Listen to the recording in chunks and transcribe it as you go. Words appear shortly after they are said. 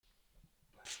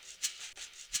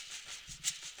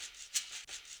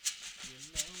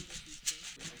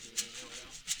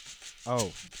Oh. All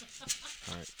right.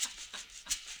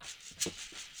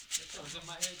 That was in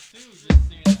my head too. Just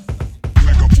seeing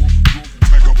that.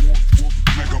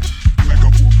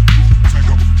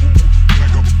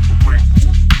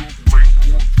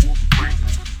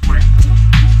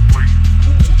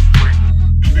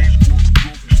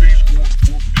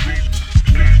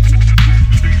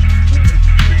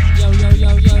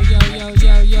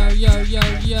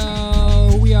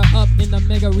 Yo, we are up in the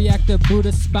Mega Reactor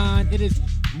Buddha Spine. It is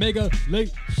Mega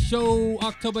Late Show,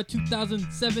 October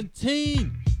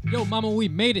 2017. Yo, mama, we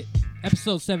made it.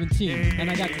 Episode 17. And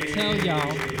I got to tell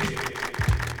y'all,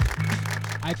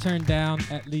 I turned down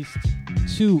at least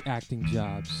 2 acting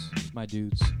jobs, my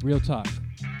dudes. Real talk.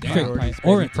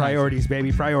 Priorities,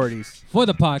 baby. Priorities. For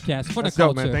the podcast, for That's the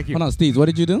culture. dope, man. Thank you. Hold on, Steve. What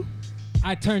did you do?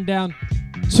 I turned down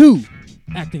 2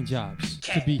 acting jobs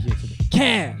to be here today.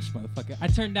 Cash, motherfucker. I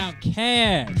turned down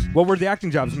cash. What were the acting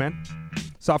jobs, man?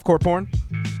 Softcore porn?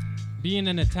 Being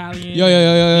an Italian. Yo.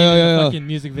 being in a fucking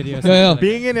music video. Yo.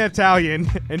 Being an Italian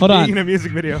and Hold being on. in a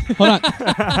music video. Hold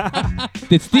on.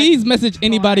 Did Steve message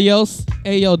anybody else?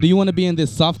 Hey, yo, do you want to be in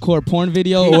this softcore porn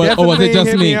video, He or was it definitely just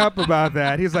hit me? me up about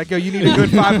that. He's like, yo, you need a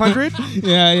good 500?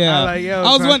 Yeah. I like, yo,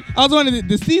 I son. was wondering,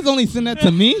 did Steve only send that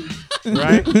to me?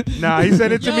 Right? Nah, he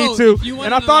sent it to me Yo, too. if you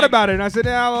And wanted I to, thought like- about it, and I said,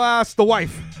 I'll ask the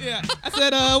wife. Yeah. I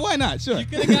said, why not? Sure. You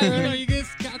could have got, you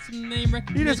just got some name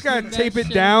recognition. You just gotta that tape it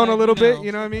shit, down a like, little bit, no.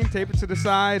 you know what I mean? Tape it to the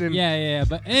side. And Yeah.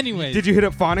 But anyway. Did you hit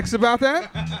up Phonics about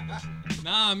that?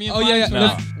 Nah, me and Oh, yeah.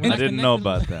 Fox, No, when I didn't know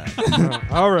connected- about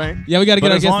that. All right. Yeah, we got to get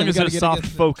But our as guest long in. as We gotta there's get our soft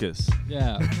guest in. focus,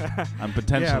 Yeah. I'm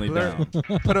potentially blur.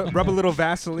 down. Rub a little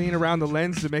Vaseline around the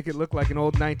lens to make it look like an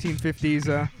old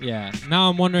 1950s. Yeah. Now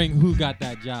I'm wondering who got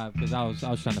that job because I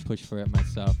was trying to push for it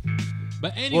myself.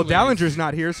 But anyway. Well, Dallinger's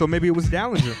not here, so maybe it was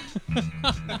Dallinger.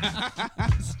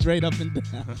 Straight up and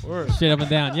down. Straight up and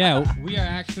down. Yeah, we are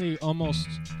actually almost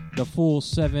the full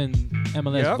 7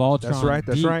 MLS Yep, Voltron that's right,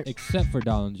 that's deep, right. except for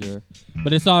Dollinger.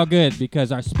 But it's all good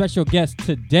because our special guest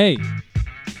today,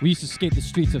 we used to skate the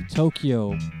streets of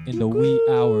Tokyo in the wee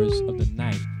hours of the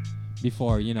night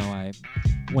before, I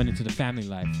went into the family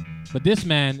life. But this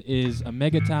man is a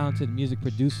mega talented music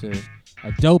producer,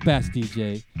 a dope-ass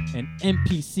DJ, an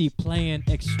NPC playing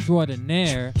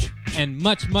extraordinaire, and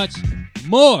much, much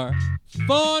more.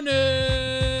 Funny!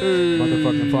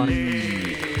 Motherfucking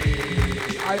funny.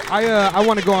 I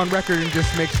want to go on record and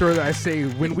just make sure that I say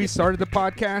when we started the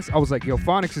podcast, I was like, yo,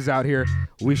 Phonics is out here.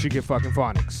 We should get fucking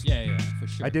Phonics. Yeah, for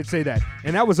sure. I did say that.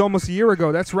 And that was almost a year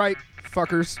ago. That's right,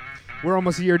 fuckers. We're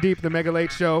almost a year deep in the Mega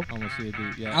Late Show. Almost here,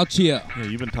 dude. Yeah. Ouch here. Yeah,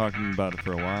 you've been talking about it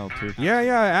for a while too.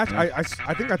 Yeah.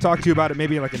 I think I talked to you about it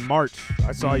maybe like in March.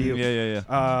 I saw you. Yeah.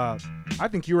 I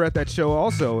think you were at that show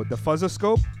also, the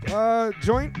Fuzzoscope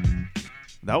joint.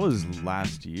 That was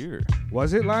last year.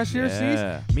 Was it last year,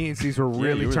 Yeah. C's? Me and C's were Yeah,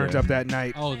 really you were turned there. up that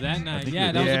night. Oh, that night. think Yeah,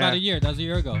 you that was did. about a year. That was a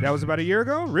year ago. That was about a year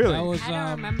ago? Really? That was, I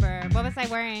don't remember. What was I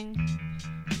wearing?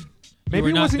 Maybe were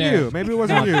it not wasn't there. you. Maybe it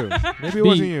wasn't you. Maybe it B,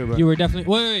 wasn't you. But you were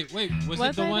definitely. Wait. Was it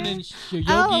Was the I one there? in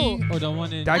Yoyogi or the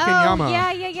one in? Daiken Oh, Yama.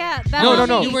 yeah. That No, was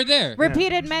no. me. You were there.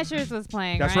 Repeated Measures was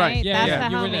playing, That's right? right. Yeah, That's you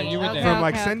the were homie. there, you were there. Okay, From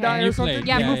like okay, Sendai okay. You or something? played.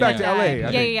 Yeah, he from moved back to Sendai. LA. I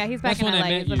Yeah, think. he's back That's in when I LA.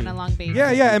 met He's living you. in Long Beach.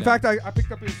 Yeah. In Yeah. fact, I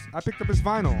picked up his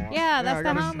vinyl. Yeah, that's I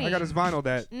got the his, homie. I got his vinyl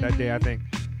that day, I Mhm. think.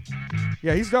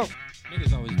 Yeah, he's dope.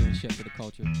 Niggas always doing shit for the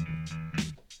culture.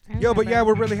 I Yo, but yeah,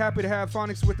 remember. we're really happy to have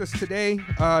Phonics with us today.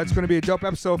 It's going to be a dope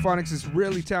episode. Phonics is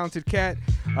really talented cat.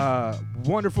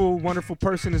 Wonderful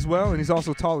person as well. And he's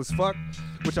also tall as fuck,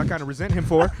 which I kind of resent him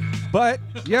for. But,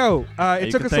 yo, it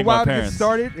you took can us a thank my while to get parents.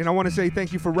 started. And I want to say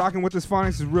thank you for rocking with us,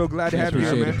 Phonics. Is real glad to have you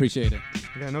here, man. Appreciate it.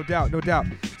 Yeah, no doubt.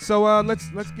 So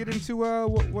let's get into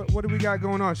what do we got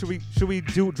going on? Should we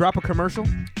drop a commercial?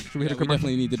 Should we hit Yeah, a we commercial?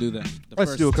 definitely need to do that. The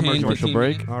Let's first do a 10, commercial 15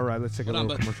 break. minutes. All right, let's take a Hold on,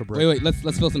 little but commercial break. Wait,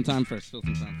 let's fill some time first.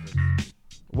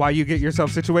 While you get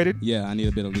yourself situated? Yeah, I need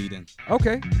a bit of lead in.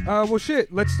 Okay. Well,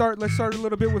 shit. Let's start a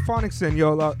little bit with Phonics then,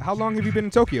 yo. How long have you been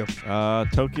in Tokyo?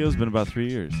 Tokyo's been about 3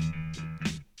 years.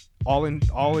 All in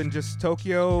just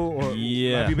Tokyo, or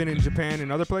Yeah. have you been in Japan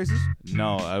and other places?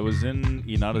 No, I was in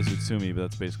Inada Zutsumi, but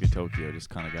that's basically Tokyo. Just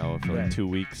kind of got out for like Right. 2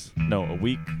 weeks. No, a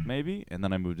week maybe, and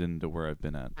then I moved into where I've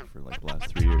been at for like the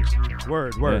last 3 years.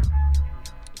 Word.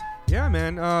 Yeah,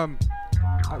 man.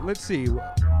 Let's see.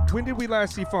 When did we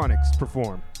last see Phonics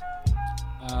perform?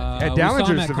 At We saw him Dallinger's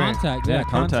at event. Contact. Yeah, Yeah,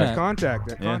 Contact. Contact.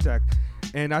 Yeah. Contact.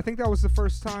 And I think that was the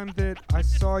first time that I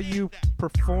saw you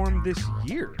perform this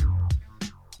year.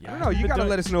 I don't know. You got to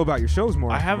let us know about your shows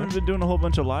more. I haven't been doing a whole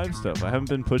bunch of live stuff. I haven't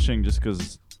been pushing just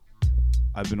because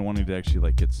I've been wanting to actually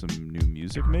like get some new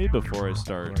music made before I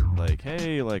start. Like,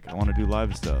 hey, like I want to do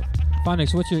live stuff.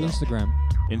 Phonics, what's your Instagram?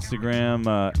 Instagram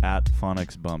at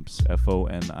Phonics Bumps,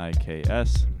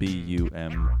 FONIKS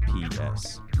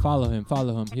BUMPS. Follow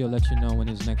him. He'll let you know when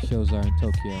his next shows are in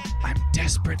Tokyo. I'm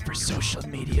desperate for social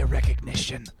media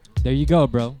recognition. There you go,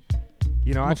 bro.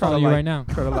 You know, I'm I gonna try follow to you like, right now.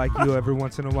 try to like you every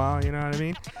once in a while. You know what I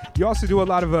mean? You also do a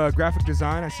lot of graphic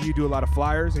design. I see you do a lot of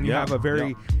flyers, and you Yeah, have a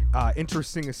very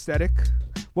interesting aesthetic.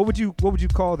 What would you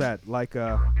call that? Like,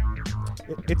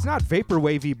 it's not vapor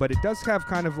wavy, but it does have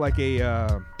kind of like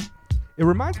a. It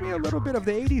reminds me a little bit of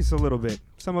the '80s, a little bit.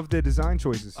 Some of the design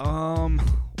choices.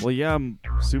 Well, yeah, I'm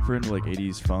super into like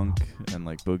 80s funk and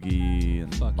like boogie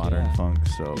and Fuck modern yeah. funk.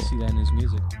 So You see that in his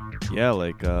music. yeah,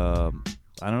 like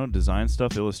I don't know, design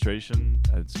stuff, illustration.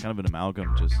 It's kind of an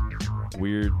amalgam, just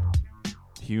weird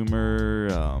humor.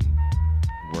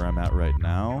 Where I'm at right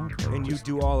now. Like And you just-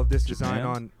 do all of this just design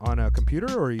man. on a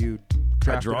computer, or you I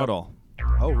draft draw up? it all.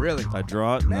 Oh, really? I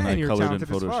draw it and Man, then I you're color it in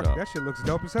talented as fuck. Photoshop. That shit looks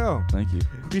dope as hell. Thank you.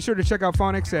 Be sure to check out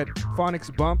Phonics at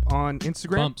Phonics Bump on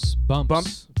Instagram.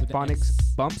 Bumps. With the Phonics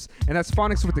S. Bumps, and that's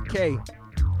Phonics with a K.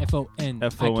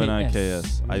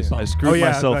 FONIKS. I Yeah. screwed Oh,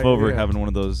 yeah, myself like, over yeah. having one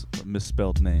of those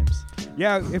misspelled names.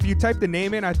 Yeah, if you type the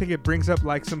name in, I think it brings up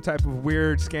like some type of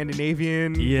weird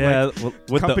Scandinavian Yeah, like, with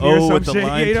the company or O some with the shit.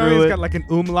 line You know, through it's it. got like an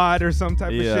umlaut or some type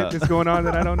of Yeah. shit that's going on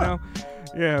that I don't know.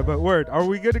 Yeah, but word. Are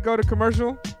we good to go to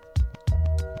commercial?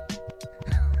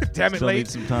 Damn it, Still late. need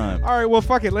some time. All right, well,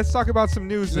 fuck it. Let's talk about some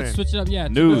news Let's then. switch it up. Yeah.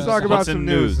 to News. Let's talk about What's in some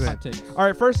news. news? then. Hot takes. All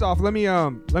right, first off, let me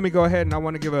go ahead and I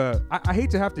want to give I hate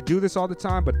to have to do this all the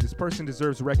time, but this person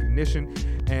deserves recognition,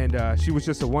 and she was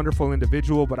just a wonderful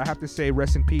individual. But I have to say,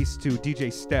 rest in peace to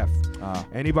DJ Steph.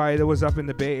 Anybody that was up in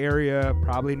the Bay Area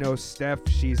probably knows Steph.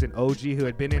 She's an OG who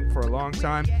had been in for a long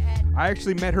time. I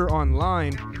actually met her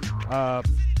online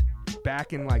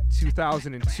back in like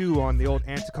 2002 on the old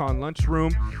Anticon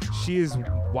lunchroom. She is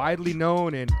widely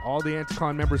known, and all the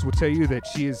Anticon members will tell you that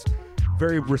she is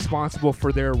very responsible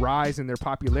for their rise and their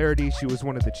popularity. She was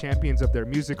one of the champions of their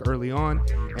music early on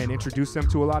and introduced them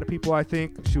to a lot of people, I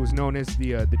think. She was known as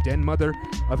the den mother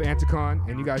of Anticon,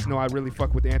 and you guys know I really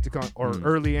fuck with Anticon, or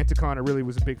early Anticon. I really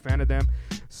was a big fan of them.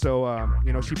 So,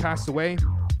 she passed away,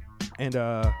 and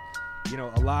a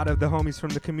lot of the homies from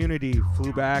the community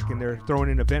flew back, and they're throwing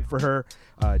an event for her.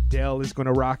 Dell is going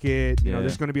to rock it. You know,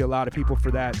 there's going to be a lot of people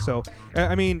for that. So,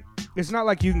 I mean, it's not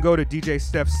like you can go to DJ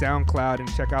Steph's SoundCloud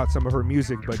and check out some of her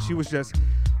music, but she was just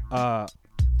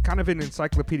kind of an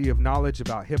encyclopedia of knowledge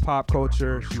about hip-hop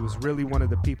culture. She was really one of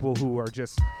the people who are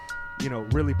just,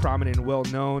 really prominent and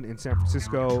well-known in San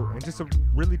Francisco, and just a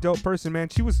really dope person, man.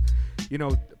 She was,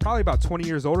 probably about 20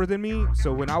 years older than me.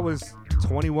 So when I was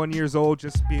 21 years old,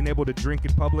 just being able to drink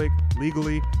in public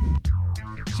legally,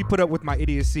 she put up with my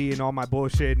idiocy and all my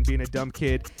bullshit and being a dumb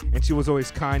kid, and she was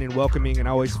always kind and welcoming, and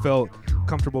I always felt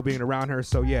comfortable being around her.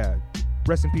 So yeah,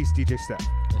 rest in peace, DJ Steph.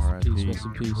 Rest in peace. Rest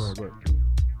in peace. Word.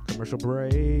 Commercial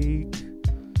break.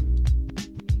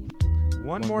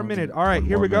 One more minute. All right, One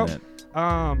here more we go.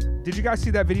 minute. Did you guys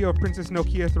see that video of Princess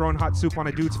Nokia throwing hot soup on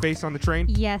a dude's face on the train?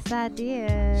 Yes, I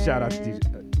did. Shout out to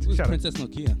DJ. Who's Shout out. Princess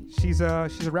Nokia? She's a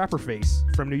rapper face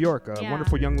from New York. A Yeah.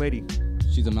 wonderful young lady.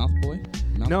 She's a mouth boy?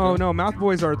 Mouth No, girl? Mouth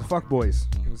boys are the fuck boys.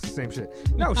 It's the same shit.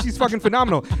 No, she's fucking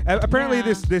phenomenal. Apparently,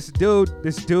 Yeah. this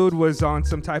dude was on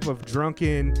some type of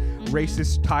drunken,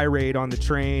 racist tirade on the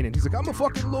train, and he's like, "I'm a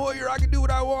fucking lawyer. I can do what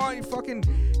I want." He fucking,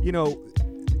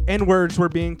 N-words were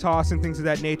being tossed and things of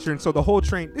that nature, and so the whole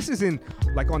train. This is in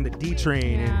like on the D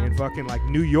train Yeah. in fucking like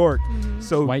New York.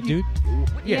 So White dude?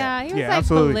 Yeah, he was like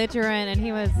absolutely. belligerent, and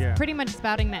he was Yeah. pretty much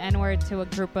spouting the N-word to a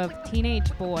group of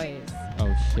teenage boys. Oh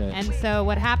shit. And so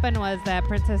what happened was that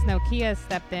Princess Nokia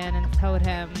stepped in and told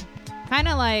him, kind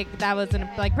of like that was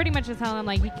pretty much just telling him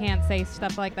like he can't say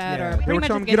stuff like that, Yeah. or They pretty were much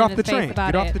telling just him, get off in the his face train.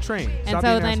 about Get off it. the train. And Stop so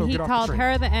being an then asshole, he get off the called train.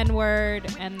 her the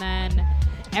N-word, and then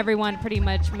everyone pretty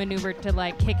much maneuvered to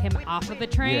like kick him off of the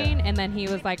train, and then he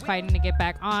was like fighting to get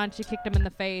back on. She kicked him in the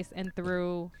face and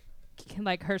threw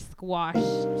like her squash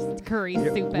curry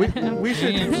soup at him. We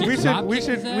should Damn, we she should dropped we his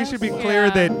should we ass? should be clear Yeah.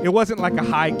 that it wasn't like a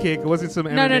high kick. It wasn't some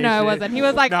No, MMA it shit. wasn't. He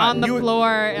was like Nah, on the he was-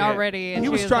 floor yeah. already. And He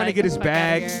she was trying to like, get his "Fuck outta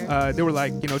bags. here." They were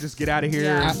like, just get out of here.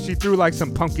 Yeah. She threw like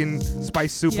some pumpkin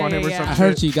spice soup Yeah, on him yeah, or yeah. some I shit.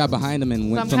 heard she got behind him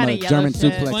and went Some from kinda a yellow German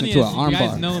shit. suplex Funny into is an you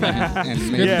guys armbar. know that And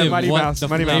Yeah, descriptive Mighty what Mouse, the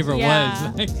Mighty Mouse. flavor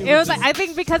Yeah. was. Like, It was like I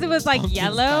think because it was like Pumpkin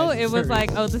yellow, spice it was curry.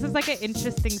 like, oh, this is like an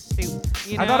interesting soup.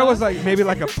 You know? I thought it was like maybe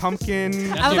like a pumpkin.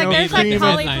 I was like, You know, there's tastes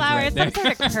like the cauliflower. headlines It's some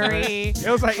right sort of curry. It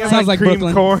was like Sounds like cream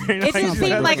Brooklyn. corn. It just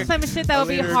seemed like some shit that would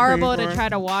be liter of horrible cream to corn. try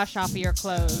to wash off of your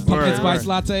clothes. Pumpkin Word, spice word.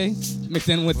 latte mixed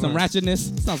in with some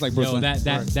ratchetness. Sounds like Yo, Brooklyn.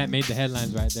 that made the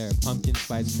headlines right there. Pumpkin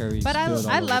spice curry. But spilled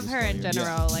all I over love the her in store.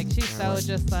 general. Like she's so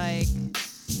just like,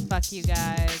 fuck you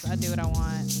guys. I do what I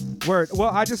want. Word. Well,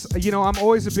 I just, I'm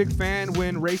always a big fan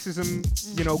when racism,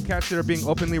 cats that are being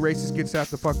openly racist get sat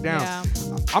the fuck down. Yeah.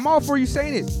 I'm all for you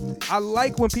saying it. I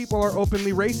like when people are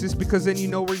openly racist because then you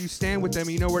know where you stand with them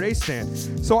and you know where they stand.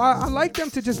 So I like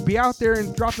them to just be out there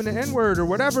and dropping the N-word or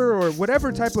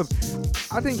whatever type of,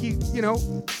 I think he,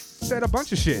 said a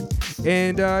bunch of shit.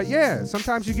 And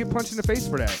sometimes you get punched in the face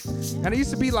for that. And it used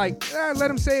to be like, let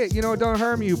him say it, it don't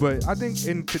harm you. But I think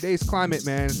in today's climate,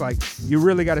 man, it's like you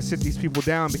really got to sit these people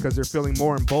down because they're feeling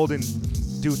more emboldened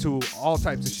due to all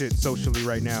types of shit socially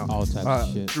right now. All types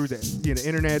of shit. Through the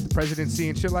internet, the presidency,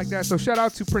 and shit like that. So shout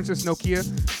out to Princess Nokia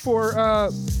for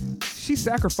she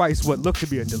sacrificed what looked to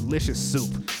be a delicious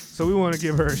soup. So we want to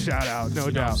give her a shout out, no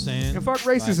You know doubt. what I'm saying? And fuck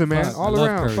racism, Like, man, fuck, I all love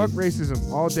around. curry. Fuck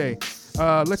racism all day.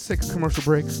 Let's take a commercial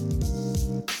break.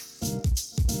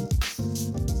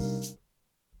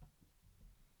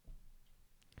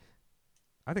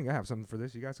 I think I have something for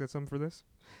this. You guys got something for this?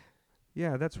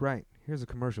 Yeah, that's right. Here's a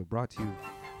commercial brought to you.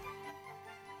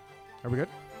 Are we good?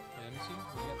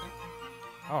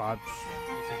 Oh,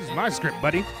 this is my script,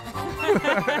 buddy.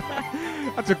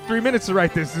 I took 3 minutes to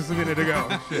write this just a minute ago.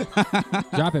 Shit.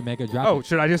 Drop it, Mega. Drop Oh, it.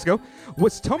 should I just go?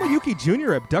 Was Tomoyuki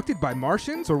Jr. abducted by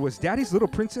Martians, or was Daddy's little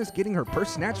princess getting her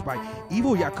purse snatched by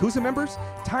evil Yakuza members?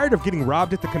 Tired of getting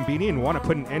robbed at the convenience and want to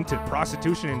put an end to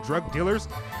prostitution and drug dealers?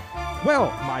 Well,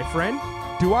 my friend,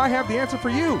 do I have the answer for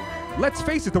you? Let's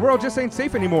face it, the world just ain't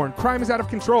safe anymore and crime is out of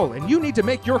control, and you need to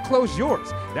make your clothes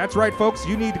yours. That's right, folks,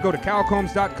 you need to go to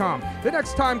calcombs.com. The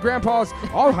next time Grandpa's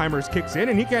Alzheimer's kicks in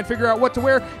and he can't figure out what to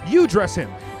wear, you dress him.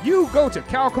 You go to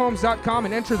calcombs.com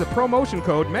and enter the promotion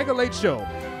code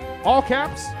MEGALATESHOW. All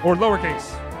caps or lowercase?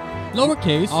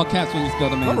 Lowercase. All caps when you spell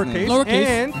the man's Lowercase. name. Lowercase,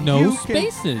 And no you can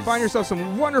spaces. find yourself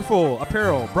some wonderful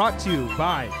apparel brought to you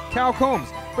by Cal Combs.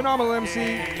 Phenomenal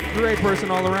MC, great person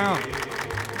all around.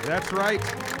 That's right.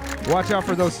 Watch out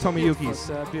for those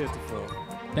Tomoyukis. Beautiful.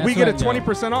 That's We get a right,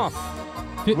 yo. 20% off.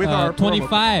 Fi- with our promo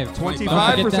 25. code. Don't forget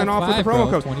 25% that off with the 5, promo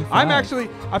bro. code. 25.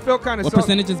 I felt kind of What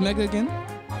percentage is Mega again?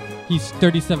 He's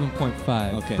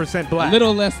 37.5. Okay. percent A black.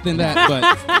 little less than that,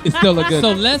 but it's still a good.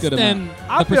 So less good than amount.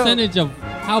 I the feel- percentage of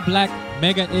how black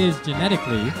Mega is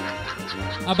genetically.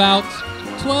 About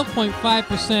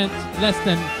 12.5% less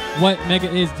than what Mega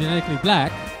is genetically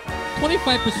black.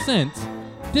 25%.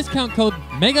 Discount code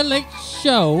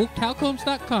MEGALATESHOW.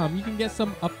 Calcombs.com. You can get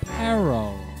some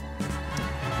apparel.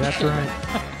 That's right.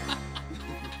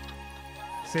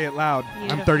 Say it loud. I'm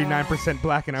Beautiful. 39%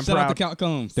 black and I'm Shout out to proud. Cal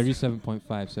Combs.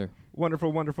 37.5, sir.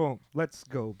 Wonderful, wonderful. Let's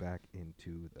go back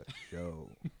into the show.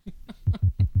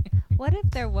 What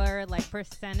if there were like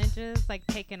percentages like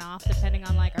taken off depending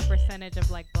on like our percentage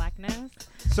of like blackness?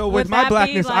 So Would with my that be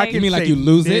blackness, I like- can You mean like say you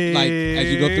lose it, like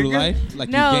as you go through nigga. life, like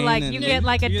No, you gain like and you get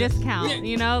like a Yeah.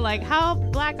 discount, like how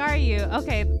black are you?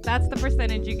 Okay, that's the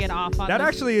percentage you get off on. That this,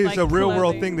 actually is like, a real world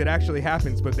clothing. thing that actually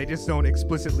happens, but they just don't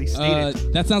explicitly state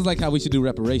it. That sounds like how we should do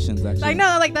reparations, actually. Like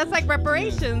no, like that's like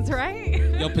reparations, right?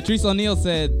 Yo, Patrice O'Neal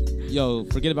said, "Yo,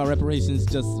 forget about reparations.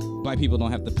 Just black people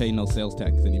don't have to pay no sales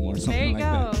tax anymore." Or There something you like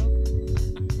go. that.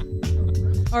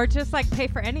 Or just like pay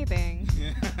for anything.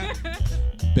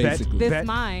 Basically. This Bet.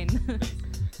 mine.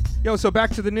 Yo, so back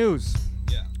to the news.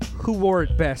 Yeah. Who wore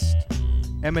it best?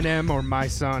 Eminem or My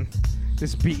Son?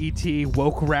 This BET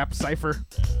woke rap cipher.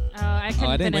 I couldn't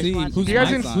I didn't finish see watching who's You guys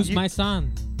my didn't- son. Who's You- my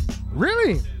son?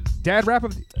 Really? Dad rap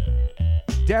of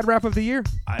the year.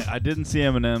 I didn't see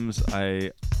Eminem's.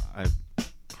 I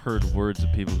heard words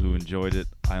of people who enjoyed it.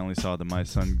 I only saw the My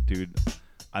Son dude.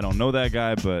 I don't know that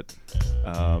guy, but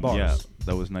Bars. yeah,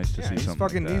 that was nice to see He's something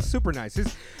fucking. like He's that. super nice.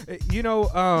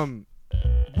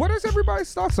 What is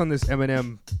everybody's thoughts on this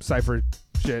Eminem cipher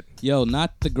shit? Yo,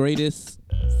 not the greatest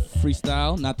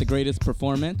freestyle, not the greatest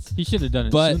performance. He should have done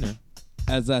it But- sooner.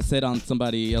 As I said on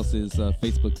somebody else's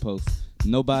Facebook post,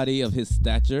 nobody of his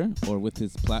stature or with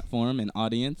his platform and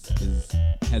audience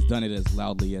has done it as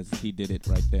loudly as he did it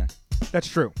right there. That's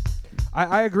true.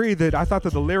 I agree that I thought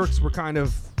that the lyrics were kind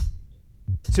of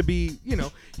to be,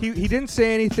 he didn't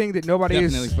say anything that nobody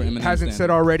Definitely for Eminem hasn't standard. said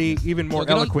already, even more Yo,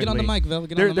 get eloquently. on the mic, Vel.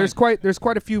 Get on the There's mic.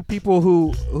 quite a few people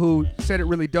who said it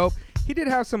really dope. He did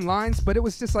have some lines, but it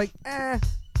was just like,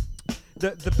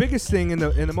 The biggest thing and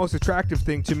the most attractive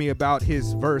thing to me about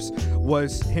his verse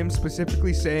was him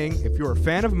specifically saying, if you're a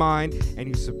fan of mine and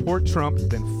you support Trump,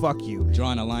 then fuck you.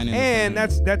 Drawing a line in the And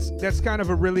sand. that's kind of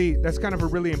a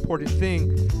really important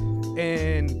thing.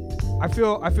 And I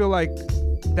feel like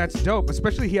that's dope,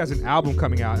 especially he has an album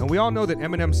coming out, and we all know that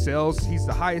Eminem sells. He's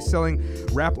the highest selling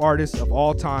rap artist of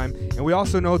all time, and we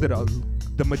also know that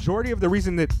the majority of the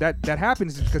reason that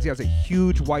happens is because he has a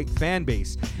huge white fan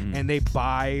base, and they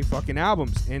buy fucking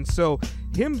albums. And so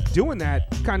him doing that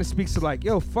kind of speaks to like,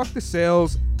 yo, fuck the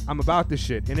sales, I'm about this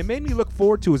shit. And it made me look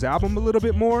forward to his album a little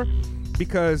bit more,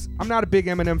 because I'm not a big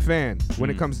Eminem fan when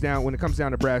it comes down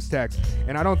to brass tacks,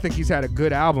 and I don't think he's had a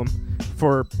good album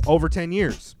for over 10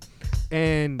 years.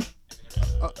 And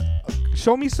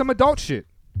show me some adult shit.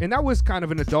 And that was kind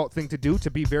of an adult thing to do,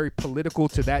 to be very political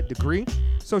to that degree.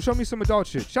 So show me some adult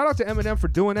shit. Shout out to Eminem for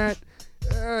doing that.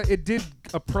 It did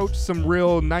approach some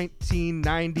real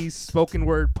 1990s spoken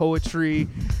word poetry,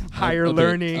 higher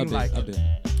learning,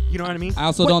 you know what I mean? I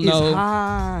also don't know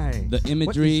high? the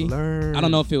imagery. What is learn? I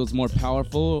don't know if it was more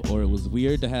powerful or it was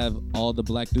weird to have all the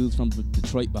black dudes from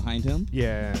Detroit behind him.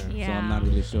 Yeah. So I'm not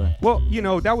really sure. Well,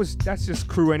 that's just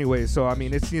crew anyway. So I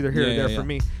mean, it's neither here or there for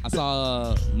me. I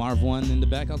saw Marv 1 in the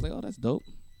back. I was like, oh, that's dope.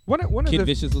 One of Kid the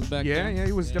Vicious was back there. Yeah,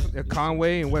 he was definitely.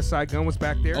 Conway and West Side Gun was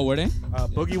back there. Oh, were they?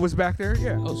 Boogie was back there.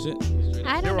 Yeah. Oh shit.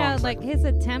 I They don't were all know, like his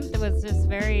attempt was just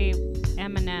very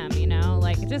Eminem, you know,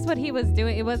 like just what he was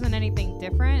doing. It wasn't anything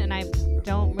different, and I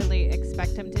don't really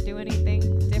expect him to do anything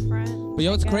different. But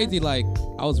yo, it's I crazy. guess. Like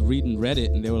I was reading Reddit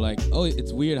and they were like, oh,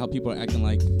 it's weird how people are acting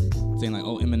like saying like,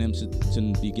 oh, Eminem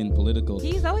shouldn't be getting political.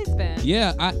 He's always been.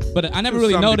 Yeah, but I never To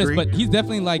really some noticed. degree. But he's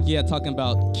definitely like, talking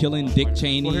about killing Dick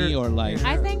Cheney or like.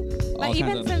 I think, all like, kinds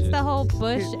even of since shit. the whole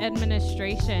Bush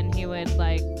administration, he would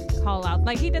like call out,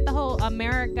 like he did the whole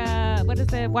America, what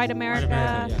is it, White America,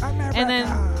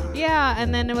 yeah.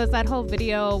 and then it was that whole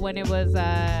video when it was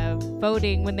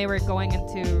voting, when they were going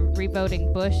into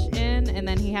re-voting Bush in, and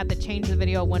then he had to change the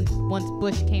video once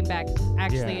Bush came back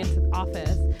actually into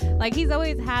office. Like he's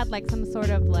always had like some sort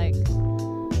of like.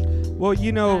 Well, I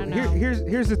don't know.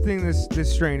 here's the thing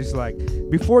that's strange. It's like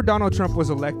before Donald Trump was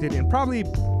elected, and probably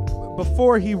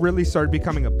before he really started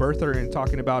becoming a birther and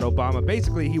talking about Obama,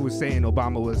 basically he was saying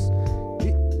Obama was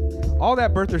all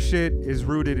that birther shit is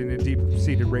rooted in a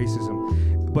deep-seated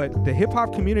racism. But the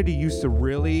hip-hop community used to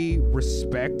really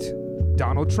respect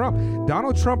Donald Trump.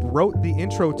 Donald Trump wrote the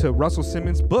intro to Russell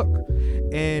Simmons' book,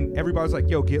 and everybody's like,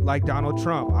 yo, get like Donald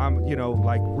Trump. I'm,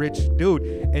 like rich dude.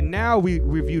 And now we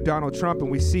view Donald Trump and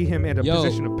we see him in a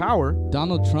position of power.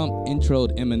 Donald Trump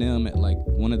introed Eminem at like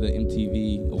one of the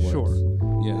MTV awards. Sure.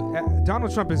 Yeah.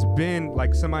 Donald Trump has been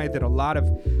like somebody that a lot of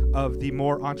the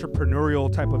more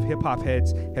entrepreneurial type of hip hop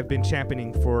heads have been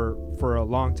championing for a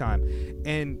long time.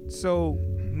 And so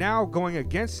now going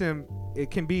against him, it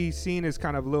can be seen as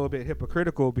kind of a little bit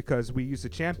hypocritical, because we used to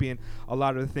champion a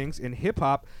lot of the things in hip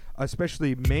hop,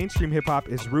 especially mainstream hip hop,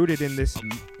 is rooted in this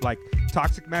like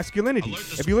toxic masculinity.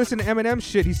 If you listen to Eminem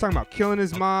shit, he's talking about killing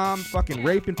his mom, fucking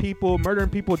raping people, murdering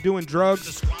people, doing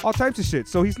drugs, all types of shit.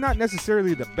 So he's not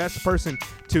necessarily the best person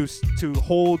to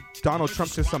hold Donald Trump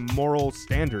to some moral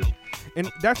standard. And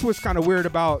that's what's kind of weird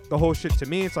about the whole shit to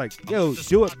me. It's like, yo,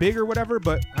 do it big or whatever,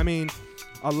 but I mean,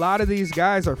 a lot of these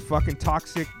guys are fucking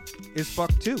toxic as fuck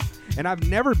too. And I've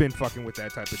never been fucking with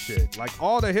that type of shit. Like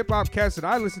all the hip hop cats that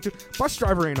I listen to, Bus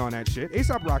Driver ain't on that shit.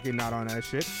 A$AP Rocky ain't not on that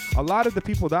shit. A lot of the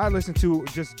people that I listen to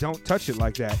just don't touch it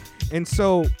like that. And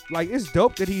so like it's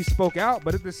dope that he spoke out,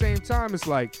 but at the same time it's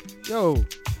like, yo,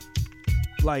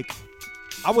 like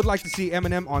I would like to see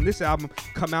Eminem on this album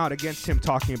come out against him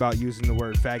talking about using the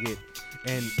word faggot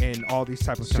and all these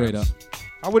type of Straight terms.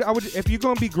 I would if you're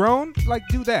gonna be grown, like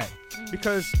do that,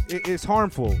 because it's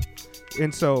harmful.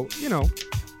 And so,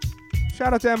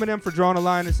 shout out to Eminem for drawing a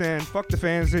line and saying fuck the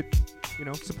fans that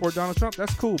support Donald Trump.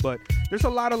 That's cool, but there's a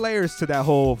lot of layers to that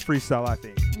whole freestyle, I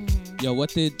think. Yo, what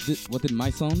did my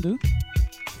song do?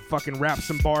 Fucking rap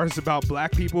some bars about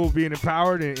black people being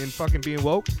empowered and fucking being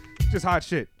woke. Just hot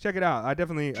shit. Check it out. I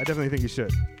definitely think you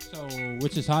should. So,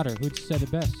 which is hotter? Who said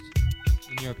it best,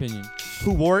 in your opinion?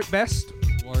 Who wore it best?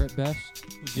 Wore it best?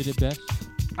 Who did it best?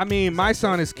 I mean, my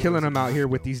son is killing him out here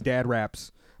with these dad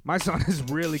raps. My son is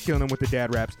really killing him with the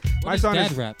dad raps. What is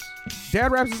dad raps?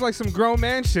 Dad raps is like some grown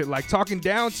man shit, like talking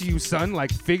down to you, son.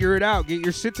 Like, figure it out, get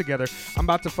your shit together. I'm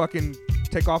about to fucking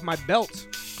take off my belt.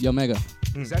 Yo, Mega.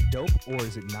 Is that dope or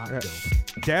is it not dope?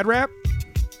 Dad rap?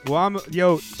 Well,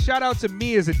 shout out to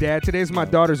me as a dad. Today's my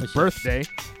daughter's birthday.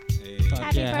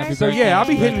 Fuck yeah, happy So birthday. yeah, I'll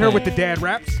be hitting her with the Birthday. dad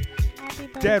raps. Happy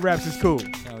Dad raps is cool.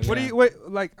 Oh, What do yeah. you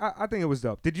like? I think it was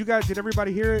dope. Did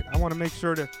everybody hear it? I want to make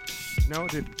sure to. No,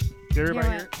 did everybody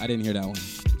Yeah. hear it? I didn't hear that one.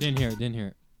 Didn't hear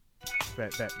it.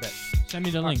 Bet. Send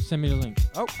me the link.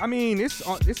 Oh, I mean, it's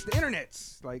the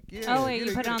internet's like yeah. Oh wait, get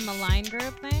you it, put get it on the line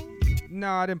group thing?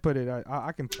 No, I didn't put it.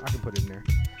 I can put it in there.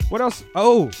 What else?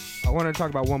 Oh, I wanted to talk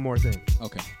about one more thing.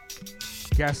 Okay.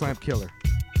 Gas Lamp Killer?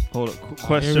 Hold up. Here we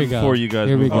Question go. before you guys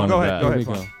Here we move go. on Go to ahead, that. go Here ahead.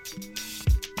 we go.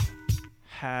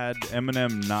 Had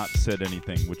Eminem not said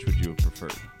anything, which would you have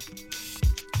preferred?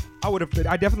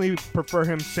 I definitely prefer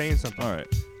him saying something. All right.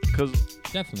 Because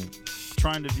Definitely.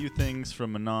 trying to view things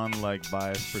from a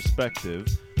biased perspective,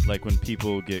 like when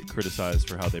people get criticized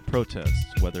for how they protest,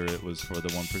 whether it was for the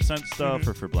 1% stuff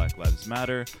or for Black Lives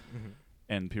Matter,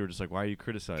 and people are just like, why are you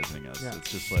criticizing us? Yeah.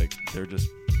 It's just like they're just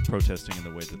protesting in the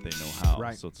way that they know how.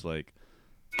 Right. So it's like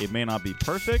it may not be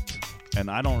perfect, and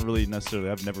I've never really been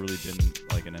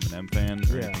like an Eminem fan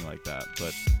or Yeah. anything like that,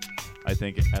 but I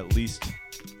think at least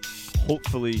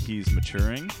hopefully he's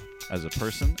maturing as a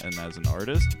person and as an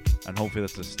artist, and hopefully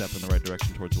that's a step in the right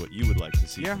direction towards what you would like to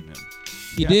see Yeah. from him.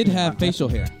 He Yeah. did have facial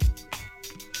hair. It was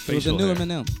a Facial new hair.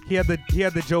 Eminem. He had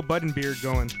the Joe Budden beard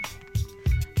going.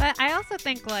 But I also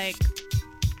think like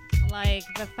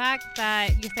the fact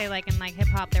that you say like in like hip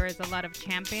hop there is a lot of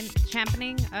championing.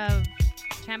 Am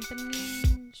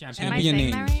I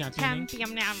saying that right?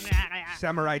 Championing.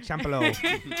 Samurai Champloo.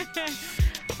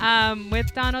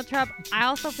 With Donald Trump, I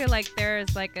also feel like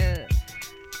there's like a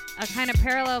kind of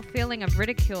parallel feeling of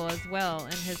ridicule as well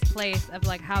in his place of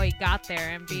like how he got there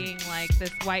and being like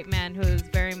this white man who's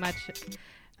very much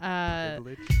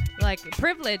like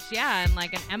privilege, yeah, and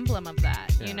like an emblem of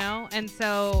that, Yeah. you know? And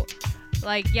so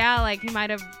like, yeah, like he might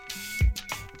have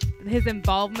his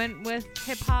involvement with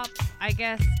hip hop, I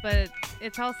guess, but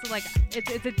it's also like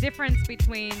it's a difference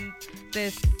between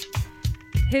his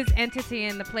entity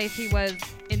and the place he was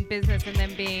in business and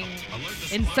then being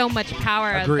in so much power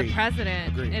as Agreed. the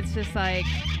president. Agreed. It's just like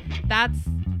that's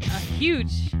a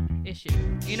huge issue.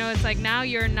 You know, it's like now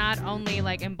you're not only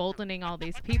like emboldening all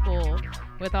these people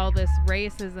with all this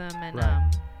racism and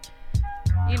Right.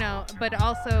 you know, but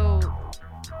also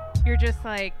you're just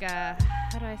like how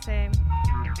do I say?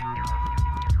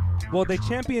 Well, they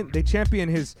champion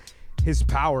his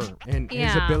power and his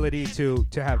Yeah. ability to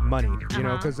have money, you know,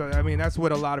 Uh-huh. because I mean that's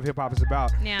what a lot of hip hop is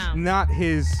about. Yeah. Not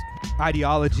his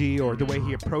ideology or the way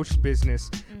he approached business,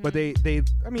 but they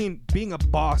I mean being a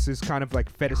boss is kind of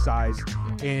like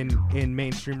fetishized in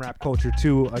mainstream rap culture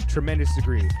to a tremendous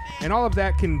degree, and all of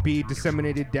that can be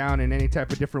disseminated down in any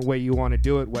type of different way you want to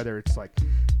do it, whether it's like,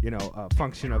 you know, a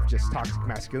function of just toxic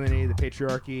masculinity, the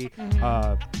patriarchy,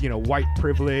 you know, white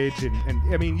privilege, and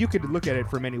I mean you could look at it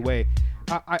from any way.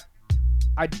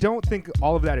 I don't think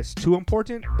all of that is too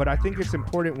important, but I think it's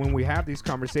important when we have these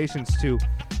conversations to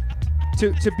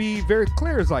be very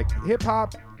clear. Is like hip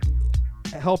hop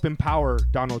help empower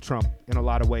Donald Trump in a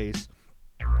lot of ways.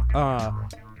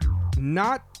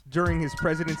 Not during his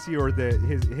presidency or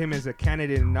him as a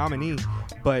candidate and nominee,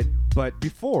 but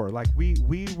before, like we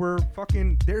were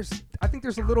fucking. I think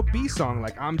there's a little B song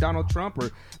like "I'm Donald Trump"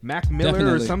 or Mac Miller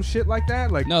Definitely. or some shit like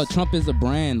that. Like No, Trump is a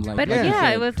brand. Like But like you yeah,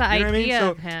 said. it was the you know what I mean? idea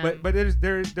So, of him. But there's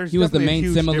He was the definitely a main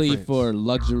huge simile difference. for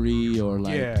luxury or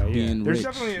like Yeah, yeah. being There's rich.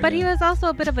 definitely But he was also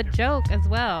a bit of a joke as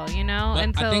well, you know? But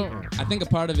And so, I think a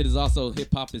part of it is also hip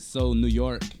hop is so New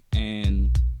York,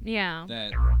 and yeah.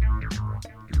 that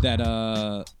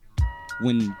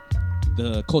when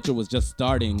the culture was just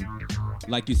starting,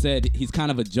 like you said, he's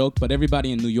kind of a joke, but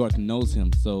everybody in New York knows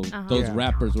him. So those Yeah.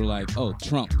 rappers were like, "Oh,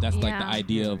 Trump." That's like the Yeah.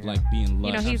 idea of like being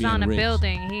lush, You know, he's being on a rich.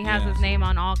 building. He has Yeah. his name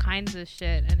on all kinds of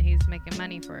shit, and he's making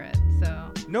money for it.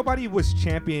 So, Nobody was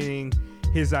championing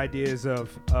his ideas of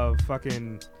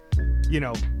fucking, you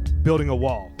know, building a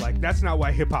wall. Like that's not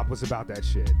why hip hop was about that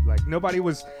shit. Like nobody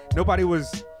was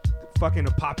fucking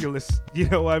a populist. You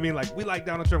know what I mean? Like we like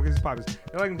Donald Trump because he's populist.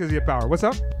 They like him because he had power. What's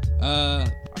up?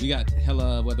 We got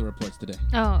hella weather reports today.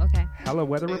 oh, okay. Hella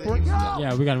weather reports.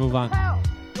 Yeah, we gotta move on. Oh,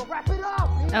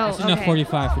 That's enough okay.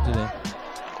 45 for today.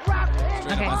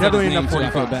 Okay. I said Definitely his name enough too, I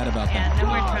feel 45. bad about Yeah, that. no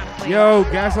more Trump, please. Yo,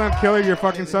 Gaslamp Killer, you're a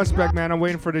fucking suspect, man. I'm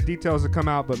waiting for the details to come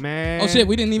out, but man. Oh shit,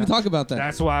 we didn't even talk about that.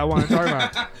 That's why I want to talk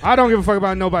about it. I don't give a fuck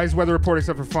about nobody's weather report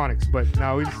except for Phonics, but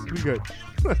no, we good.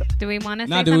 Do we want to say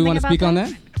Now, something do we want to about speak on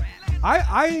this? that?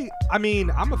 I mean,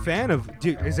 I'm a fan of.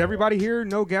 Dude, is everybody here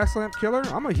know Gaslamp Killer?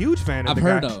 I'm a huge fan of. I've the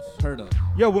heard guy. of.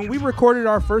 Yo, when we recorded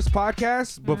our first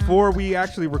podcast, before we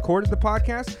actually recorded the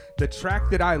podcast, the track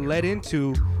that I led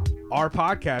into our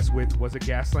podcast with was a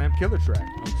Gaslamp Killer track.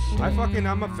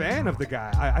 I'm a fan of the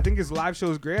guy. I think his live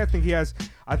show is great. I think he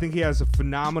has a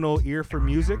phenomenal ear for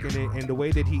music, and the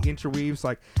way that he interweaves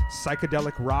like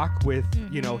psychedelic rock with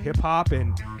you know hip hop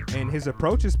and his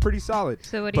approach is pretty solid.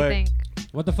 So what do you But think?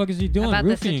 What the fuck is he doing? About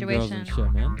the Roofing girls and situation.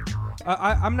 shit, man.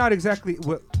 I'm not exactly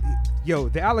what. Yo,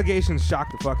 the allegations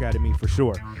shocked the fuck out of me for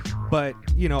sure. But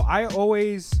you know, I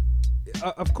always,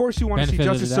 of course, you want to see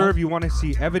Benefit of justice the doubt. served. You want to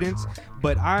see evidence.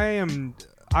 But I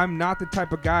I'm not the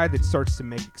type of guy that starts to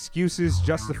make excuses,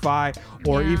 justify,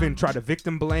 or Yeah. even try to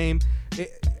victim blame.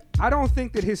 I don't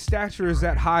think that his stature is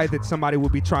that high that somebody will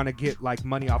be trying to get like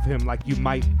money off him, like you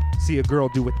might see a girl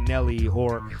do with Nelly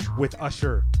or with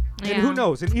Usher. And Yeah. who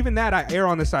knows? And even that, I err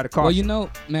on the side of caution. Well, you know,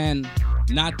 man,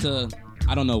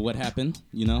 I don't know what happened,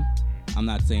 you know? I'm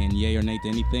not saying yay or nay to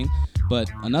anything, but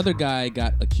another guy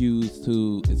got accused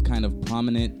who is kind of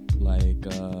prominent, like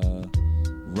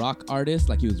rock artist,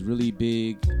 like he was really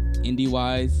big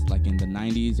indie-wise, like in the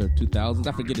 90s or 2000s.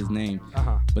 I forget his name.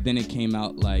 But then it came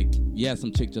out like, yeah,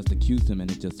 some chick just accused him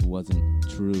and it just wasn't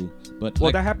true. But Well,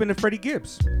 like, that happened to Freddie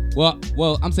Gibbs.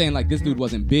 well, I'm saying like this dude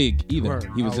wasn't big either. Word.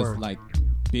 He was Oh, just word. like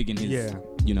big in his, Yeah.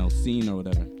 you know, scene or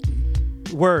whatever.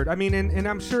 Word. I mean, and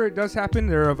I'm sure it does happen.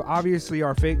 There obviously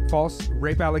are fake, false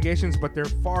rape allegations, but they're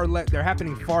they're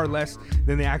happening far less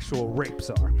than the actual rapes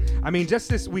are. I mean, just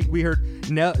this week we heard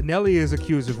Nelly is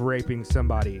accused of raping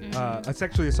somebody,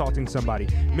 sexually assaulting somebody.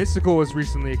 Mystical was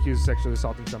recently accused of sexually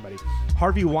assaulting somebody.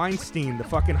 Harvey Weinstein, the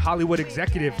fucking Hollywood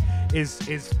executive,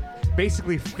 is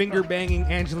basically finger banging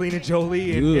Angelina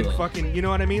Jolie and Ugh. fucking, you know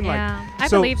what I mean? Yeah. Like, I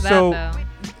so, believe that so though.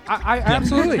 I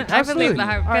absolutely, I absolutely. believe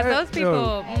that because those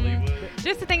people, Hollywood.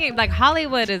 just the thing, like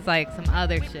Hollywood is like some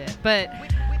other shit. But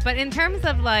in terms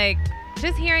of like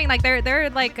just hearing, like they're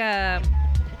like there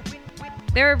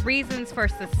are reasons for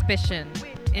suspicion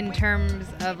in terms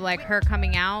of like her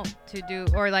coming out to do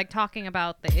or like talking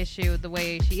about the issue the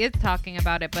way she is talking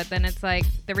about it. But then it's like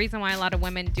the reason why a lot of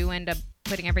women do end up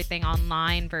putting everything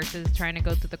online versus trying to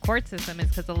go through the court system is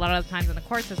because a lot of the times in the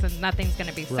court system nothing's going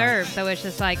to be served. So it's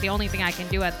just like the only thing I can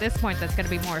do at this point that's going to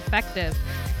be more effective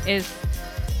is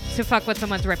to fuck with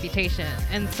someone's reputation.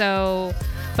 And so,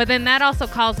 but then that also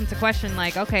calls into question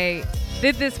like, okay,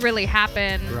 did this really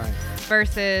happen? Right.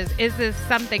 Versus is this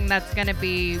something that's going to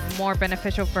be more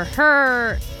beneficial for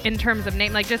her in terms of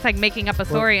name, like just like making up a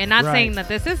story, and not right. saying that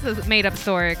this is a made up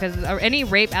story, because any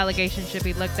rape allegation should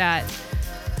be looked at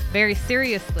very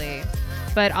seriously,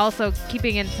 but also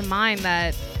keeping into mind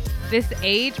that this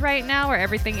age right now where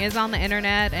everything is on the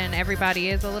internet and everybody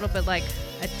is a little bit like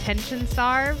attention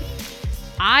starved,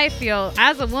 I feel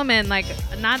as a woman, like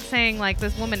not saying like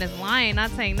this woman is lying,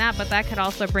 not saying that, but that could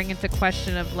also bring into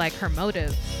question of like her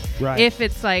motives. Right. If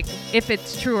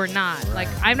it's true or not. Like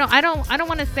I don't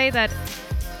want to say that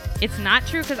it's not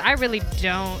true, because I really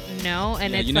don't know.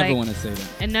 And Yeah, it's you like, never want to say that.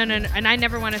 and no, and I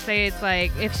never want to say it's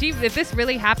like if this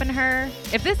really happened to her,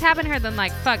 then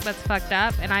like fuck, that's fucked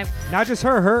up. And I Not just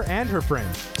her and her friend.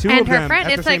 Two and of her them friend,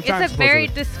 at it's the same like time, it's a very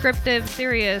supposedly. descriptive,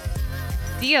 serious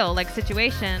deal, like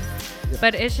situation.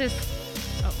 But it's just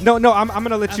No, I'm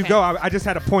gonna let you Okay. go. I just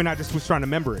had a point. I just was trying to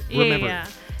remember it. yeah.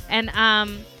 And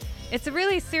it's a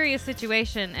really serious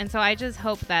situation, and so I just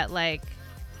hope that like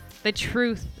the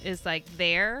truth is like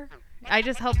there. I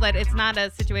just hope that it's not a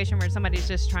situation where somebody's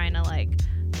just trying to like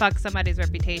fuck somebody's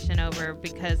reputation over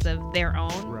because of their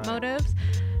own Right. motives.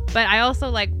 But I also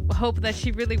like hope that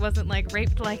she really wasn't like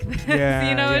raped like this. Yeah,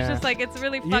 you know, it's yeah. just like it's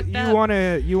really fucked You up.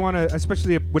 wanna,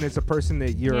 especially when it's a person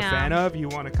that you're a Yeah. fan of, you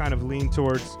want to kind of lean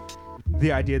towards the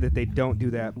idea that they don't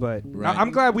do that. But Right.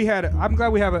 I'm glad we have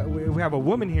a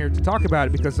woman here to talk about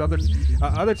it, because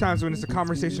other times when it's a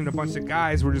conversation with a bunch of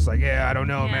guys, we're just like, yeah, I don't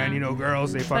know, Yeah. man. You know,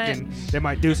 girls, they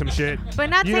might do some shit. But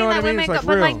not You know saying what that I mean? women It's go, like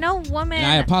but like real. no woman. And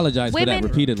I apologize for that women-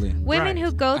 repeatedly. Women Right.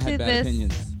 who go I through had bad this,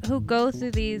 opinions. who go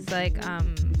through these like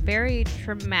very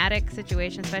traumatic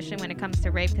situations, especially when it comes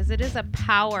to rape, because it is a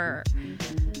power,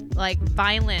 like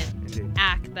violent Indeed.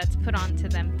 act that's put onto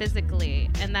them physically,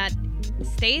 and that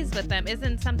stays with them,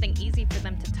 isn't something easy for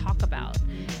them to talk about.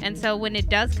 And so when it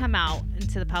does come out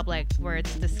into the public where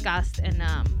it's discussed, and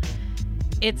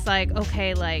it's like,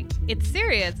 okay, like it's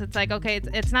serious, it's like, okay,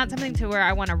 it's not something to where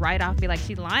I want to write off and be like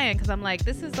she's lying, because I'm like,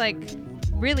 this is like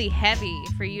really heavy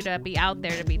for you to be out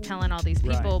there to be telling all these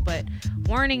people, but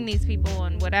warning these people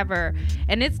and whatever.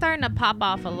 And it's starting to pop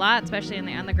off a lot, especially in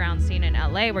the underground scene in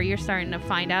LA, where you're starting to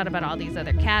find out about all these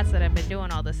other cats that have been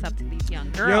doing all this stuff to these young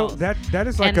girls. Yo, that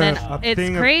is like and then a it's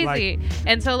thing crazy. of like,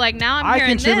 And so like now I'm I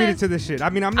hearing contributed this. to this shit. I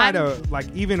mean, I'm not like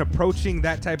even approaching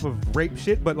that type of rape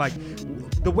shit, but like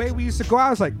the way we used to go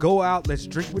out is like, go out, let's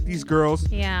drink with these girls,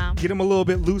 Yeah. get them a little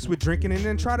bit loose with drinking, and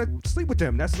then try to sleep with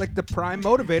them. That's like the prime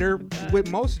motivator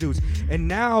with most dudes. And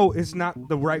now it's not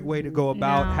the right way to go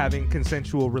about No. having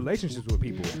consensual relationships with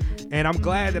people. And I'm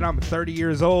glad that I'm 30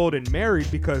 years old and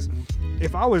married, because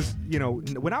if I was,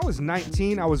 when I was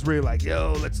 19, I was really like,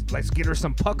 yo, let's get her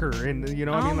some pucker, and what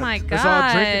I Oh mean, my like, let's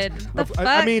all drink. God. The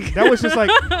I fuck? mean, that was just like,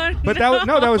 but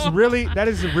that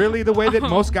is really the way that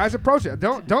most guys approach it.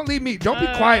 Don't leave me. Don't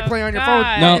be quiet, play on your phone.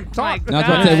 God. No. and talk. No, I was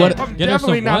about to say, what- I'm Get her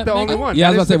definitely some not what, the nigga? only one. Yeah,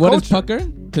 I That was about to say, the what is culture.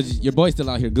 pucker? Because your boy's still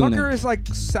out here gooning. Pucker is like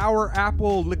sour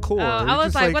apple liqueur. Oh, It's I was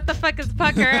just like, what the fuck is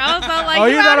Pucker? I was all like, Oh,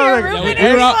 you you thought out I here was like- roofing Yeah,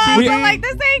 we were all- people? we- I'm like,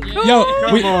 this ain't cool. Yo,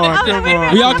 Come we- on, I was like, come wait a on.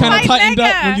 minute, We all I'm kind of like tightened up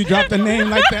Mega. when you dropped the name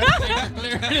like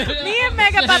that. Me and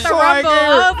Meg about to So I rumble. gave her-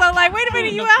 I was all like, wait a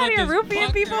minute, you the out fuck here is roofing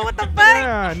Pucker? people? What the fuck?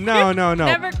 Yeah, no.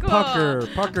 Never cool. Pucker.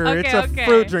 Okay, It's a okay.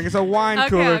 fruit drink. It's a wine Okay,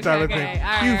 cooler okay, type of okay. thing.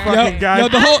 All You right. fucking Yo, guys. yo,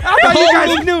 the whole I thought you guys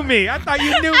movie- knew me. I thought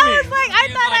you knew I me. was like, I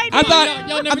thought I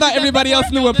I knew. thought everybody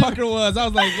else knew what Pucker was. I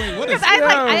was like, wait, what is Because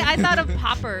Yeah. I thought of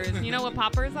poppers. You know what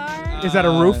poppers are? Is that a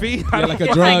roofie? I Yeah, don't like a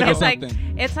It's drug like, or it's like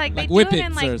something. it's like they Like do it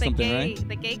in Whippets like or the something, gay right?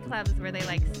 the gay clubs where they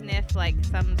like sniff like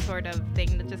some sort of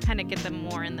thing to just kind of get them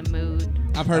more in the mood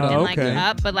I've heard and of like okay.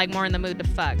 up, but like more in the mood to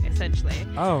fuck essentially.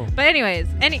 Oh. But anyways,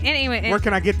 anyway, Where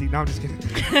can I get these? No, I'm just kidding.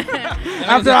 it.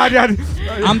 After I did,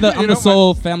 I'm the you know,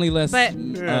 sole family-less But-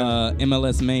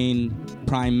 MLS main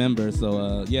Prime member.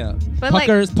 So yeah, But, like-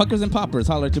 Puckers and Poppers.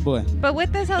 Holler at your boy. but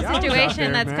with this whole Yeah, I was out situation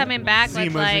there, that's man. coming back with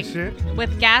Zimas like and shit.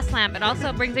 with Gaslamp, it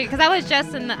also brings me because I was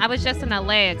just in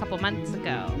LA a couple months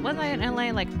ago. Was I in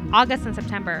LA like August and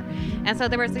September? And so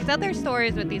there was these other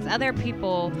stories with these other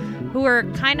people who were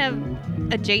kind of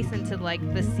adjacent to like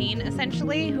the scene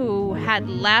essentially, who had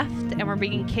left and were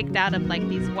being kicked out of like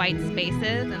these white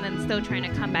spaces and then still trying to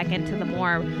come back into the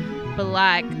more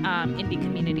black indie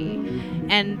community.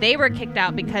 And they were kicked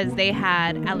out because they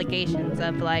had allegations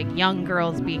of like young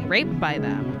girls being raped by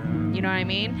them. You know what I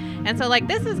mean? And so like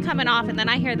this is coming off, and then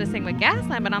I hear this thing with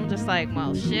Gaslamp, and I'm just like,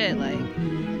 well, shit, like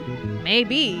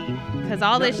maybe because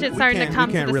all this shit's We starting to can't- come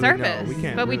we to can't the really know. surface, We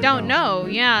can't but we really don't know. know.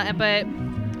 Yeah, but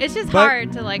it's just But-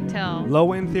 hard to like tell.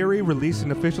 Low End Theory released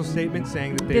an official statement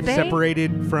saying that they've Did they?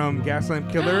 separated from Gaslamp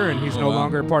Killer and he's Oh, no wow.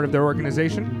 longer a part of their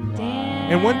organization. Damn.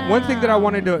 And one thing that I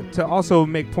wanted to also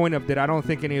make point of that I don't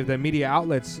think any of the media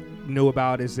outlets knew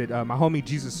about is that my homie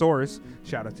Jesusaurus,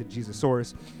 shout out to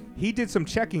Jesusaurus, he did some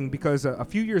checking because a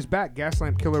few years back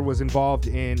Gaslamp Killer was involved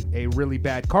in a really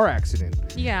bad car accident.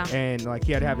 Yeah. And like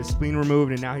he had to have his spleen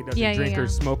removed and now he doesn't Yeah, yeah, drink or yeah.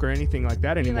 smoke or anything like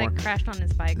that He anymore. like crashed on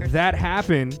his bike or That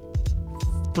happened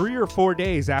 3 or 4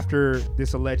 days after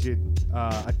this alleged,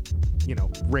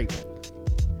 rape.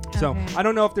 So Okay. I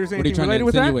don't know if there's What are you anything trying to related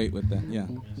with that. insinuate with that? Yeah.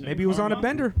 Maybe he was on a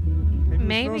bender. Maybe. He was feeling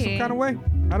Maybe. some kind of way.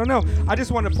 I don't know. I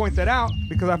just wanted to point that out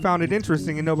because I found it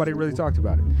interesting and nobody really talked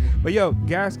about it. But yo,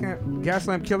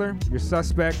 Gaslamp Killer, you're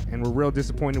suspect, and we're real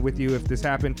disappointed with you if this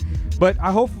happened. But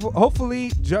I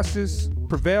hopefully justice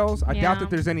prevails. I doubt Yeah. that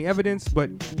there's any evidence, but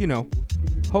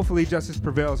hopefully justice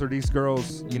prevails, or these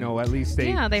girls, at least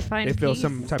they find they feel peace.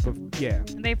 some type of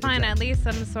They find at least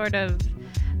some sort of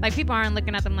like people aren't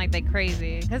looking at them like they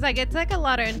crazy because like it's like a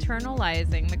lot of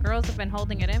internalizing. The girls have been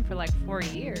holding it in for like 4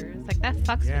 years. Like that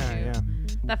fucks with you. Yeah.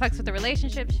 That fucks with the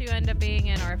relationships you end up being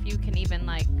in, or if you can even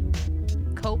like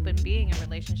cope in being in a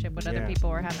relationship with other Yeah. people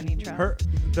or have any trust.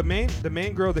 The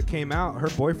main girl that came out, her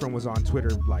boyfriend was on Twitter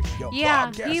like, yo,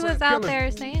 Yeah, fuck, he Gaslamp was out Killer.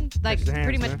 there saying like Touch the pretty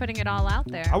hands, much man. putting it all out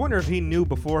there. I wonder if he knew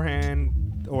beforehand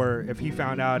or if he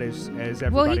found out as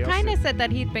everybody Well, he else kind of did. said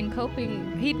that he'd been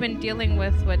dealing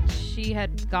with what she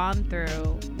had gone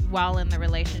through while in the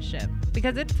relationship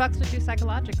because it fucks with you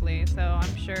psychologically. So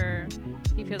I'm sure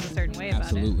he feels a certain way about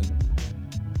Absolutely. it.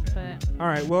 But All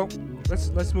right, well,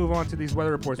 let's move on to these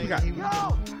weather reports. We got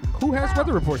who has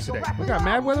weather reports today? We got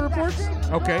mad weather reports.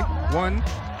 Okay, 1,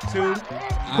 2.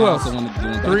 Who I else? also wanted to do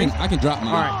one, but 3. I can drop mine.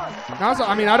 All right. Now, also,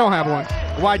 I don't have one.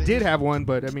 Well, I did have one,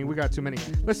 but we got too many.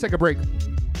 Let's take a break.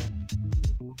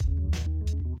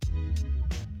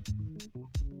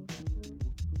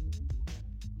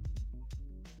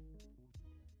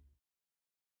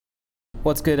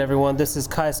 What's good, everyone? This is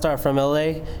Kai Star from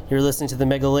LA. You're listening to the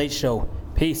Mega Late Show.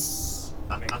 Peace.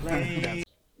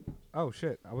 Oh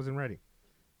shit, I wasn't ready.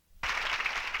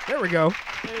 There we go.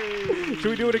 Should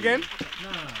we do it again?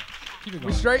 Keep it We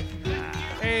going. straight?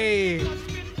 Hey.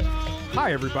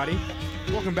 Hi everybody.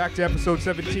 Welcome back to episode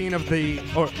 17 of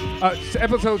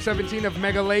episode 17 of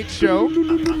Mega Late Show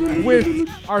with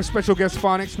our special guest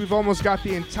Phonics. We've almost got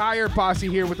the entire posse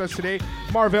here with us today.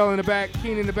 Marvell in the back,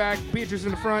 Keen in the back, Beatrice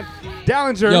in the front,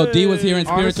 Dallinger. Yo, D was here in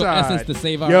on the spiritual side. essence to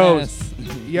save our Yo, ass.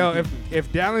 Yo, if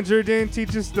Dallinger didn't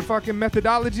teach us the fucking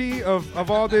methodology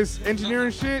of all this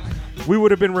engineering shit, we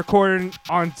would have been recording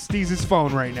on Steez's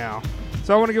phone right now.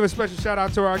 So I want to give a special shout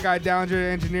out to our guy Dallinger, the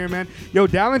engineer, man. Yo,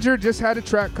 Dallinger just had a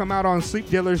track come out on Sleep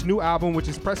Dealer's new album, which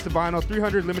is pressed to vinyl,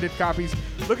 300 limited copies.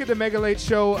 Look at the Mega Late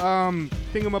Show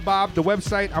thingamabob, the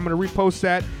website. I'm going to repost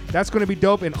that. That's going to be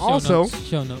dope. And also,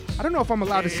 Show notes. I don't know if I'm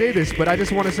allowed to say this, but I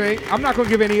just want to say, I'm not going to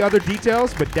give any other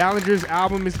details, but Dallinger's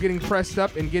album is getting pressed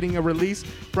up and getting a release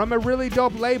from a really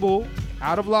dope label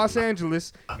out of Los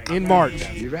Angeles in March.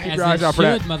 He As drives it out for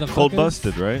that. should, motherfuckers. Cold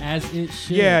Busted, right? As it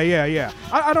should. Yeah.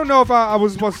 I don't know if I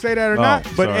was supposed to say that or Oh, not,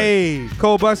 but sorry. hey,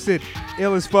 Cold Busted,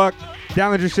 ill as fuck.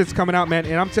 Dallinger shit's coming out, man.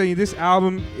 And I'm telling you, this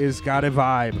album is got a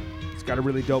vibe. It's got a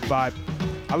really dope vibe.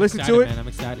 I listened to it. Man, I'm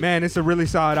excited. Man, it's a really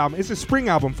solid album. It's a spring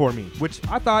album for me, which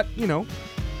I thought,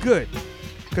 good.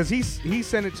 Because he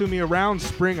sent it to me around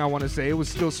spring, I want to say. It was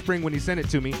still spring when he sent it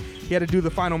to me. He had to do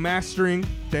the final mastering,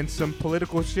 then some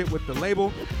political shit with the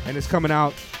label, and it's coming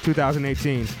out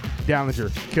 2018.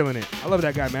 Dallinger, killing it. I love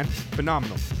that guy, man.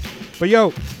 Phenomenal. But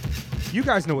yo, you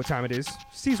guys know what time it is.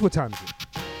 Steve's, what time is it?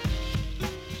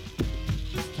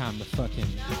 It's time to fucking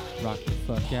rock the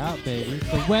fuck out, baby.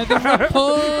 The weather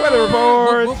report. Weather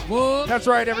report. Whoop, whoop, whoop. That's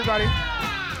right, everybody.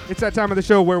 It's that time of the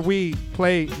show where we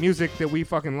play music that we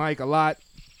fucking like a lot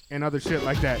and other shit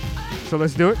like that. So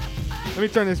let's do it. Let me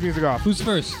turn this music off. Who's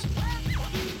first?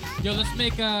 Yo, let's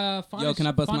make Phonics. Yo, can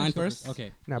I bust Phonics mine go first?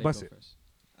 Okay. Nah, Blake, bust go it. first.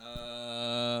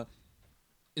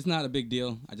 It's not a big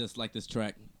deal. I just like this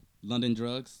track. London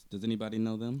Drugs. Does anybody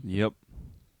know them? Yep.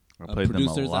 I played them a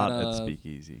producers lot out at of-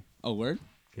 Speakeasy. Oh, word?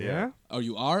 Yeah? Oh,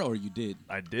 you are or you did?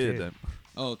 I did. Did.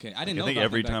 Oh, okay. I I didn't know. think about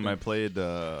every them back time I then. played,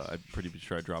 I'm pretty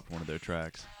sure I dropped one of their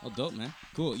tracks. Oh, dope, man.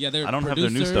 Cool. Yeah, they're I don't have their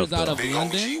producers new stuff, out though. of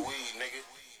London.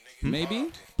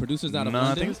 Maybe producers out of No, I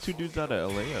London. think it's two dudes out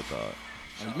of LA, I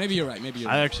thought. Maybe you're right. Maybe you're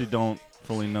I right. actually don't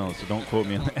fully know, so don't quote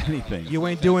me on anything. You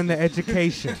ain't doing the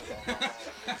education.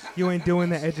 You ain't doing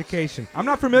the education. I'm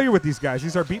not familiar with these guys.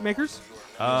 These are beat makers?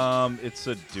 It's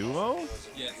a duo?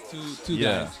 Yes, two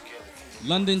Yeah. guys.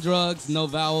 London Drugs, no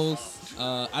vowels.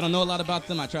 I don't know a lot about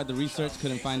them. I tried to research,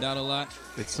 couldn't find out a lot.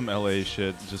 It's some LA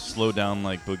shit. Just slow down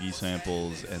like boogie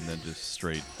samples and then just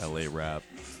straight LA rap.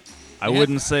 I Yeah.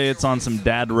 wouldn't say it's on some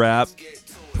dad rap.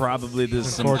 Probably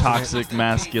there's some Unfortunate. toxic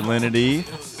masculinity.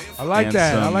 I like And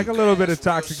that. I some- like a little bit of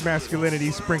toxic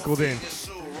masculinity sprinkled in.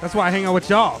 That's why I hang out with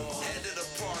y'all.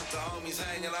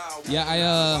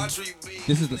 Yeah,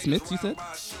 this is the Smiths, you said?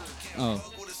 Oh,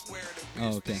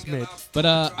 okay. Smith. But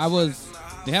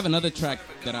they have another track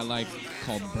that I like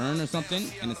called Burn or something,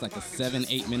 and it's like a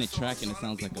 7-8 minute track, and it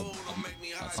sounds like a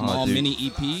small dude. mini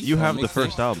EP. You or have the mixtape.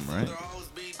 first album, right?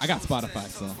 I got Spotify,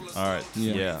 so. All right.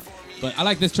 Yeah. Yeah. But I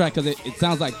like this track because it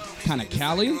sounds like kind of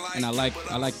Cali, and I like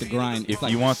the grind. It's If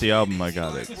like, you want the album, I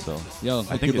got it. So yo, I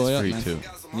hook think your boy it's up,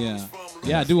 free man. too.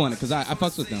 Yeah, I do want it because I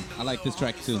fucks with them. I like this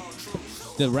track too.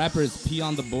 The rapper is P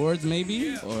on the Boards, maybe,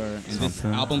 and this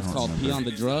Something. album's I don't called P remember. on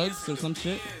the Drugs or some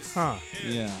shit. Huh.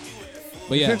 Yeah,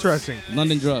 but It's yeah, interesting.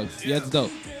 London Drugs. Yeah, it's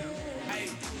dope.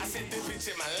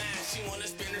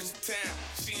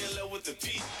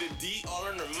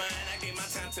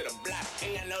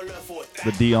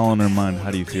 The D all on her mind.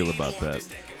 How do you feel about that?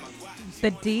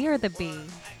 The D or the B?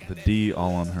 The D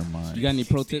all on her mind. You got any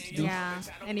pro tips, dude? Yeah.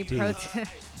 Any pro tips?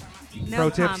 No Pro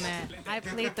tips? comment. I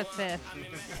plead the fifth.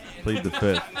 Plead the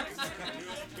fifth.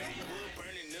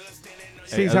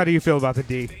 Steve's, how do you feel about the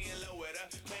D?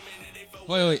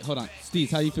 Wait, hold on.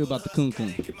 Steve, how you feel about the Kun Kun?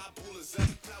 I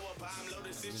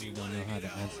really don't know how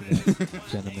to answer that,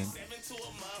 gentlemen.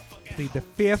 Plead the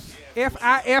fifth.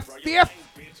 F-I-F, fifth.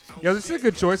 Yo, this is a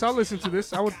good choice. I'll listen to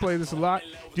this. I would play this a lot.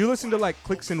 Do you listen to like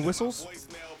Clicks and Whistles?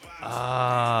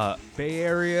 Bay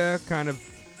Area, kind of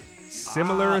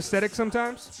similar aesthetic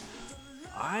sometimes?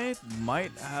 I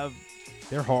might have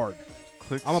They're hard.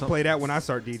 clicked. I'm gonna play that when I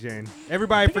start DJing.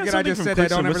 Everybody think forget I just said that.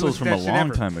 Don't ever whistles listen from to a that shit long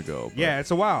ever. time ago. But, Yeah,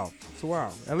 it's a while. It's a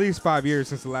while. At least 5 years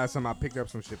since the last time I picked up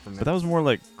some shit from but them. that was more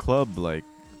like club, like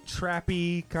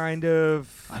Trappy kind of.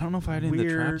 I don't know if I had any of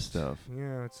the trap weird stuff.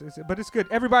 Yeah, but it's good.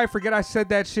 Everybody forget I said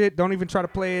that shit. Don't even try to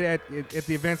play it at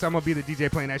the events. I'm gonna be the DJ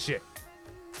playing that shit.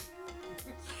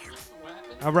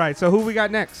 All right, so who we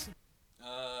got next?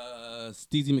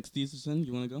 Steezy McSteeverson,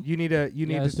 you want to go? You need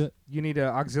let's do it. you need a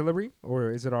auxiliary,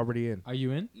 or is it already in? Are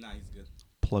you in? Nah, he's good.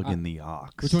 Plug in the aux.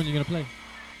 Which one are you gonna play?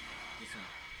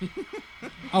 This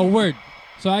one. Oh, word.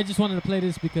 So I just wanted to play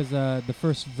this because the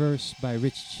first verse by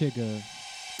Rich Chigga is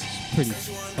pretty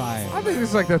fire. I think this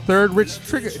is like the third Rich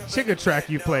Chigga track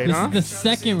you played, This huh? is the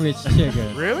second Rich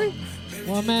Chigga. Really?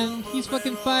 Well, man, he's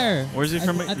fucking fire. Where's he I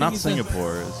from? think Not he's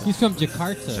Singapore. Is it? He's from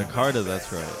Jakarta. Jakarta,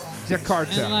 that's right.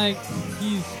 Jakarta. And like,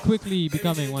 he's quickly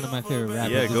becoming one of my favorite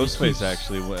rappers. Yeah, If he Ghostface keeps-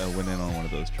 actually went in on one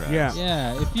of those tracks. Yeah.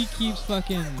 Yeah, if he keeps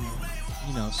fucking,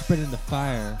 spreading the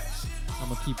fire, I'm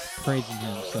gonna keep praising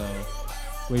him. So,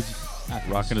 we just have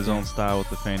to Rocking his own respect. style with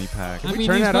the fanny pack. I we mean,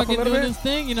 turn he's that up a fucking little doing bit? his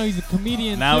thing. He's a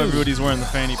comedian. Now too. everybody's wearing the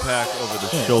fanny pack over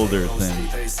the shoulder thing.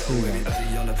 Here we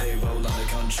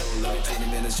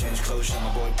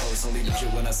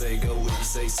go.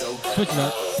 Switch it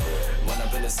up.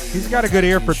 He's got a good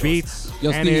ear for beats,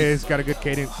 Yo, and Steve. he's got a good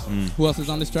cadence. Who else is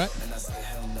on this track?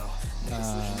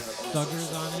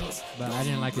 Thuggers on it, but I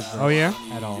didn't like his verse. Oh, yeah?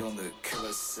 At all.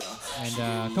 And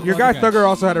a couple Your guy other guys. Thugger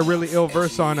also had a really ill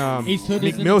verse on Ace Hood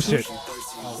Meek is in Mill it too? shit.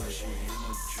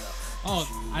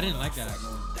 Oh, I didn't like that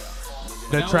actually.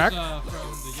 The That track? was,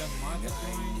 from the Young Market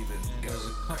thing, and there was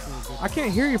a couple of good I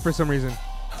can't hear you for some reason.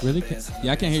 Really?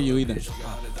 Yeah, I can't hear you either.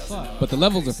 Fuck. But the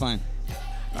levels are fine.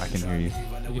 I can hear you.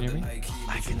 You can hear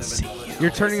me?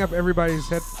 You're turning up everybody's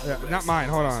head. Not mine.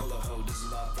 Hold on.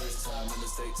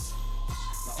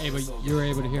 Hey, but you were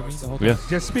able to hear me the whole time? Yeah.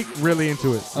 Just speak really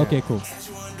into it. Yeah. Okay, cool.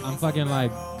 I'm fucking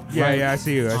like. Yeah, right yeah, I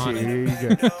see you. I see on you. it.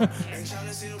 You're good.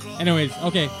 Anyways,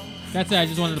 okay. That's it. I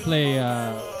just wanted to play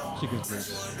Chica's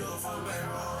verse.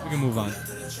 We can move on.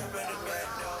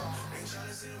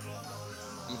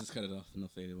 I'll just cut it off. No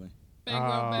fade away.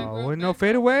 With no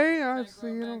fade away.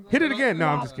 Hit it again. No,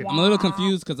 I'm just kidding. I'm a little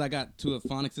confused because I got two of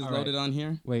Phonics's All right. loaded on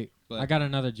here. Wait, But- I got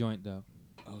another joint though.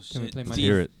 Oh shit! Can we play my Let's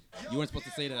hear it. You weren't supposed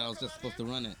to say that. I was just supposed to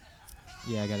run it.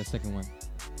 Yeah, I got a second one.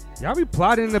 Y'all be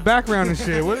plotting in the background and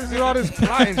shit. What is all this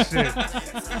plotting shit?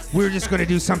 We're just gonna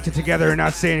do something together and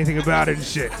not say anything about it and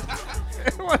shit.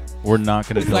 We're not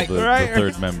going to tell like- the Right?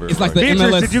 third member. It's like the Beatrice,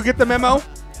 MLS. did you get the memo?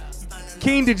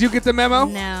 Keen, did you get the memo?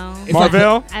 No. It's like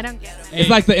Marvell? I don't get it. It's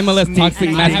like the MLS toxic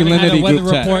I I haven't had a masculinity weather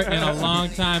group chat. report in a long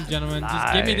time, gentlemen.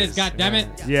 Just give me this, Nice.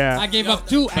 goddammit. Yeah. I gave up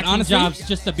 2 acting honestly- jobs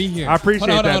just to be here. I appreciate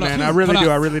Hold on, that, hold on, man. hold I on. really Hold do.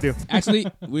 on. I really do. Actually,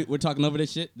 we're talking over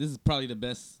this shit. This is probably the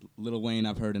best Lil Wayne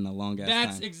I've heard in a long ass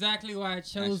That's time. exactly why I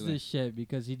chose Actually. this shit,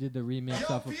 because he did the remix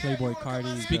off of Playboy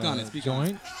Cardi's Speak on it, speak on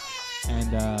joint.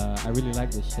 And I really like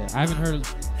this shit. I haven't heard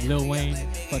Lil Wayne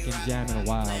fucking jam in a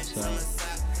while, so.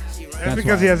 That's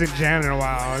because why. he hasn't jammed in a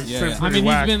while. It's Yeah, been yeah. I pretty mean, he's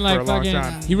whack been like for a long fucking.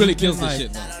 time. He really he's kills been, this like,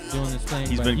 shit, though. Doing this thing.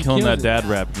 He's but been he killing that kills it. dad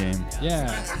rap game.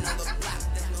 Yeah.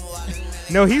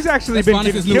 No, he's actually That's been Phonics'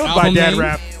 getting new killed by album dad name.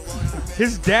 rap.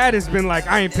 His dad has been like,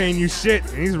 I ain't paying you shit,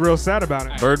 and he's real sad about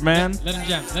it. Birdman, Let him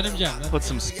jam. Let him jam. Let him- put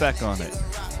some spec on it.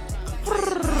 Put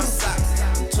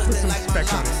some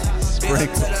spec on it.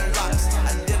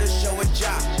 Sprinkle.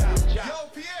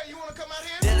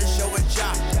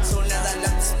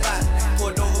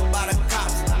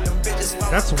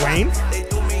 That's Wayne?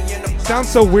 Sounds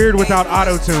so weird without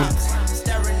auto-tune.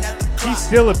 He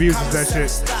still abuses that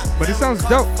shit. But it sounds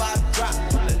dope.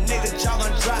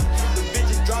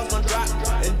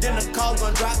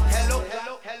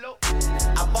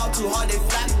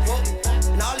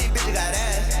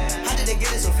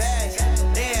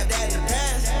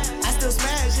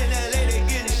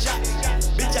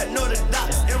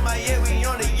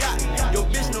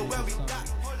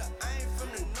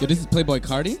 Yo, this is Playboy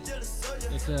Cardi.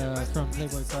 It's from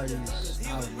Playboy Cardi's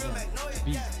album. Yeah.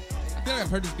 Beat. I feel like I've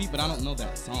heard this beat, but I don't know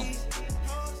that song.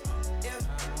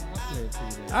 I'll play it for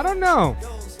you there. I don't know.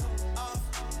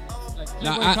 Like,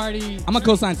 Nah, Playboy Cardi. I'm gonna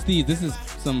co-sign Steve. This is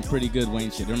some pretty good Wayne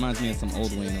shit. It reminds me of some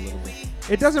old Wayne a little bit.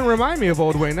 It doesn't remind me of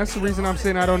Old Wayne. That's the reason I'm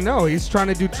saying I don't know. He's trying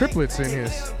to do triplets in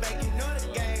his.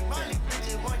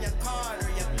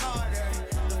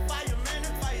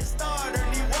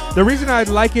 The reason I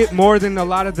like it more than a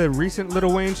lot of the recent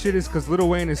Lil Wayne shit is because Lil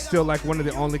Wayne is still like one of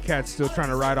the only cats still trying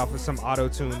to ride off of some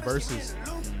auto-tune verses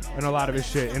and a lot of his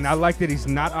shit. And I like that he's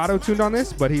not auto-tuned on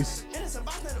this, but he's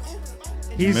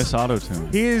Miss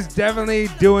Autotune. he is definitely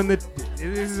doing the.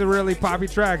 This is a really poppy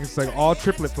track. It's like all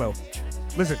triplet flow.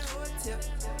 Listen,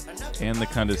 And the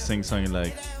kind of sing-song you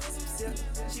like.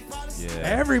 Yeah.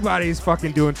 everybody's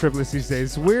fucking doing triplets these days.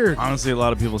 It's weird. Honestly, a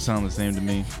lot of people sound the same to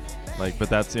me. Like, but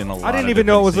that's in a lot I didn't of even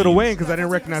know it was different Lil Wayne scenes. because I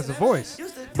didn't recognize the voice,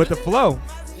 but the flow.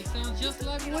 It sounds just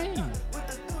like Wayne.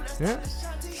 Yeah.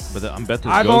 But I bet there's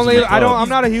I've goes in only. the I don't. club. I'm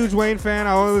not a huge Wayne fan.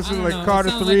 I only listen to I like don't know. Carter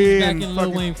It sounds 3 like he's back and in Lil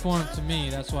fucking. Wayne form to me.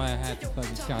 That's why I had to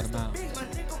fucking shout him out.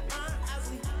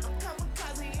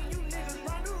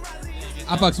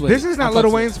 I fucks with This it. is I not fucks Lil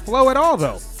with Wayne's flow at all,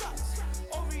 though. it.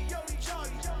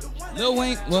 Lil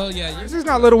Wayne. Well, yeah. This is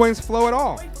not Lil Wayne's flow at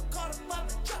all.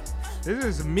 This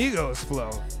is Migos flow,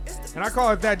 and I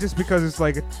call it that just because it's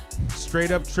like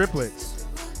straight up triplets.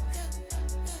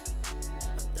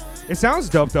 It sounds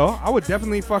dope though. I would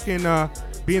definitely fucking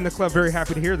be in the club. Very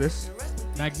happy to hear this.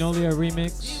 Magnolia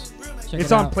remix. Check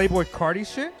It's it on out. Playboy Cardi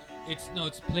shit. It's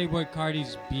Playboy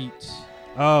Cardi's beats.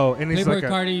 Oh, and it's Playboy like a,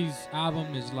 Cardi's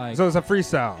album is like so it's a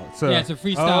freestyle. It's a, yeah, it's a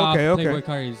freestyle Oh, okay, off okay. Playboy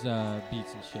Cardi's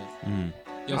beats and shit. Mhm.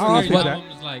 Yo, I'll Steve, take His that.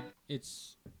 album is like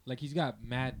it's like he's got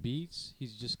mad beats.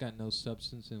 He's just got no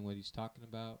substance in what he's talking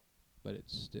about, but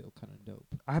it's still kind of dope.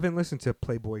 I haven't listened to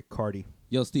Playboy Cardi.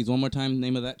 Yo, Steve, one more time,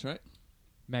 name of that track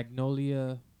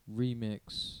Magnolia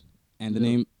remix and the Lil-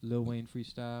 name Lil Wayne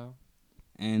freestyle.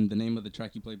 and the name of the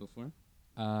track you played before.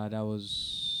 That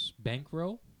was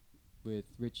Bankroll. with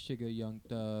Rich Sugar, Young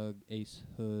Thug, Ace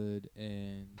Hood,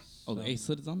 and Oh, the some- Ace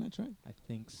Hood is on that track? I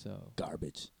think so.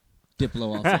 Garbage.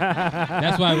 Diplo also.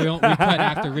 That's why we cut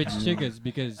after Rich Chiggers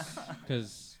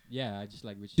because yeah, I just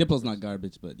like Rich. Diplo's Chiggers. not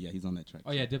garbage, but yeah, he's on that track.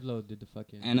 Oh yeah, Diplo did the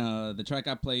fucking. And the track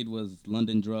I played was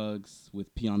London Drugs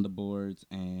with P on the Boards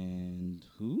and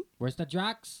who? Where's the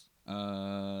Drax?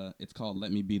 It's called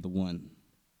Let Me Be the One.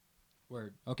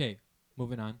 Word. Okay,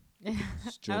 moving on. I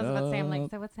was Straight about to say, I'm up. like,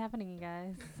 so what's happening,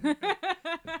 guys?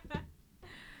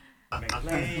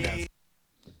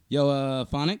 Yo,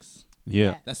 Phonics?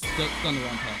 Yeah. That's still on the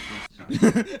wrong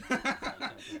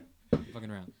path.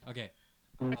 Fucking around. Okay.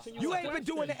 You ain't been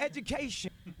doing the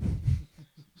education.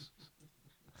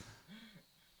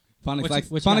 Phonics What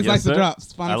likes you got? likes the sir.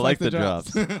 drops. Phonics I like likes the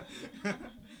drops.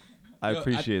 I Yo,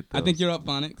 appreciate I those. think you're up,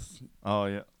 Phonics. Oh,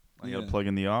 yeah. I got to Yeah. plug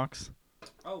in the aux.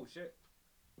 Oh shit.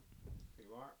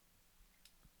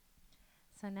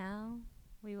 So now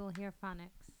we will hear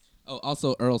phonics. Oh,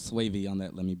 also Earl Swavey on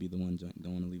that Let Me Be the One joint.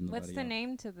 Don't want to leave nobody What's the out.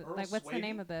 name to the what's the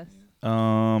name of this?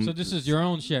 So this is your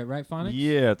own shit, right, Phonics?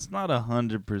 Yeah, it's not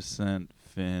 100%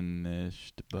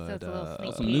 finished, So but it's a little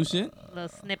sneak some new peek. shit? Little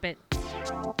snippet.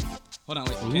 Hold on,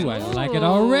 wait. Ooh, I like it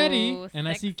already. Ooh, And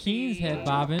I see sexy. Keen's head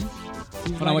bobbing. He's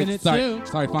Hold on, liking wait. it Sorry, too.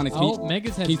 sorry, Phonics. Oh,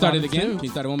 Mega's head Can you start it bobbing again? too. Can you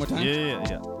start it one more time?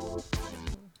 yeah.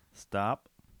 Stop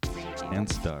and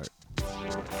start.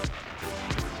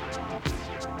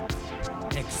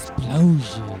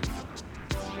 Explosion.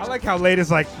 I like how late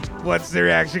is like, what's the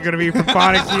reaction going to be from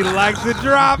Phonics? He likes the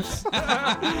drops.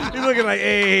 He's looking like,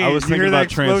 hey, I was you thinking hear that about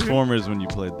explosion? Transformers when you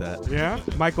played that. Yeah,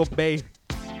 Michael Bay.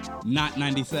 Not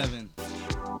 97.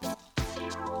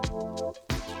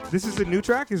 This is a new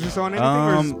track? Is this on anything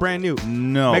or is this brand new?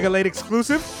 No. Mega Late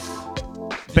exclusive?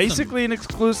 Basically an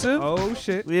exclusive. Oh,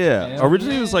 shit. Yeah. Hell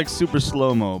Originally it was yeah. like super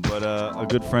slow-mo, but a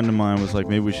good friend of mine was like,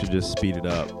 maybe we should just speed it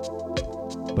up.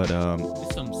 But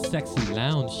It's some sexy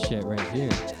lounge shit right here.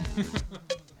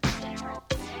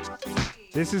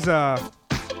 This is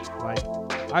like,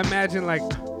 I imagine like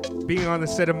being on the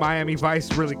set of Miami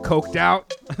Vice really coked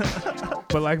out,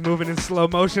 but like moving in slow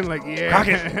motion, like, yeah.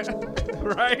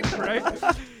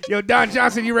 right. Yo, Don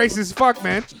Johnson, you racist as fuck,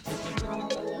 man.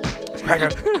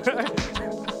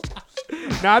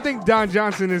 Nah, I think Don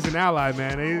Johnson is an ally,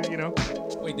 man. He, you know.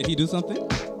 Wait, did he do something?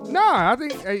 No, I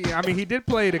think I mean he did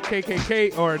play the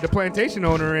KKK or the plantation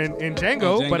owner in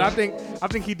Django, Django. but I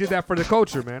think he did that for the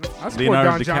culture, man. I support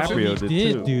Leonardo Don Johnson. DiCaprio He did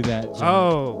did too. do that. John.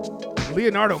 Oh,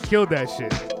 Leonardo killed that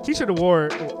shit. He should have wore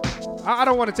it. I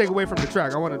don't want to take away from the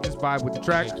track. I want to just vibe with the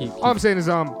track. Yeah, keep- All I'm saying is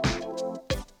I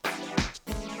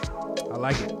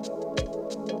like it.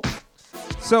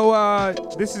 So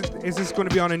is this going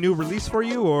to be on a new release for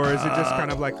you, or is it just kind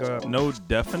of like a? No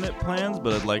definite plans,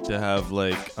 but I'd like to have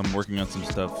like I'm working on some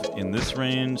stuff in this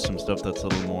range, some stuff that's a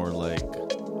little more like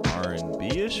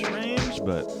R&B-ish range,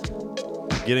 but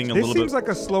getting a This little seems bit. like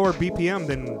a slower BPM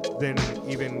than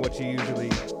even what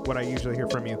I usually hear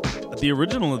from you. The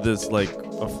original of this, like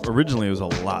originally, it was a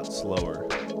lot slower,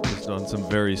 just on some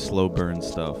very slow burn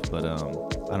stuff. But I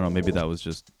don't know, maybe that was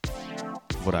just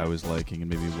what I was liking, and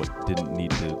maybe what didn't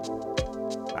need to.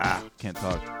 Can't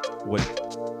talk.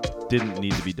 What didn't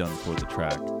need to be done for the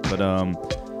track. But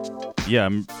yeah,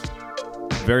 I'm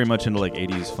very much into like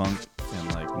 80s funk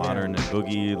and like modern and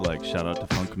boogie. Like shout out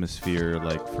to Funkmosphere,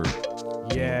 like for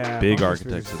Yeah, big Funkmosphere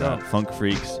architects is of that. dope. Funk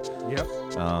Freaks. Yep.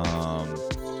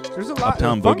 There's a lot.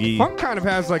 Uptown funk, Boogie. Funk kind of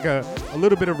has like a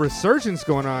little bit of resurgence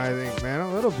going on, I think, man.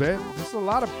 A little bit. There's a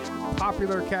lot of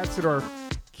popular cats that are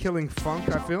killing funk,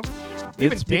 I feel.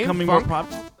 Even It's Dame becoming Funk. more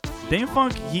popular. Dame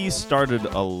Funk, he started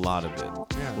a lot of it.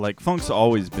 Yeah. Like Funk's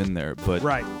always been there, but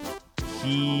Right.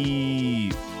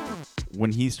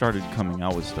 when he started coming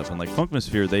out with stuff, and like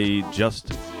Funkmosphere, they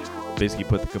just basically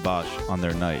put the kibosh on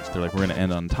their night. They're like, we're gonna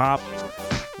end on top.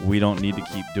 We don't need to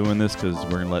keep doing this because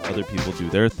we're gonna let other people do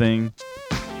their thing.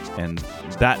 And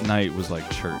that night was like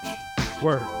church.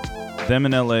 Word. Them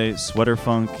in LA, Sweater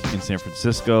Funk in San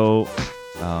Francisco,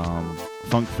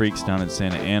 Funk Freaks down in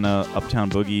Santa Ana, Uptown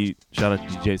Boogie. Shout out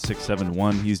to DJ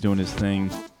 671, he's doing his thing.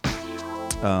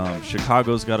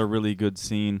 Chicago's got a really good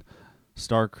scene.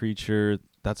 Star Creature,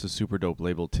 that's a super dope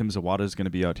label. Tim Zawada's going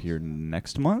to be out here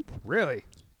next month. Really?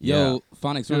 Yo, Phonics,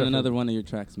 run Beautiful. another one of your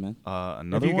tracks, man.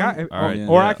 Another If you one? got, All right,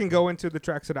 or yeah. I can go into the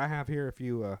tracks that I have here if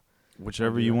you.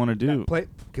 Whichever you want to do. Play.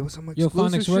 Give us some Yo,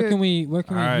 exclusive Phonics, where shit. can we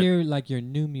Alright. hear like your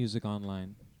new music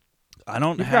online? I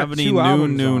don't You've have got any 2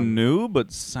 albums new, on. but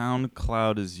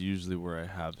SoundCloud is usually where I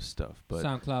have stuff. But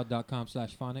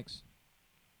SoundCloud.com/Phonics.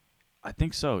 I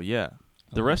think so, yeah.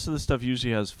 The rest of the stuff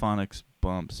usually has Phonics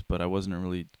bumps, but I wasn't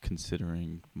really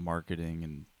considering marketing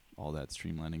and all that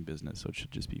streamlining business, so it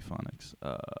should just be Phonics.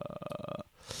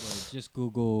 Just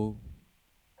Google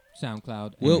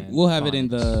SoundCloud. We'll have it in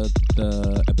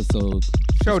the episode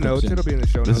Show notes. description. It'll be in the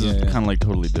show This notes. is kind of like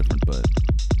totally different, but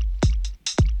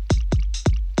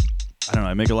I don't know.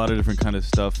 I make a lot of different kind of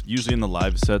stuff. Usually in the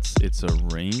live sets, it's a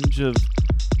range of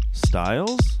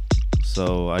styles.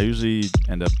 So I usually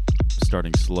end up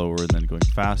starting slower and then going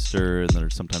faster, and then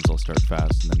sometimes I'll start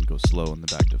fast and then go slow and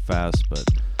then back to fast. But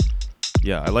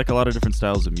yeah, I like a lot of different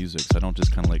styles of music, so I don't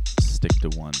just kind of like stick to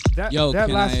one. That, Yo, that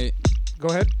can last. I? Go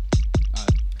ahead.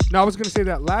 No, I was gonna say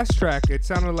that last track. It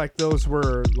sounded like those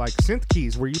were like synth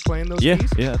keys. Were you playing those Yeah, keys?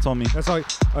 yeah, it's all me. That's all.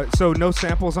 So no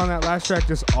samples on that last track.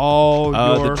 Just all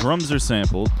The your. drums are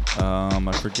sampled.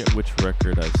 I forget which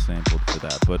record I sampled for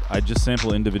that, but I just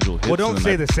sample individual hits. Well, don't and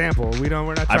say then the sample. We're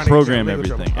not trying I to program get you in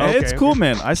legal everything. trouble. It's Okay, cool, okay.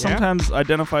 man. I sometimes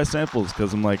identify samples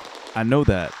because I'm like, I know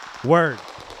that. Word.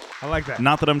 I like that.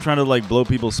 Not that I'm trying to like blow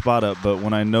people's spot up, but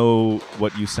when I know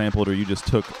what you sampled or you just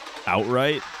took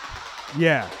outright,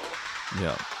 Yeah.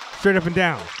 yeah. Straight up and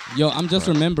down. Yo, I'm just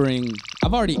remembering.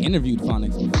 I've already interviewed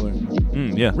Phonics before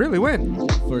Yeah. Really? When?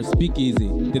 for Speakeasy.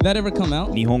 Did that ever come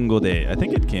out? Nihongo De. I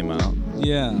think it came out.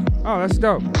 Yeah. Oh, that's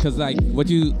dope. Because like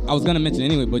I was gonna mention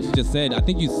anyway, but you just said, I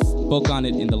think you spoke on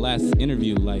it in the last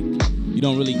interview. Like, you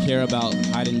don't really care about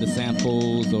hiding the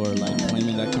samples or like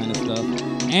claiming that kind of stuff.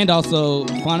 And also,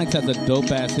 Phonics has a dope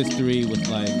ass history with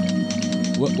like,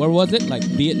 where was it? Like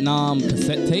Vietnam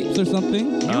cassette tapes or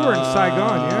something? You were in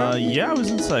Saigon, yeah? Yeah, I was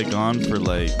in Saigon for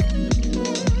like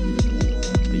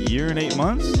a year and 8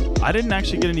 months. I didn't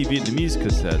actually get any Vietnamese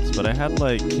cassettes, but I had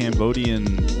like Cambodian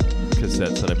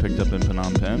cassettes that I picked up in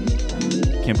Phnom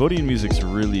Penh. Cambodian music's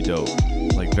really dope,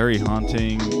 like very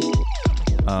haunting.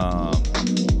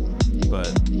 But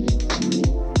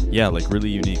yeah, like really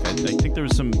unique. I think there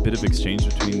was some bit of exchange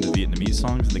between the Vietnamese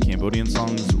songs and the Cambodian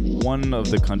songs. One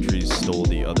of the countries stole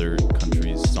the other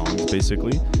country's songs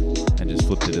basically and just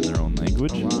flipped it in their own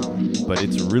language. But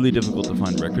it's really difficult to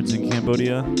find records in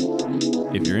Cambodia.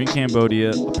 If you're in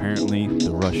Cambodia, apparently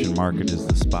the Russian market is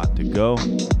the spot to go.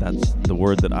 That's the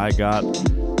word that I got.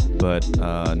 But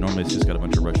normally it's just got a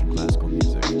bunch of Russian classical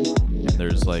music. And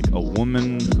there's like a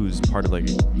woman who's part of like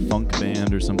a funk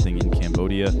band or something in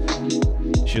Cambodia.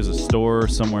 She has a store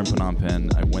somewhere in Phnom Penh.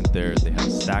 I went there. They had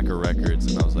a stack of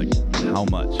records, and I was like, "How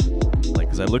much?" Like,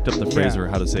 because I looked up the phrase for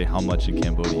how to say "how much" in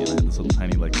Cambodian. I had this little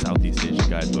tiny like Southeast Asian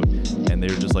guidebook, and they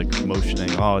were just like motioning,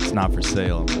 "Oh, it's not for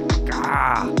sale." I'm like,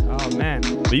 "Ah!" Oh, man.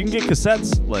 But you can get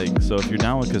cassettes, like, so if you're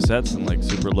down with cassettes and like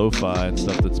super lo-fi and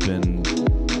stuff that's been.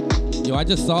 Yo, I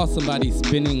just saw somebody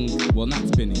spinning, well, not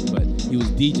spinning, but he was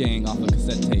DJing off of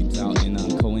cassette tapes out in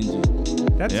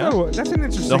Koenji. That's Yeah. that's an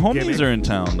interesting The homies gimmick. are in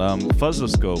town.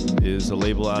 Fuzzoscope is a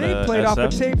label out They of played off the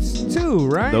SF. tapes too,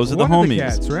 right? Those are the One of homies.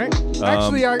 cats, right?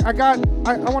 Actually, I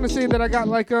want to say that I got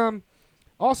like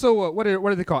also what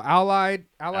are they called? Allied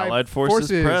Forces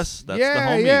Press. That's the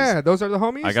yeah, homies. Yeah, those are the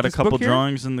homies. I got a This couple book here?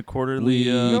 drawings in the quarterly.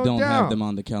 We No don't doubt. have them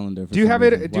on the calendar. For Do you some have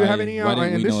it- reason. do you have Why- any, why didn't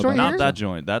in we this know joint about here? Not it? that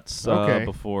joint. That's Okay.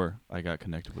 before I got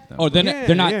connected with them. Oh, they're Yeah,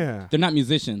 they're not yeah. they're not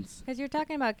musicians. Because you're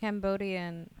talking about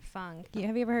Cambodian funk.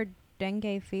 Have you ever heard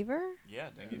dengue fever? yeah,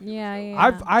 thank you. Yeah,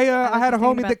 yeah. I had a was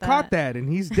homie thinking that about caught that, and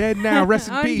he's dead now. Rest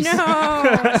in Oh, peace. no.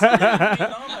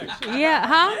 Yeah,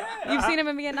 huh? You've seen him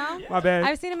in Vietnam? My bad.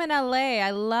 I've seen him in LA.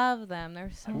 I love them.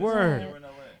 They're so Word. good.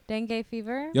 Dengue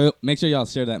fever? Yo, make sure y'all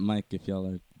share that mic if y'all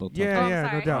are both. Yeah, Oh, I'm yeah, no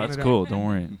sorry. doubt. That's no cool. doubt. Don't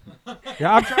worry.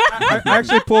 Yeah, I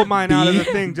actually pulled mine out of the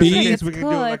thing just in B. case It's we could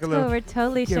cool. do like It's a cool. little. We're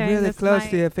totally Get sharing really this close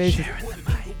mic. to your faces.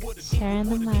 Sharing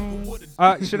the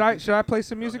mic. Should I play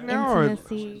some music now, or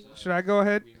Intimacy. should I go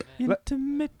ahead?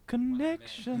 Intimate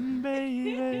connection,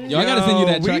 baby. Yo, I gotta send you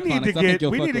that track, we need Phonics. to I think get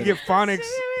you'll we fuck need to with get it. Phonics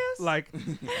like,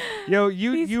 yo,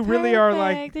 you He's really are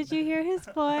like. perfect. Did you hear his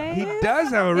voice? He does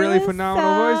have a It really was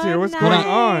phenomenal so voice here. What's Hold going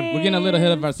on. on? We're getting a little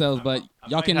ahead of ourselves, but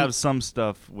y'all can have some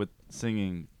stuff with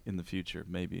singing in the future,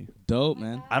 maybe. dope,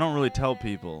 man. I don't really tell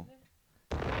people.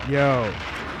 Yo,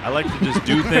 I like to just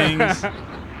do things.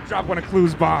 drop one of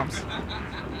Clue's bombs.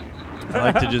 I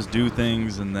like to just do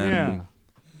things and then Yeah.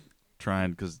 try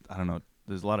and, because I don't know,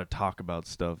 there's a lot of talk about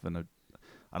stuff and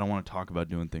I don't want to talk about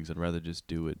doing things. I'd rather just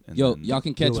do it. And Yo, then y'all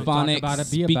can catch it. Talk Phonics about it,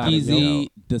 be about it, yo.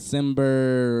 Speakeasy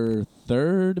December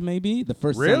 3rd, maybe the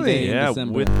first Really? Sunday in yeah,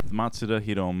 December. with Matsuda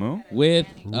Hiromu. With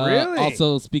Really?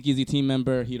 also Speakeasy team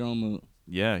member Hiromu.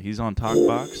 Yeah, he's on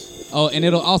Talkbox. Oh, and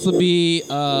it'll also be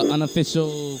unofficial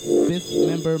 5th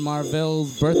member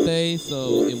Marvel's birthday,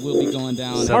 so it will be going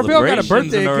down. So- Marvell got a Celebrations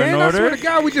birthday are in again. I swear order. to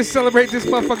God, we just celebrate this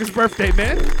motherfucker's birthday,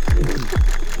 man.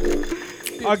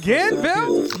 Again,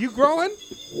 Bill? You growing?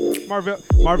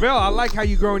 Marvell, I like how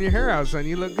you growing your hair out, son.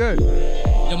 You look good.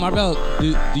 Yo, Marvel,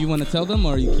 do you want to tell them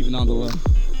or are you keeping on the low?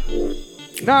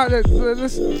 Nah,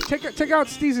 let's take out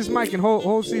Steeze's mic and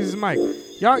hold Steeze's mic.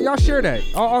 Y'all share that.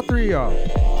 All three of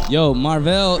y'all. Yo,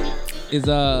 Marvel is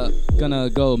gonna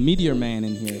go Meteor Man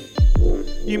in here.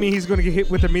 You mean he's gonna get hit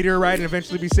with a meteorite and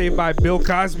eventually be saved by Bill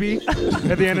Cosby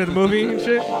at the end of the movie and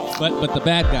shit? But the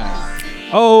bad guys.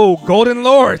 Oh, Golden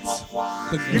Lords.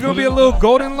 You gonna be a little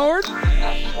Golden Lord?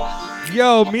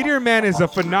 Yo, Meteor Man is a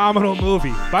phenomenal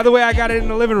movie. By the way, I got it in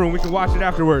the living room. We can watch it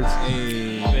afterwards.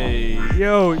 Hey.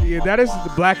 Yo, yeah, that is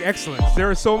the black excellence. There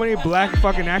are so many black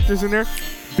fucking actors in there.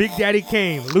 Big Daddy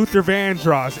Kane, Luther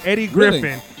Vandross, Eddie Griffin.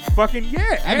 Really? Fucking yeah,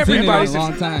 I haven't seen it in a everybody's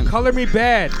long time. Color Me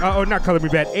Bad. Not Color Me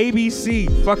Bad. ABC.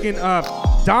 Fucking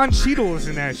Don Cheadle is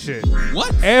in that shit.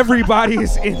 What? Everybody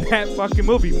is in that fucking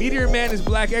movie. Meteor Man is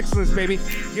black excellence, baby.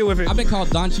 Get with it. I've been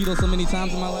called Don Cheadle so many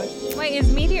times in my life.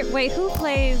 Wait, who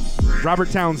plays? Robert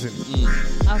Townsend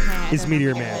Okay. is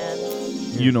Meteor Man.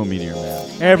 You know Meteor Man.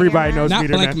 Everybody knows Not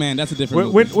Meteor Blank Man. Man. That's a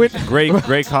different movie.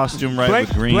 Great costume, right? Blank,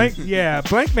 with green.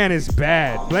 Blank Man is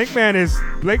bad. Blank Man is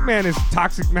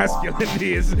toxic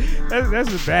masculinity.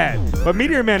 That's bad. But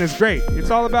Meteor Man is great. It's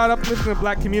all about uplifting the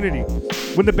black community.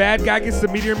 When the bad guy gets the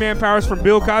Meteor Man powers from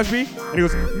Bill Cosby, and he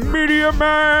goes, Meteor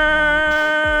Man!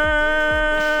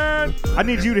 I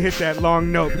need you to hit that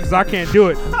long note because I can't do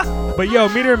it. But yo,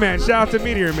 Meteor Man, shout out to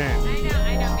Meteor Man.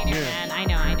 I know Meteor Man. I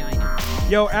know.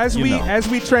 Yo, as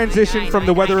we transition from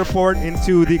the weather report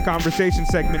into the conversation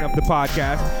segment of the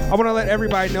podcast, I want to let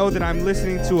everybody know that I'm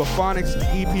listening to a Phonics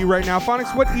EP right now.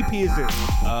 Phonics, what EP is this?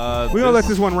 We're gonna let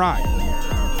this one ride.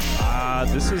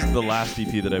 This is the last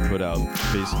EP that I put out,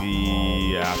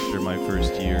 basically after my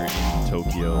first year in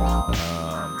Tokyo.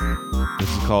 This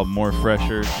is called More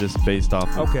Fresher, just based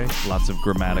off of lots of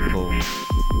grammatical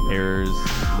errors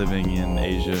living in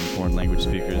Asia and foreign language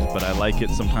speakers. But I like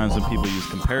it sometimes when people use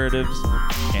comparatives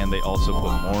and they also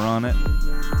put more on it.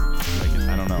 Like,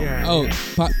 I don't know. Yeah. Oh,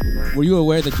 were you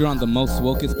aware that you're on the most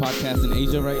wokest podcast in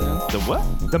Asia right now? The what?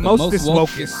 The mostest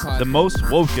wokest. The most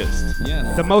wokest.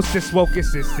 Yes. The mostest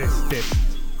wokest is this.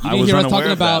 You I didn't was hear us unaware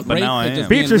talking of that, about but rape now I and just am.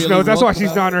 being Beatrice really knows. That's woke why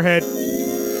she's about nodding her head.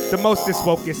 The mostest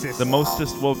wokest is. The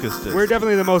mostest wokest. We're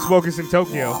definitely the most wokest in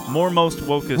Tokyo. More most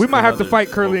wokest. We might than have to other fight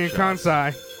Curly and woke shops.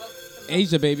 Kansai.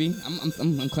 Asia, baby.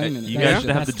 I'm claiming it. You guys should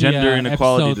have the gender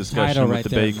inequality discussion with the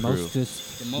Bay crew.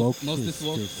 Mostest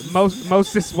woke.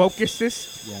 Mostest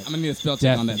wokest. I'm gonna need a spell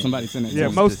check on that. Somebody send it. Yeah,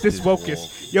 mostest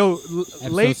wokest. Yo,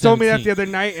 Late told me that the other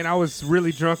night, and I was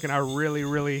really drunk, and I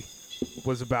really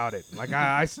was about it. Like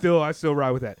I still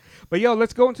ride with that. But yo,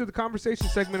 let's go into the conversation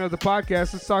segment of the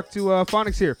podcast. Let's talk to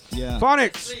Phonics here. Yeah.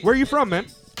 Phonics, where are you from, man?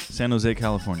 San Jose,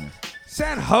 California.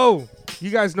 San Ho. You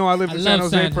guys know I lived in San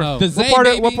love Jose. San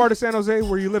Ho. What part of San Jose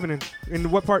were you living in? In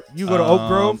what part? You go to Oak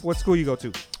Grove? What school you go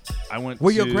to? I went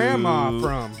Where to your grandma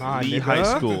from? Lee nigga. High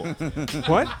School.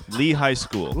 What? Lee High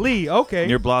School. Lee, okay.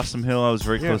 Near Blossom Hill. I was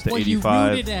very close to What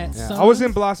 85. you rooted at, Yeah. son? I was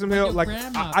in Blossom Hill. your Like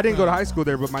grandma I didn't go to from? high school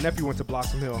there, but my nephew went to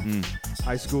Blossom Hill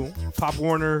High School. Pop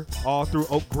Warner, all through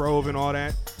Oak Grove and all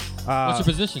that. What's your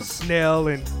position? Snell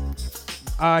and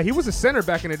he was a center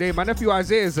back in the day. My nephew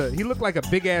Isaiah he looked like a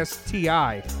big ass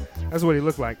T.I. That's what he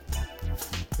looked like.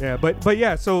 Yeah, but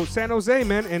yeah. So San Jose,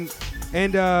 man, and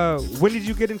when did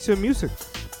you get into music?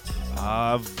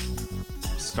 I've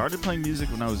started playing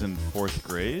music when I was in 4th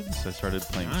grade. So I started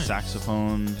playing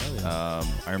saxophone. I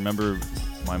remember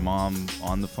my mom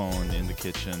on the phone in the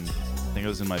kitchen. I think I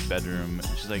was in my bedroom.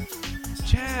 And she's like,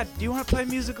 "Chad, do you want to play a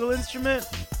musical instrument?"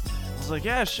 I was like,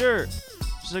 "Yeah, sure."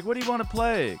 She's like, "What do you want to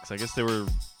play?" Because I guess they were.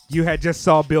 You had just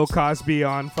saw Bill Cosby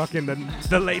on fucking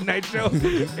the late night show.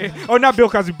 Oh, not Bill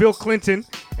Cosby, Bill Clinton.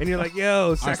 And you're like,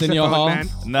 yo, saxophone, Arsenio Hall? man.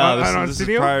 No, this is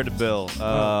Arsenio? prior to Bill.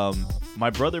 My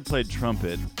brother played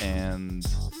trumpet, and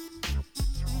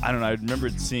I don't know. I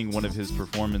remembered seeing one of his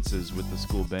performances with the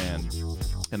school band,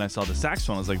 and I saw the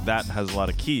saxophone. I was like, that has a lot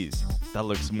of keys. That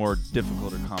looks more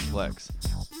difficult or complex.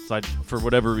 So I, for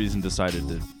whatever reason, decided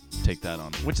to take that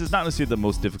on, which is not necessarily the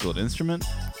most difficult instrument.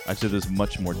 I'd say there's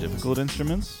much more difficult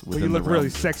instruments. Well, you within look the really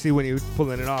realm. sexy when you're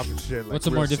pulling it off and shit. Like What's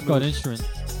a real more difficult smooth. instrument?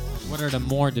 What are the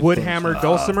more difficult? Wood hammer,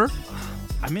 dulcimer.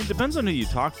 I mean, it depends on who you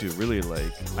talk to, really.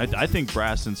 Like, I think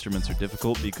brass instruments are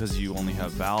difficult because you only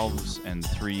have valves and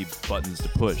 3 buttons to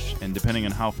push. And depending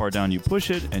on how far down you push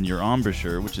it and your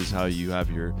embouchure, which is how you have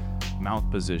your mouth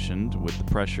positioned with the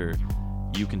pressure,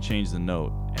 you can change the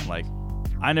note. And, like,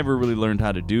 I never really learned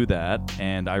how to do that.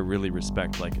 And I really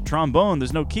respect, like, a trombone,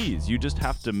 there's no keys. You just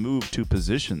have to move 2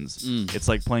 positions. It's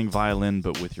like playing violin,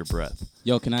 but with your breath.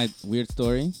 Yo, weird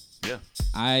story? Yeah.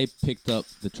 I picked up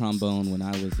the trombone when I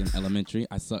was in elementary.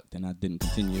 I sucked and I didn't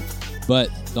continue.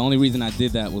 But the only reason I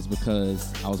did that was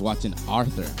because I was watching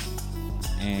Arthur.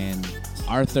 And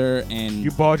Arthur and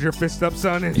You balled your fist up,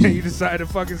 son, and then you decided to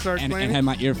fucking start and playing had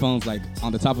my earphones like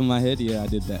on the top of my head. Yeah, I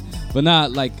did that. But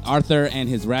not like Arthur and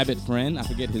his rabbit friend. I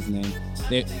forget his name.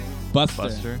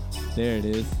 Buster. There it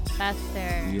is.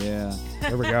 Buster. Yeah.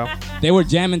 There we go. They were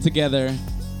jamming together.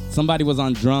 Somebody was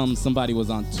on drums. Somebody was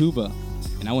on tuba.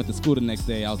 And I went to school the next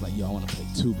day. I was like, yo, I want to play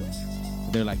tuba.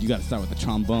 They're like, you got to start with the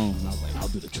trombone. And I was like, I'll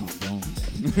do the trombone.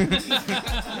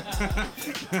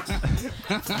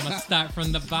 I'm gonna start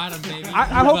from the bottom, baby.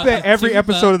 I hope that every Tuba.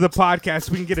 episode of the podcast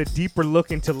we can get a deeper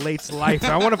look into Late's life.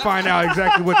 I want to find out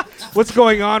exactly what's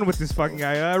going on with this fucking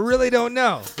guy. I really don't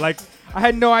know. Like, I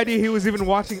had no idea he was even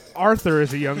watching Arthur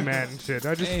as a young man and shit.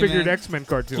 I just Hey, figured man. X-Men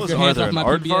cartoons. Was your hands Arthur off an my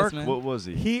aardvark? PBS, man. What was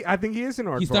he? I think he is an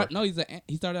aardvark.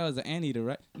 He started out as an anteater,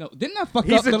 right? No, didn't I fuck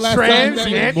He's up the a last trans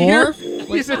time? anteater. Morph?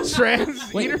 He's a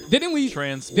trans Wait, eater. didn't we?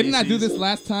 Trans Didn't I do species? this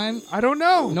last time? I don't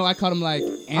know. No, I called him like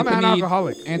I'm Anthony. an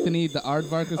alcoholic. Anthony the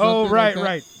aardvark or something. Oh, right, like that.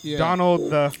 right. Yeah.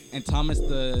 Donald the. And Thomas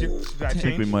the. Did I I think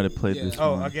we change? might have played Yeah. this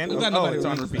Oh, one. again? I'm glad Oh, nobody it's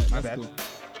on remembers repeat. that. My That's bad.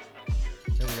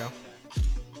 cool. There we go.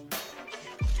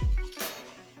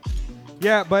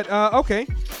 Yeah, but okay.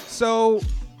 So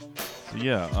So,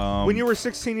 yeah. when you were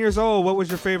 16 years old, what was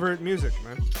your favorite music,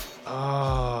 man?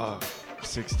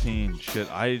 16. Shit.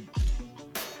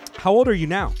 How old are you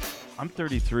now? I'm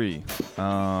 33.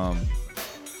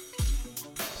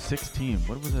 16.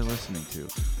 What was I listening to?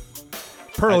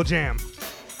 Pearl Jam.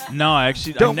 No, I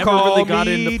Don't never call really got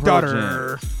me into Pearl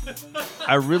daughter. Jam.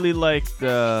 I really liked.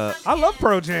 I love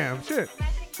Pearl Jam. Shit.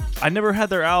 I never had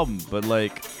their album, but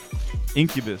like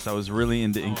Incubus, I was really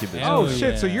into Incubus. hell Oh,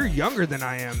 shit. So yeah. you're younger than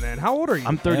I am then. How old are you?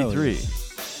 I'm 33.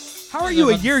 How are Yeah, you a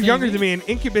about the year same younger age. than me and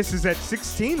Incubus is at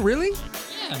 16? Really?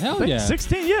 Yeah, hell Like yeah.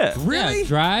 16, yeah. Really? Yeah,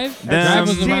 Drive. Then- Drive was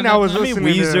 16, around I that was time. I mean,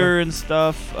 listening to- Weezer and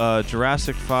stuff,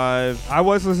 Jurassic 5. I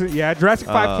was listening. Yeah, Jurassic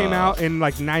 5 came Uh, out in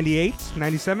like 98,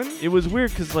 97. It was weird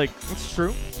because, like, That's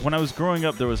true. when I was growing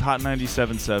up, there was Hot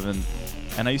 97.7,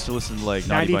 and I used to listen to, like,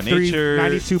 Naughty by 93, Nature.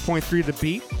 92.3 The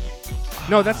Beat.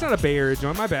 No, that's not a Bay Area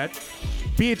joint. My bad.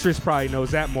 Beatrice probably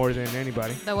knows that more than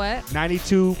anybody. The what?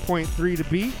 92.3 The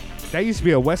Beat. That used to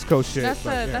be a West Coast shit. That's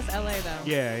but yeah. that's LA though.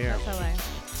 Yeah, yeah. That's LA.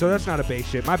 So that's not a Bay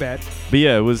shit. My bad. But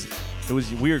yeah, it was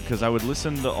weird because I would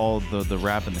listen to all the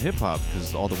rap and the hip hop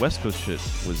because all the West Coast shit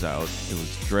was out. It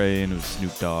was Dre and it was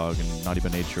Snoop Dogg and Naughty by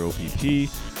Nature, OPP,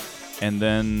 and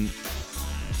then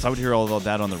so I would hear all of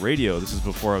that on the radio. This is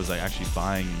before I was like actually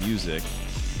buying music,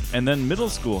 and then middle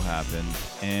school happened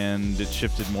and it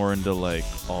shifted more into like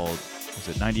all was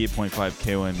it 98.5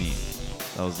 KOME.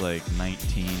 That was like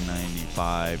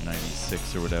 1995,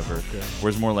 96 or whatever.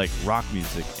 Whereas more like rock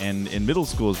music. And in middle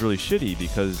school it was really shitty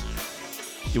because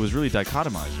it was really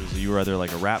dichotomized. It was you were either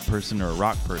like a rap person or a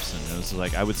rock person. And it was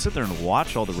like I would sit there and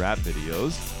watch all the rap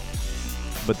videos,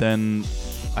 but then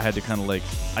I had to kind of like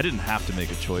I didn't have to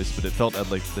make a choice, but it felt at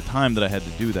like the time that I had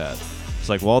to do that. It's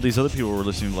like while all these other people were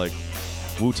listening to like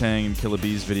Wu-Tang and Killa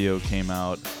Bee's video came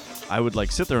out, I would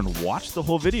like sit there and watch the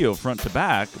whole video front to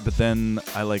back, but then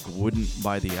I like wouldn't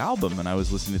buy the album and I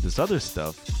was listening to this other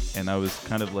stuff and I was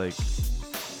kind of like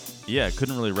yeah, I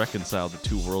couldn't really reconcile the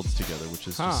two worlds together, which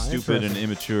is just stupid and interesting.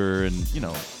 immature and you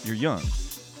know, you're young.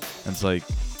 And it's like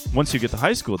once you get to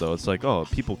high school though, it's like, oh,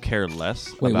 people care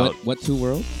less Wait, about what two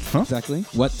worlds? Huh? Exactly.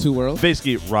 What two worlds?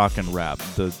 basically rock and rap,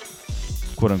 the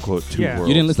quote unquote two Yeah. worlds.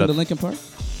 You didn't listen that- to Linkin Park?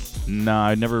 Nah,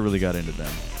 I never really got into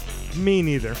them. Me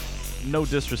neither. No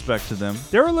disrespect to them.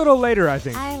 They're a little later, I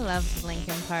think. I loved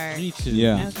Linkin Park. Me too.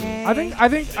 Yeah. Okay. I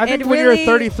think It when really- you're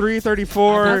 33,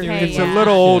 34, Okay, it's yeah. a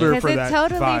little older Because for it that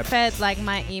totally vibe. fed like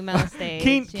my emo stage.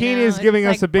 Keen you know? is It giving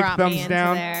just, us a big brought me thumbs into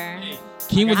down. there.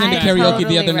 Keen was I in the karaoke totally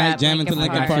the other night rap jamming to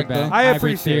Linkin Linkin Park. Park, though. I Ivory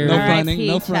appreciate Tear, it. No R.I.P. fronting,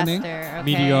 no fronting. Chester,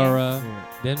 okay? Meteora.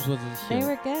 Them's was the They shit.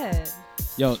 were good.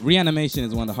 Yo, Reanimation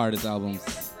is one of the hardest albums.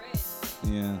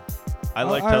 Yeah. I Oh,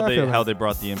 liked I feel how that. they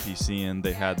brought the MPC in.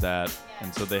 They had that,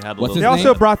 and so they had a What's little. his They name?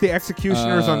 also brought the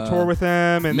Executioners on Uh, tour with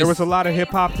them, and there was Miss- a lot of hip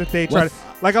hop that they tried. What's-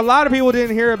 Like a lot of people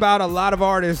didn't hear about a lot of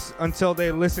artists until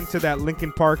they listened to that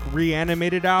Linkin Park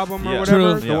Reanimated album or Yeah.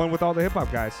 whatever, True. the Yeah. one with all the hip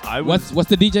hop guys. I was What's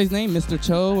the DJ's name? Mr.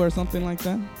 Cho or something like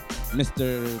that?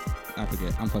 Mr. I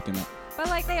forget. I'm fucking up. But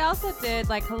like they also did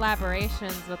like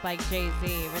collaborations with like Jay-Z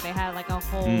where they had like a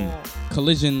whole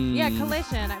Collision. yeah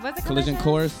collision. Was it Collision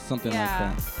Course, something Yeah.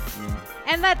 like that.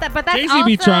 Yeah. And that but that's Jay-Z also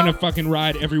be trying to fucking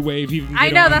ride every wave he can get I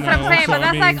know on that's what I'm now, saying, so but that's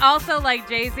I mean, like also like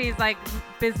Jay-Z's like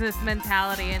business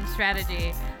mentality and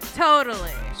strategy. Totally.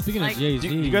 Speaking Like, of Jay Z,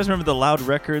 Do you guys remember the Loud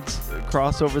Records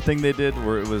crossover thing they did,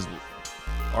 where it was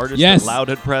artists Yes, that Loud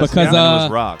had pressed, because, and then it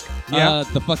was rock. Yeah.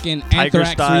 The fucking Tiger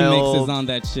Anthrax Style. remix is on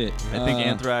that shit. I think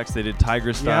Anthrax they did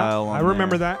Tiger Style. Yeah, on I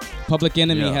remember there. that. Public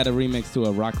Enemy Yeah. had a remix to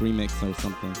a rock remix or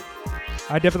something.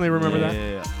 I definitely remember Yeah, that. yeah,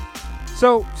 yeah.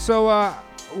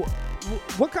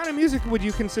 What kind of music would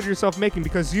you consider yourself making?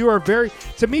 Because you are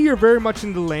you're very much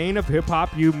in the lane of hip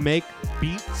hop. You make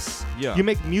beats, Yeah. you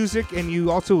make music, and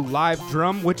you also live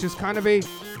drum, which is kind of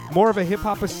more of a hip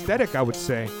hop aesthetic, I would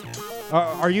say.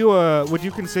 Would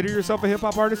you consider yourself a hip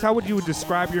hop artist? How would you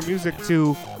describe your music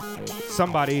to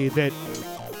somebody that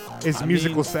is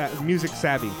music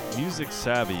savvy? Music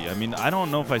savvy. I mean, I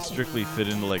don't know if I strictly fit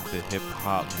into like the hip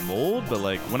hop mold, but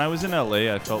like when I was in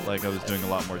LA, I felt like I was doing a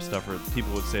lot more stuff where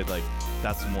people would say like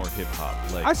that's more hip hop.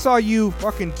 Like I saw you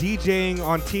fucking DJing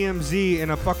on TMZ in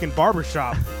a fucking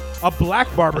barbershop, a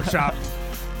black barbershop.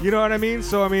 You know what I mean?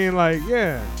 So I mean, like,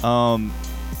 yeah.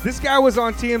 This guy was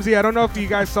on TMZ. I don't know if you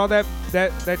guys saw that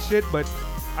shit, but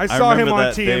I saw him on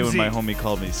that TMZ. Day when my homie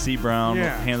called me C Brown,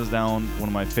 Yeah. hands down, one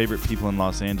of my favorite people in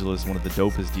Los Angeles, one of the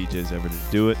dopest DJs ever to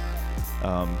do it.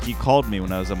 He called me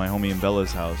when I was at my homie in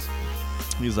Bella's house.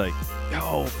 He was like,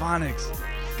 "Yo, Phonics,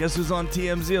 guess who's on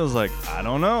TMZ?" I was like, "I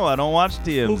don't know. I don't watch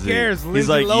TMZ." Who cares? He's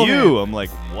Lindsay like, Lohan. "You." I'm like,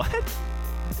 "What?"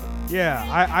 Yeah,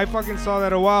 I fucking saw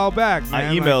that a while back, man.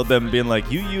 I emailed them being like,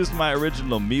 "You used my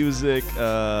original music.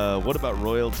 What about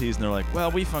royalties?" And they're like, "Well,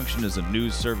 we function as a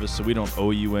news service, so we don't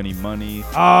owe you any money."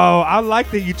 Oh, I like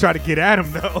that you try to get at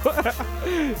him though.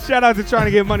 Shout out to trying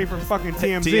to get money from fucking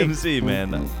TMZ. TMZ,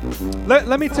 man.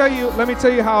 Let me tell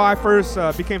you how I first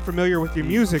became familiar with your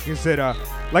music. Is that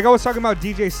like I was talking about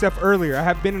DJ Steph earlier? I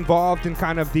have been involved in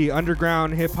kind of the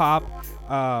underground hip hop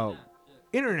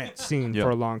internet scene Yep. for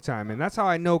a long time, and that's how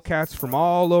I know cats from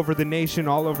all over the nation,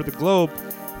 all over the globe,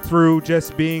 through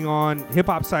just being on hip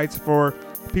hop sites for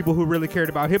people who really cared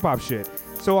about hip hop shit.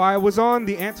 So I was on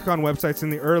the Anticon websites in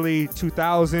the early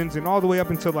 2000s and all the way up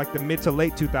until like the mid to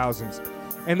late 2000s,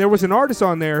 and there was an artist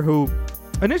on there who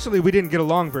initially we didn't get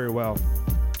along very well.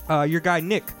 Your guy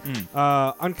Nick,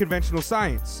 Unconventional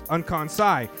Science, Uncon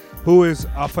Sci, who is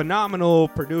a phenomenal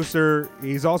producer.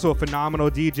 He's also a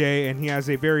phenomenal DJ, and he has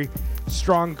a very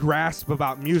strong grasp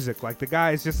about music. Like, the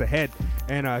guy is just ahead,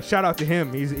 and shout out to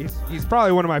him. He's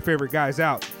probably one of my favorite guys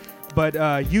out. But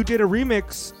you did a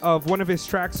remix of one of his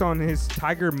tracks on his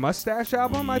Tiger Mustache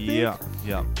album, I think.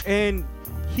 Yeah. And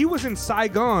he was in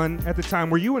Saigon at the time.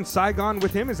 Were you in Saigon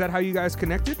with him? Is that how you guys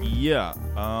connected? Yeah.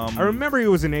 I remember he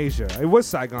was in Asia. It was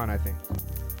Saigon, I think.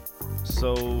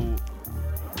 So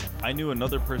I knew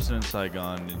another person in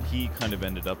Saigon, and he kind of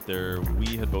ended up there. We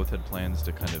had both had plans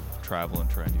to kind of travel and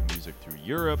try and do music through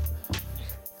Europe.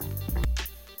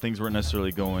 Things weren't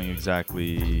necessarily going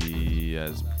exactly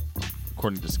as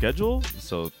according to schedule,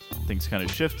 so things kind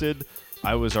of shifted.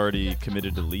 I was already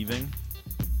committed to leaving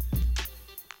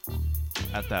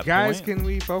at that Guys, point. can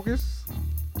we focus?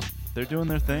 They're doing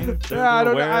their thing. They're Yeah, I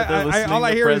don't know. aware. They're listening. All I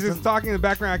they're hear is present. just talking in the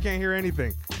background. I can't hear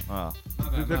anything Wow.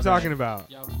 that they're talking about.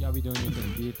 Y'all be doing your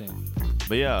thing. Do your thing.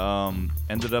 But yeah,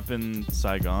 ended up in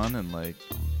Saigon, and like,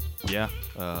 yeah,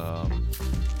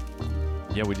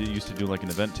 we used to do like an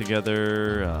event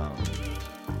together.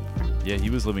 Yeah,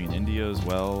 he was living in India as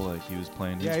well. Like, he was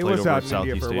playing. Yeah, He's he played was over out in in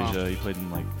India Southeast for a while. Asia. He played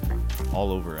in like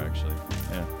all over actually.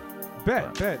 Yeah.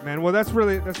 Bet, man. Well, that's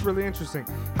really interesting.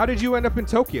 How did you end up in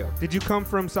Tokyo? Did you come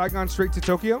from Saigon straight to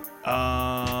Tokyo?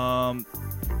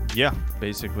 Yeah.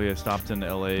 Basically, I stopped in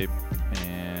LA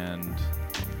and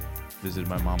visited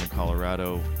my mom in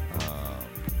Colorado,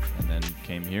 and then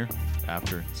came here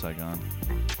after Saigon.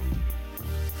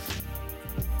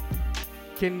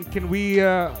 Can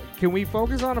we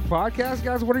focus on a podcast,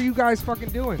 guys? What are you guys fucking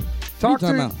doing? Talk to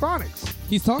talking about? Phonics.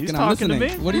 He's talking. He's I'm talking to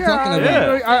listening. me? What are you Yeah, talking I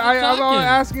about? mean, I'm talking.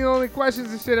 asking only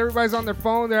questions and shit. Everybody's on their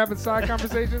phone. They're having side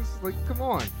conversations. Like, come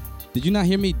on. Did you not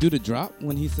hear me do the drop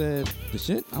when he said the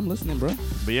shit? I'm listening, bro.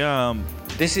 But yeah,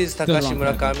 This is Still the Takashi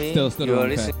wrong pet. Murakami. Still the You are wrong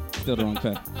listening. pet. Still the wrong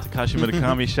pet. Takashi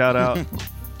Murakami, shout out.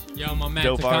 Yo, my man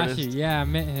Dope Takashi. artist. Yeah, I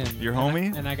met him. Your And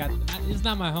homie? and I got. It's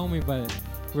not my homie, but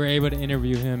we were able to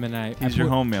interview him, and I. He's your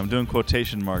homie. I'm doing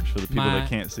quotation marks for the people My- that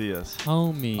can't see us.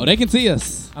 Homie. Oh, they can see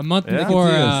us. A month Yeah. before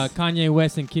They can see us. Kanye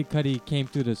West and Kid Cudi came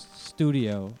through the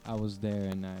studio, I was there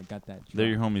and I got that. They're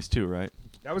your drop. homies too, right?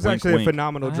 That was Wink, actually wink. a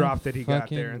phenomenal I drop that he got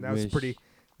fucking there, and that was wish.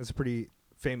 that's a pretty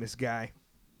famous guy.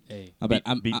 Hey, I bet.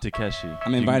 I'm Beat Takeshi.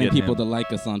 I'm inviting people to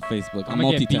like us on Facebook. I'm I'm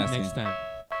gonna get beat next multitasking. time.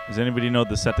 Does anybody know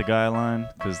the Set the Guy line?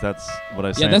 Because that's what I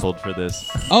Yeah, that's- sampled for this.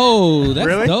 Oh, that's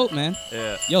Really? dope, man.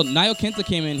 Yeah. Yo, Nayo Kenta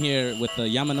came in here with the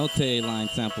Yamanote line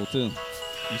sample too.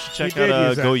 You should check did out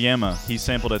use that. Goyama. He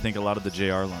sampled, I think, a lot of the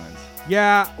JR lines.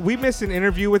 Yeah, we missed an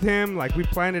interview with him. Like, we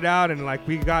planned it out, and like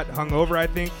we got hungover, I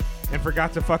think, and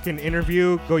forgot to fucking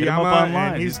interview Hit him up Goyama.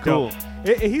 online. And He's cool. dope.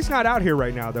 He's not out here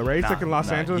right now, though, right? He's like in Los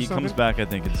Angeles. He or something? comes back, I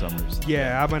think, in summers.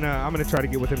 Yeah, I'm gonna try to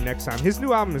get with him next time. His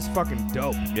new album is fucking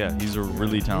dope. Yeah, he's a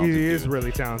really talented He is dude.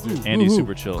 really talented. And he's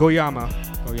super chill. Goyama.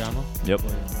 Koyama. Yep.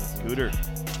 Wait. Scooter.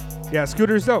 Yeah,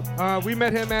 Scooter's dope. We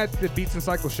met him at the Beats and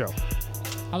Cycle show.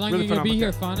 How long Really are you gonna be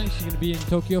here, phenomenal Phonics? You gonna be in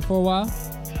Tokyo for a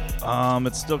while?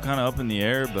 It's still kind of up in the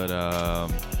air, but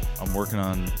I'm working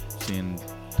on seeing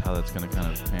how that's gonna kind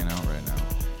of pan out right now.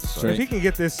 So, If he can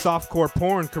get this softcore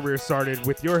porn career started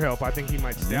with your help, I think he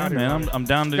might stay yeah, out here. man, I'm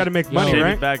down to Gotta make money, shave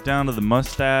right? it back down to the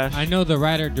mustache. I know the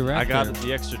writer-director. I got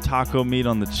the extra taco meat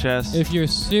on the chest. If you're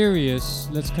serious,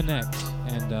 let's connect.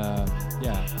 And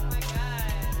yeah.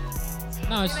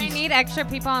 No, Do I she's need extra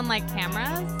people on like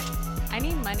cameras? I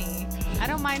need money. I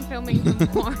don't mind filming some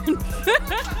porn.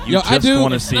 You Yo, I just do-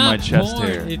 want to it's see not my chest porn,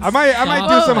 hair. it's I might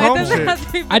do some it home doesn't shit. have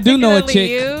to be I do know a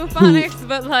particularly chick you, who- Phonics,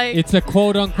 but like It's a I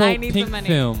quote-unquote need pink some money.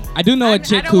 film. I do know a I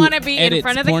chick don't who want to be in edits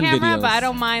front of the porn camera, videos. but I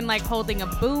don't mind like holding a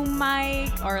boom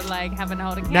mic or like having to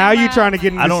hold a camera. Now you trying to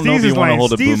get into I don't know if Steve's you wanna lane.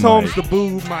 hold a Steve's boom home's mic. the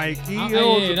boom mic. He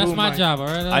holds the That's boom my mic. job, all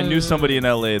right? I knew somebody in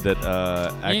LA that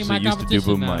You ain't my actually used to do competition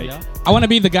boom now, mic. yo. I want to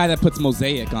be the guy that puts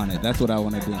mosaic on it. That's what I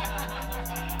want to do.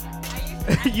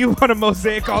 You want to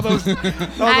mosaic all those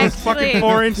fucking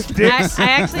 4-inch dicks? I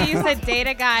actually used to date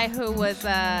a guy who was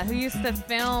who used to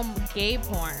film gay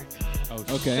porn.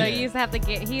 So Okay. he used to have to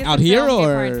get he used Out to here film gay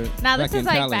or porn. No, this back in is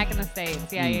like Cali? back in the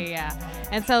States. Yeah.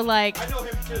 And so like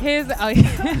his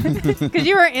because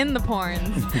you were in the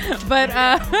porns,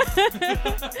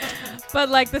 but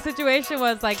like the situation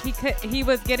was like he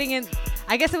was getting in.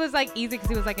 I guess it was like easy because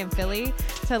he was like in Philly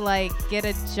to like get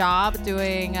a job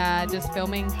doing just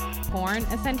filming porn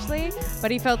essentially,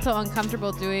 but he felt so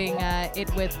uncomfortable doing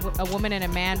it with a woman and a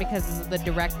man because of the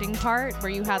directing part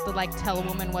where you have to like tell a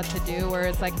woman what to do,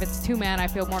 whereas like if it's two men I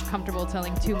feel more comfortable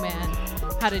telling two men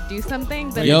how to do something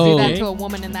than to Yo. do that to a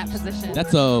woman in that position.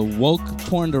 That's a woke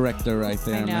porn director right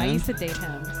there, I know, man. I used to date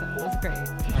him, so it was great.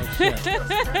 Oh, shit.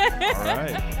 All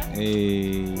right.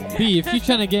 Hey. B, if you're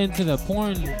trying to get into the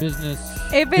porn business,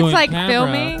 If it's doing like camera,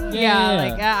 filming,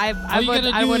 like I All you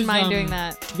gotta I do wouldn't is, mind doing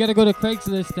that. You gotta go to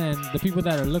Craigslist and the people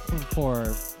that are looking for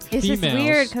It's females, just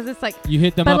weird because it's like you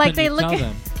hit them but up like and they you look tell at-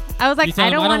 them. I was You like, tell I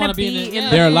them, don't I don't want to wanna be in yeah.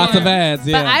 the There are lots of porn, ads,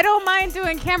 yeah. But I don't mind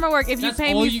doing camera work if you That's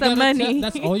pay all me you some gotta money.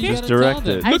 That's all you Just gotta direct tell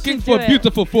it. them. I Looking should for do it.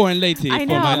 beautiful foreign lady I for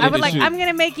know. my I would latest like.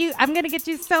 shoot. I'm gonna get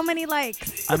you so many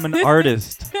likes. I'm an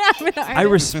artist. I'm an I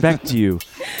artist. respect you.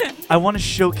 I want to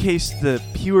showcase the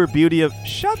pure beauty of.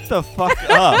 Shut the fuck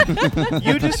up.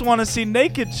 You just want to see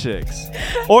naked chicks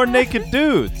or naked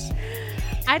dudes.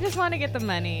 I just want to get the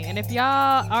money, and if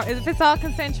it's all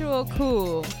consensual,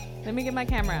 cool. Let me get my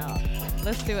camera out.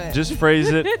 Let's do it. Just phrase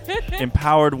it.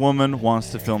 Empowered woman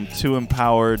wants to film two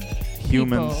empowered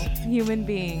humans People, human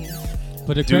beings,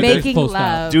 Put a Do Craigslist they- making post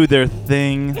love. do their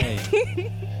thing.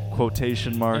 Hey,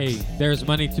 Quotation marks. hey, there's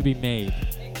money to be made.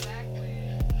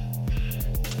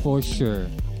 For sure.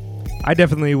 I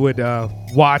definitely would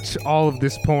watch all of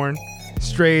this porn,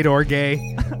 straight or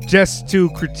gay, just to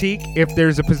critique if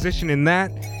there's a position in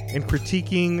that and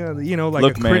critiquing, like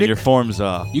Look, a man, critic. your form's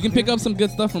off. You can pick up some good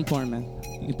stuff from porn, man.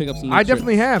 You can pick up some. New I tricks.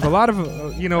 definitely have a lot of,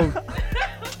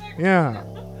 yeah,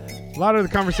 a lot of the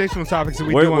conversational topics that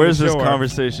we do on Where's the this show are-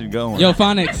 conversation going? Yo,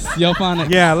 Phonics.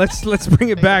 Yeah, let's bring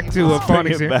it back to Let's bring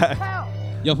phonics it here. back.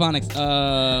 Yo,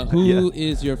 Phonics. Who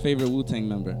is your favorite Wu-Tang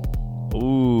member?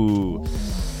 Ooh.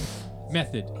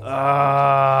 Method.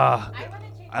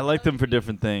 I like them for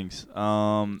different things.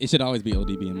 It should always be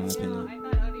ODB in my opinion.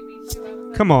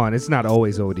 Come on, it's not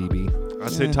always ODB.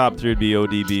 I'd say top 3 would be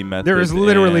ODB, Method. There is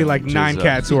literally and like 9 Jizza.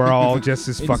 cats who are all just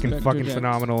as Inspector fucking Dex.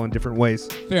 phenomenal in different ways.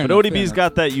 Fair But enough, fair ODB's enough.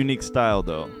 got that unique style,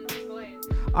 though.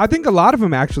 I think a lot of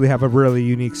them actually have a really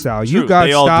unique style. True, You Got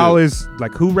they all style do. is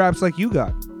like who raps like You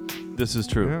Got. This is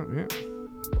true. Yeah.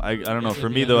 I don't know. Yes, For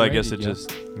if me, you though, I haven't guess it rated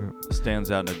just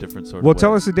stands out in a different sort Well, of way.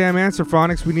 tell us the damn answer,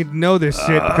 Phonics. We need to know this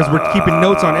shit because we're keeping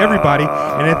notes on everybody.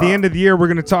 And at the end of the year, we're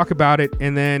going to talk about it,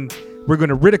 and then we're going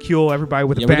to ridicule everybody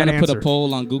with Yeah, a we're bad gonna answer. put a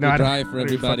poll on Google No, I don't- Drive I for don't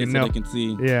everybody fucking so know. they can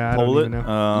see. Yeah, I Poll don't it. even know.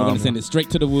 We're gonna send it straight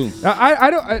to the Wu. I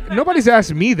don't. Nobody's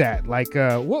asked me that. Like,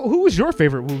 who was your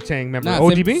favorite Wu-Tang member? Nah,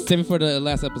 ODB. save it for the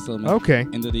last episode, man. Okay.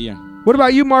 End of the year. What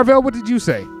about you, Marvell? What did you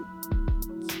say?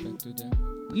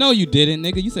 No, you didn't,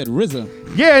 nigga. You said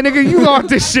RZA. Yeah, nigga, you on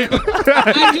this shit.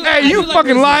 Hey, you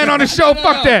fucking lying on the show.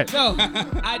 Fuck that. No,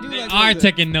 I do like Are RZA.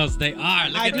 taking notes. They are.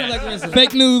 Look I at do that. like RZA.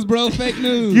 Fake news, bro. Fake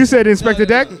news. You said Inspector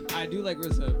Deck. I do like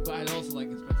RZA, but I also like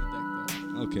Inspector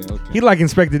Deck though. Okay. He like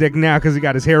Inspector Deck now because he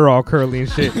got his hair all curly and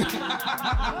shit.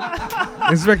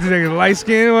 Inspector Deck is light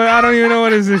skin. Well, I don't even know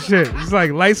what is this shit. It's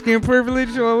like light skin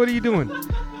privilege or what are you doing?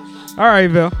 All right,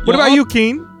 Bill. What Yo, about I'll- you,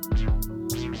 Keen?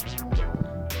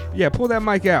 Yeah, pull that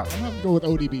mic out. I'm gonna have to go with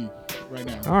ODB right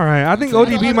now. All right, I think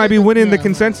ODB might be winning the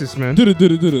consensus, man. Do it.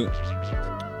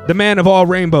 The man of all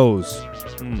rainbows.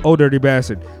 Mm. Oh, dirty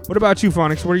bastard. What about you,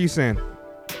 Phonics? What are you saying?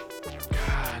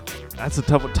 That's a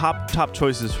tough one. Top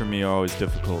choices for me are always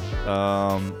difficult.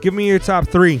 Give me your top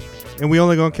 3, and we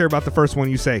only gonna care about the first one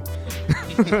you say.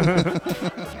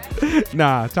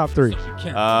 Nah, top 3.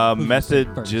 Method,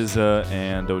 Jizza,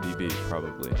 and ODB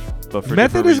probably. But for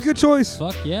Method different is a good choice.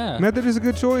 Fuck yeah. Method is a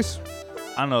good choice.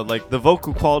 I don't know, like the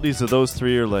vocal qualities of those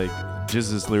 3 are like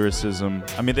Jizza's lyricism.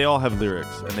 I mean, they all have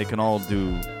lyrics, and they can all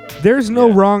do. There's no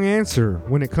Yeah. wrong answer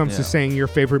when it comes to Yeah. saying saying your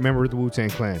favorite member of the Wu-Tang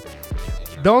Clan.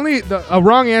 A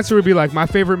wrong answer would be like, my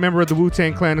favorite member of the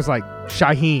Wu-Tang Clan is like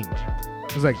Shaheem.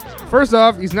 It's like, first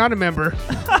off, he's not a member.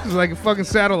 He's like a fucking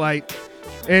satellite.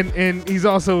 And he's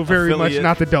also very much Affiliate.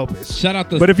 not the dopest. Shout out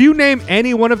the But if you name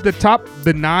any one of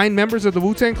the 9 members of the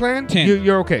Wu-Tang Clan, 10.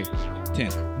 you're okay. 10.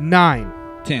 9.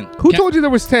 10. Who told you there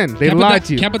was 10? They lied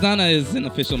to you. Capadonna is an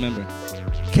official member.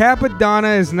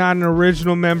 Capadonna is not an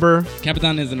original member.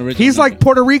 Capadonna is an original He's member. like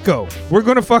Puerto Rico. We're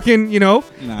gonna fucking, Nah.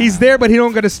 he's there, but he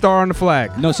don't get a star on the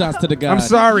flag. No shots to the God. I'm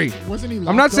sorry. Wasn't he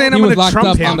I'm not saying He I'm was gonna locked trump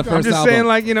up him. on the I'm first just album. saying,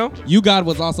 like, You God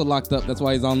was also locked up. That's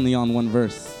why he's only on one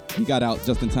verse. He got out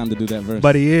just in time to do that verse.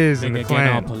 but he is in the Nigga getting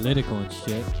all clan. political and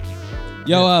shit.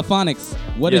 Yo, Phonics,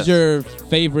 what is Yes. your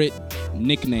favorite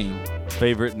nickname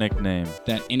Favorite nickname?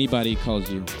 that anybody calls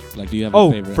you? Like, do you have a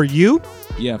Oh, favorite? for you?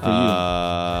 Yeah, for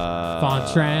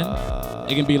Fontran?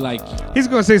 you. It can be like, He's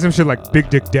gonna say some shit like Big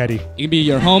Dick Daddy. it can be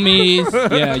your homies,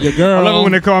 yeah, your girl. I love it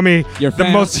when they call me Your the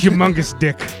fam. most humongous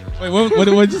dick. Wait, what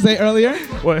did you say earlier?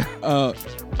 What?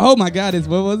 Oh my God,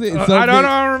 what was it? It's so I don't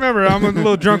big. remember. I'm a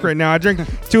little drunk right now. I drank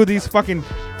 2 of these fucking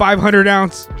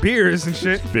 500-ounce beers and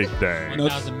shit. Big Dang.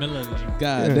 1,000 milliliters.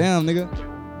 God Yeah. damn, nigga.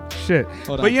 Shit.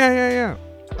 Hold But on. yeah.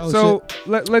 Oh, So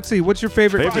let's see. What's your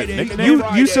favorite? Favorite nickname?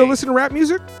 You still listen to rap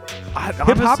music?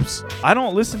 Hip hops? I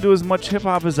don't listen to as much hip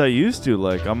hop as I used to.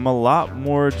 Like, I'm a lot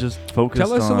more just focused on.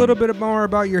 Tell us a little bit more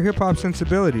about your hip hop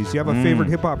sensibilities. You have a favorite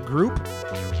Mm. hip hop group?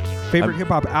 Favorite hip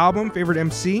hop album? Favorite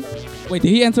MC? Wait, did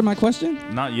he answer my question?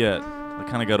 Not yet. I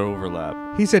kind of got to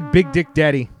overlap. He said Big Dick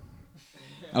Daddy.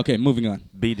 Okay, moving on.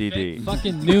 BDD.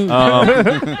 Fucking new. Belle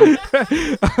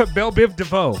Biv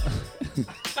DeVoe.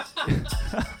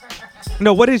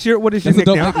 No, what is your That's a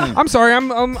dope nickname? nickname. I'm sorry, I'm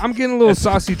getting a little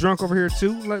saucy drunk over here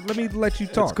too. Let me let you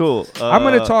talk. That's cool. I'm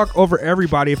gonna talk over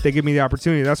everybody if they give me the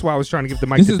opportunity. That's why I was trying to give the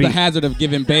mic This to is B. the hazard of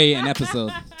giving Bay an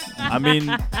episode. I mean,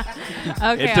 Okay, it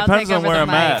I'll depends take on over where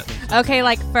the I'm mic. at. Okay,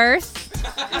 like first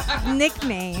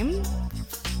nickname.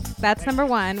 That's number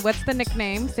 1. What's the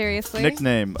nickname? Seriously.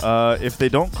 Nickname. If they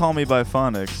don't call me by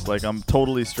phonics, like I'm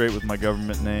totally straight with my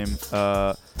government name.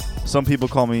 Some people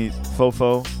call me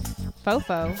Fofo.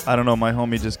 Fofo. I don't know. My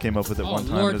homie just came up with it Oh, one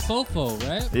time. Lord It's- Fofo,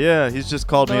 right? Yeah, he's just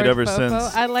called me Lord it ever Fofo?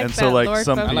 since. I like and that, so like Lord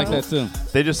some Fofo. I like that too.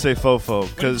 they just say Fofo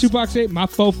because Tupac said, "My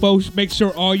fofo make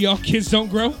sure all y'all kids don't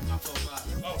grow."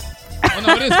 Oh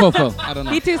no, it is Fofo. I don't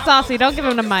know. He too saucy. Don't give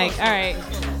him the mic. All right.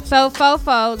 So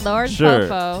Fofo, Lord Sure.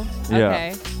 Fofo. Yeah.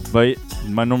 Okay. but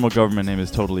my normal government name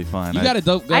is totally fine. You got a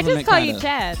dope I government just call you kinda.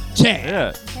 Chad. Chad.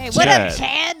 Yeah. Hey, what up,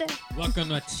 Chad. Chad? Welcome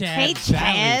to Chad Hey,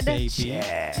 Chad. Valley, baby.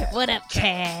 What up,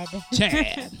 Chad?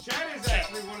 Chad.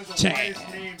 Chad.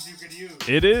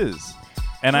 It is.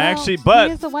 And I Well, actually, he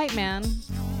but is a white man.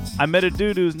 I met a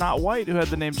dude who's not white who had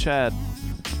the name Chad.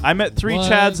 I met 3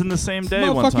 What? Chads in the same day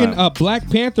one time. Motherfucking Black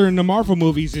Panther in the Marvel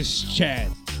movies is Chad.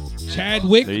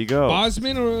 Chadwick There you go.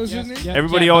 Bosman, or was his name? Yeah,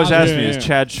 Everybody Chad always Bosman. asks me, Yeah, is yeah.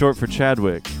 Chad short for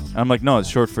Chadwick? I'm like, no, it's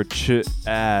short for Chad.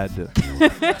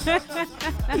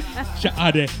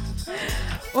 Chade.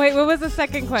 Wait, what was the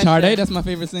second question? Charday, that's my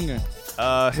favorite singer.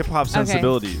 Hip hop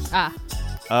sensibilities. Ah.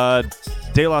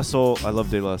 De La Soul. I love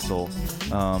De La Soul.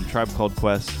 Tribe Called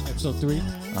Quest. Episode 3.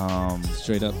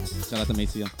 Straight up. Shout out to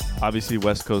Maceo. Obviously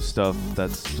West Coast stuff.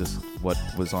 That's just what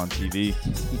was on TV,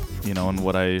 and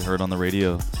what I heard on the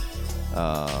radio.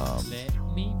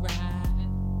 Let me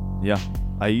ride. Yeah.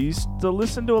 I used to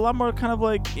listen to a lot more kind of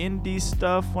like indie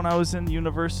stuff when I was in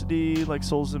university, like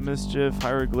Souls of Mischief,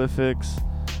 Hieroglyphics,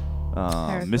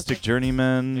 Mystic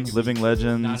Journeyman, Living Nodding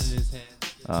Legends, his head.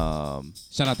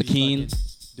 Shout out to He's Keen. fucking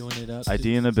Doing it up.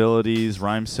 Idea and Abilities,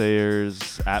 Rhyme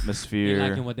Sayers, They Atmosphere.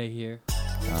 liking what they hear.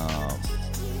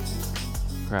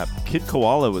 Crap. Kid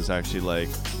Koala was actually like,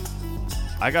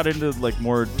 I got into like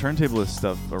more turntablist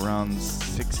stuff around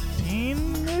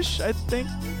 16-ish, I think.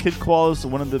 Kid Koala is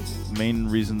one of the main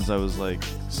reasons I was like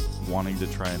wanting to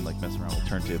try and like mess around with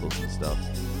turntables and stuff.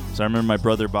 So I remember my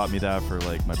brother bought me that for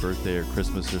like my birthday or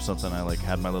Christmas or something. I like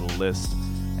had my little list,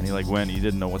 and he like went. He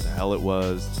didn't know what the hell it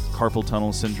was. Carpal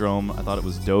tunnel syndrome. I thought it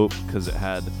was dope because it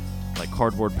had like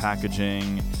cardboard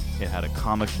packaging. It had a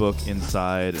comic book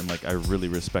inside, and like I really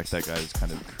respect that guy's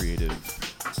kind of creative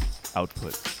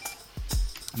output.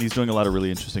 And he's doing a lot of really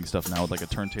interesting stuff now with like a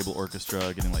turntable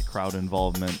orchestra, getting like crowd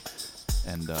involvement.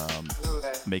 and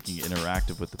making it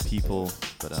interactive with the people.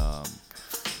 But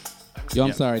Yo, I'm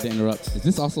yeah. sorry to interrupt. Is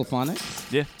this also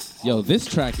Phonics? Yeah. Yo, this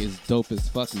track is dope as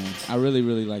fuck, man. I really,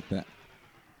 really like that.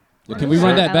 Yo, can we Yes,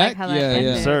 run sir. that back? I like how Yeah, that yeah.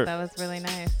 ended. Sir. That was really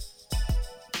nice.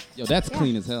 Yo, that's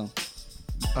clean as hell.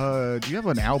 Do you have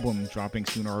an album dropping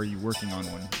soon, or are you working on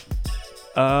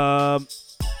one?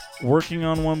 Working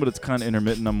on one, but it's kind of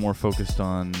intermittent. I'm more focused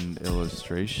on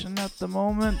illustration at the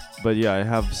moment. But yeah, I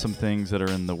have some things that are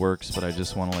in the works, but I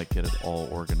just want to like get it all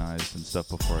organized and stuff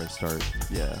before I start.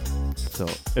 Yeah. So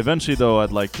eventually, though,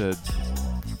 I'd like to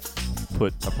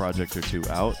put a project or two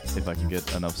out if I can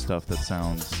get enough stuff that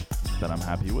sounds that I'm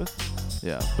happy with.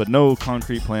 Yeah, but no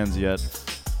concrete plans yet.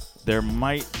 There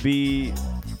might be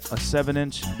a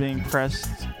 7-inch being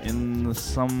pressed in the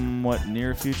somewhat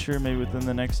near future, maybe within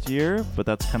the next year, but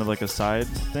that's kind of like a side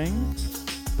thing.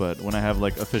 But when I have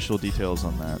like official details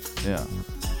on that, yeah.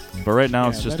 But right now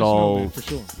it's just all for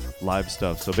sure. live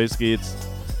stuff. So basically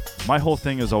my whole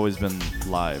thing has always been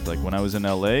live. Like when I was in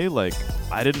LA, like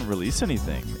I didn't release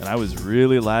anything and I was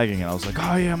really lagging and I was like,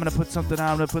 oh yeah, I'm gonna put something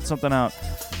out.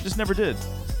 Just never did.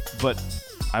 But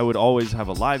I would always have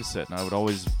a live set and I would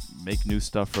always make new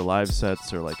stuff for live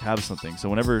sets or like have something. So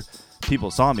whenever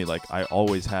people saw me, like I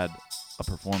always had a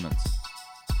performance.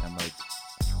 And like,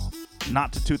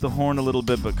 not to toot the horn a little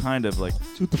bit, but kind of like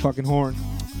Toot the fucking horn.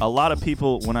 a lot of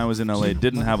people when I was in LA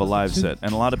didn't have a live set,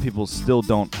 and a lot of people still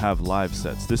don't have live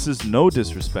sets. This is no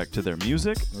disrespect to their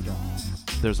music.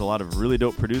 There's a lot of really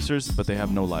dope producers, but they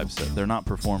have no live set. They're not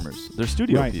performers. They're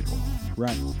studio Right. people.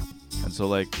 Right. And so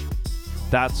like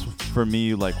that's for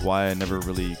me like why I never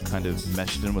really kind of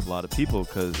meshed in with a lot of people,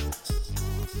 because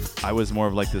I was more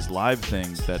of like this live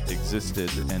thing that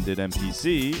existed and did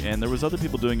MPC, and there was other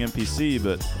people doing MPC,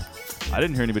 but I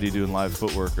didn't hear anybody doing live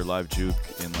footwork or live juke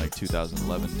in like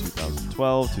 2011,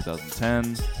 2012,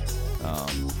 2010.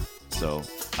 So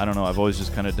I don't know. I've always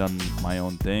just kind of done my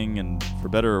own thing, and for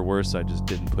better or worse, I just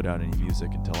didn't put out any music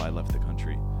until I left the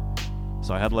country.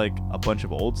 So I had like a bunch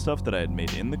of old stuff that I had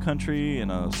made in the country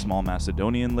in a small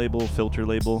Macedonian label, Filter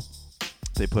label.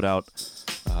 They put out,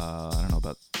 I don't know,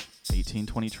 about 18,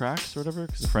 20 tracks or whatever,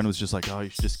 because a friend was just like, oh, you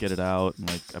should just get it out. And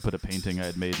like I put a painting I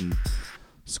had made in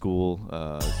school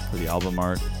for the album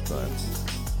art. But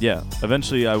yeah,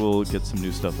 eventually I will get some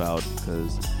new stuff out,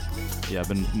 because yeah, I've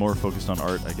been more focused on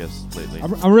art, I guess, lately.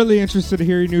 I'm really interested to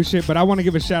hear your new shit, but I want to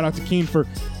give a shout out to Keen for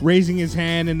raising his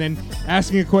hand and then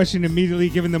asking a question immediately,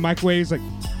 giving the microwaves. Like,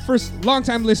 first,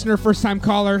 long-time listener, first-time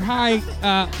caller. Hi,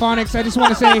 Phonics. I just want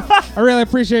to say I really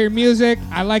appreciate your music.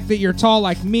 I like that you're tall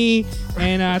like me,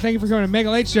 and thank you for coming to Mega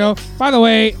Late Show. By the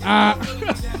way,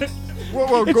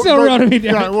 it's still real to me.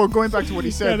 Yeah, well, going back to what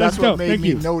he said, Yeah, that's that's what dope. made Thank me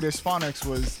you. notice Phonics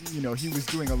was, he was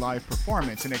doing a live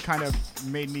performance, and it kind of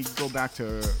made me go back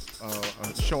to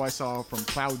a show I saw from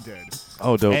Cloud Dead.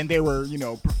 Oh, dope. And they were,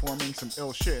 performing some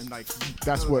ill shit, and like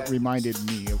that's what reminded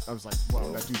me. I was like, wow,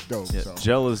 that dude's dope. Yeah, So.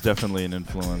 Gel is definitely an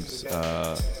influence.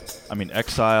 I mean,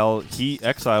 Exile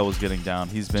was getting down.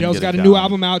 He's been Jill's got getting a new down.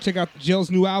 album out. Check out Jill's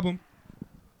new album.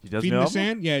 He does Feeding new the album?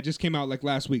 Sand? Yeah, it just came out like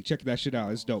last week. Check that shit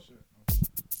out. It's dope.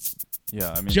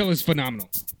 Yeah, I mean, Jill is phenomenal.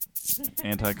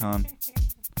 Anti-con.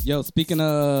 Yo, speaking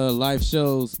of live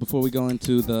shows, before we go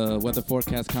into the weather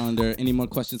forecast calendar, any more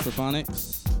questions for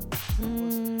Phonics?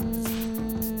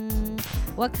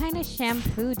 What kind of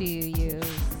shampoo do you use?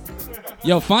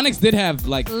 Yo, Phonics did have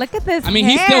like. Look at this. I mean,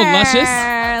 he's still luscious.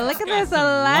 Look at this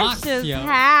luscious yo.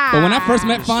 hair. But when I first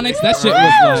met Phonics, that shit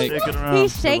was like. Shaking around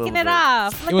He's for a shaking little it bit.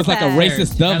 off. Look It was at like a that.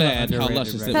 racist dove Hella ad, how underrated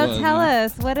luscious it right was. So tell man.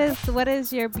 us, what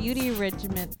is your beauty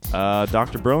regimen?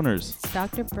 Dr. Broners.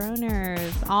 Dr.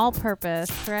 Bronner's all purpose,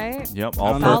 right? Yep, I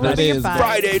all don't know what purpose. that is.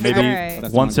 Friday Maybe All right.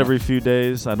 That's once fine. every few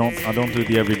days. I don't do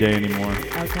the everyday anymore.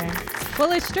 Okay.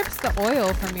 Well, it strips the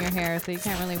oil from your hair, so you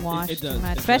can't really wash It too does,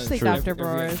 much. it Especially does. Dr. True.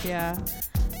 Bror's, yeah.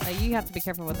 Like, you have to be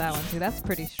careful with that one too. That's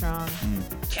pretty strong.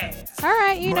 Mm. All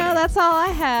right, that's all I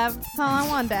have. That's all I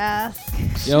wanted to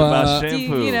ask. Yo, About Do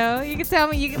shampoo. you can tell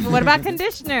me. What about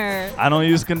conditioner? I don't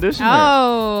use conditioner.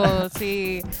 Oh,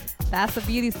 see, that's a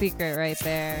beauty secret right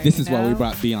there. this you is why we know?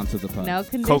 brought B onto the pod. No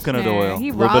conditioner. Coconut oil. He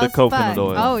A little bit raw of coconut as fuck.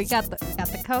 oil. Oh, you got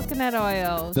the coconut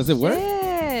oil. Does it work?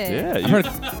 Shit. Yeah, I you- heard,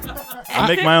 I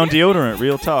make my own deodorant.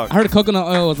 Real talk. I heard coconut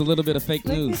oil was a little bit of fake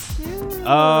Look news. at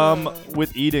you.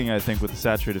 With eating, I think with the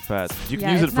saturated fats, you can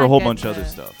Yeah, use it it's for a not whole good bunch of to- other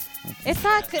stuff. It's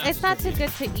not good. It's not too good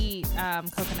to eat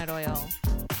coconut oil.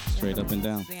 Straight up and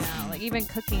down. Yeah, like even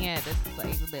cooking it, it's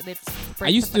like it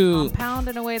breaks used up the to- compound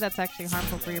in a way that's actually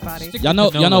harmful for your body. Stick Y'all know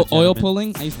Canola, oil gentlemen.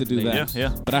 pulling? I used to do Yeah, that.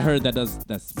 yeah. But I heard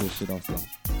that's bullshit also.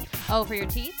 Oh, for your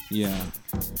teeth? Yeah.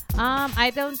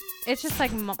 I don't. It's just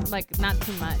like not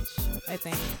too much. I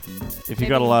think. If you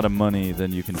got a Maybe- lot of money,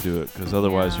 then you can do it, because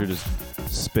otherwise Yeah. you're just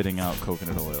spitting out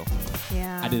coconut oil.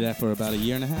 Yeah. I did that for about a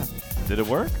year and a half. Did it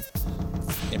work?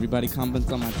 Everybody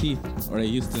comments on my teeth, or they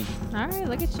used to. All right,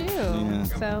 look at you. Yeah.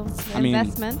 So, I mean,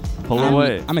 investment. Pull I'm,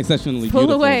 away. I'm exceptionally Pull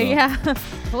beautiful. away, though. yeah.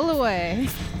 Pull away.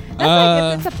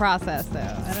 That's like, it's a process, though.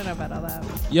 I don't know about all that.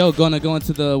 Yo, gonna go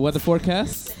into the weather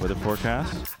forecast Weather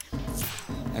forecast?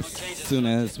 as soon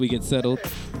as we get settled.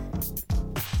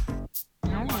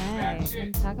 All right.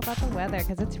 And talk about the weather,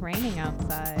 because it's raining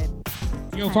outside.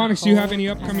 Yo, Kinda Phonics, do you have cold, any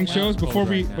kinda upcoming wet. shows before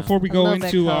we right now. before we A go little bit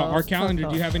into cold, our so calendar?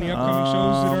 Do you have any cold. upcoming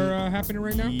shows that are happening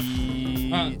right now?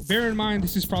 Ye- Bear in mind,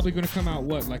 this is probably going to come out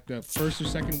like the first or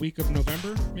second week of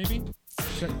November, maybe.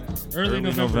 Early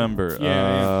November.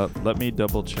 Yeah, Let me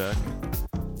double check.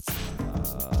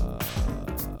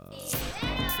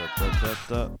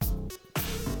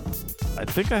 I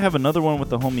think I have another one with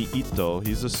the homie Ito.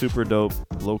 He's a super dope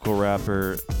local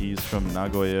rapper. He's from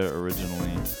Nagoya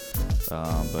originally.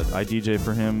 But I DJ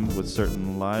for him with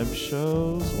certain live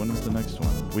shows. When is the next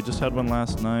one? We just had one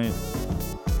last night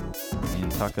in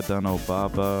Takadano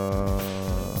Baba.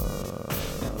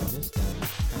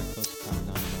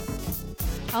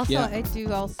 Also, Yeah. I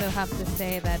do also have to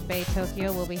say that Bay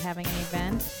Tokyo will be having an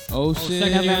event Oh shit!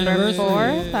 second year November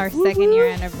anniversary. 4th, our second year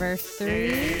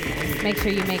anniversary. Make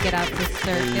sure you make it out to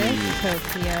Circus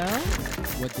Tokyo,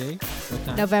 What day? What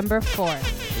time? November 4th.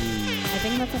 I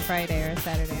think that's a Friday or a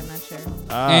Saturday, I'm not sure.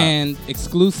 And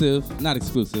not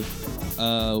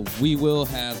exclusive. We will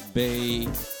have Bay,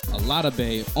 a lot of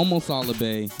Bay, almost all of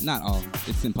Bay, not all.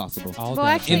 It's impossible. All Well,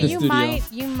 day. actually, In the you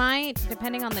studio. might,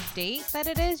 depending on the date that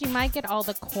it is, you might get all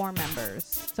the core members.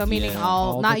 So meaning Yeah,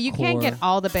 all all not the you can't get core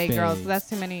all the Bay girls. Bays. That's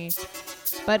too many.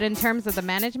 But in terms of the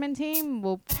management team,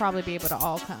 we'll probably be able to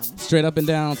all come. Straight up and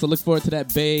down. So look forward to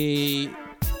that Bay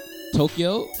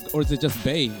Tokyo, or is it just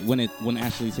Bay when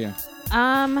Ashley's here?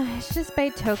 It's just Bay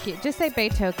Tokyo. Just say Bay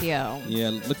Tokyo. Yeah,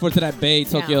 look forward to that Bay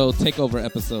Tokyo takeover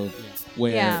episode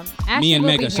where Yeah, me Ashley and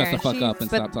will Mega be shut here. the fuck She- up and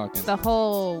but stop talking. The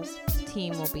whole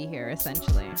team will be here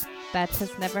essentially. That has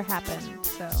never happened.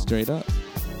 So Straight up.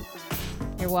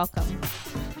 you're welcome.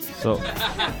 So.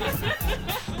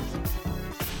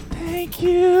 Thank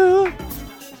you.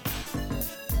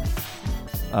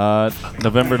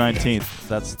 November 19th.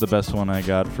 That's the best one I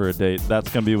got for a date. That's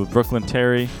going to be with Brooklyn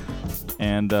Terry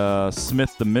and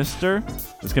Smith the Mister.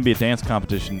 It's going to be a dance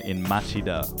competition in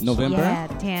Machida. November. Yeah,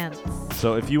 dance.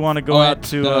 So if you want to go Oh, out at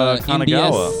to the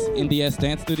Kanagawa. NDS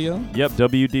Dance Studio. Yep,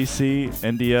 WDC,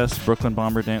 NDS, Brooklyn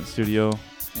Bomber Dance Studio.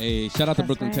 Hey, shout out to That's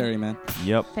Brooklyn right. Terry, man.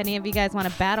 Yep. If any of you guys want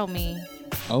to battle me,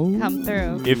 Oh. come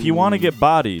through. If you want to get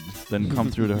bodied, then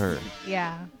come through to her.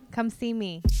 Yeah, come see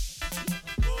me.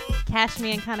 Cash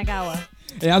me in Kanagawa.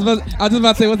 Hey, I was just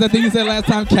about to say, what's that thing you said last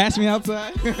time? Cash me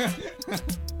outside.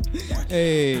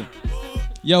 Hey.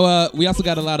 Yo, we also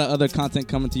got a lot of other content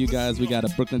coming to you guys. We got a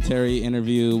Brooklyn Terry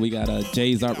interview. We got a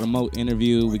Jay's Art Remote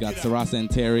interview. We got Sarasa and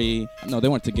Terry. No, they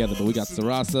weren't together, but we got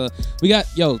Sarasa. We got,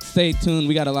 stay tuned.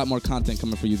 We got a lot more content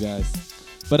coming for you guys.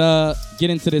 But get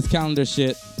into this calendar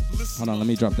shit. Hold on, let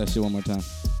me drop that shit one more time.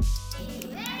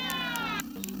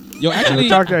 Yo, actually,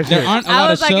 Talk that there shit. aren't a I lot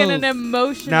was of like shows. in an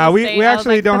emotional Nah, we state. I was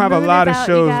actually like, don't the have a moon lot is of out,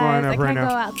 shows you guys. lined up I right can't now.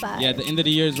 go outside. Yeah, the end of the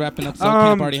year is wrapping up, so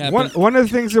can't party happen. one of the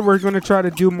things that we're going to try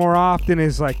to do more often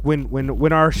is like when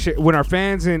our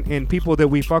fans and people that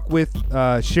we fuck with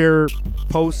share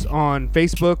posts on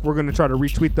Facebook, we're going to try to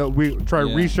retweet to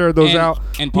reshare those and, out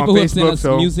and people on who have sent Facebook. us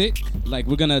So music, like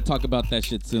we're gonna talk about that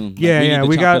shit soon. Like, yeah, we need to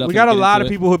we chop it got up we got a and get lot into of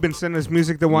it. people who've been sending us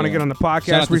music that want to Yeah. get on the podcast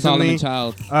Shout out to recently.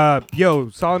 Solomon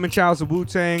Childs. Solomon Childs of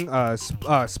Wu-Tang,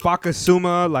 Spaka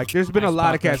Suma, like there's been a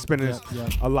lot of cats spinning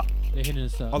a lot. They hitting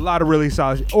us up. A lot of really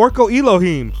solid. Orko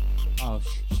Elohim Oh,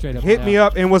 straight up. hit me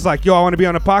up and was like, "Yo, I want to be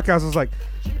on the podcast." I was like,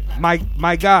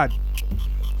 "My God,"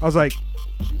 I was like,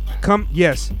 "Come,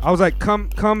 yes." I was like, "Come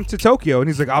to Tokyo," and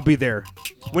he's like, "I'll be there."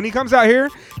 When he comes out here,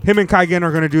 him and Kaigen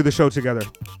are gonna do the show together.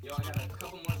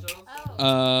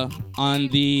 On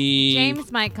the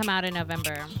James might come out in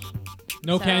November.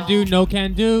 No So, can do, no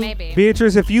can do. Maybe.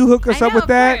 Beatrice, if you hook us I up know, with of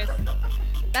that, course.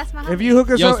 That's my if you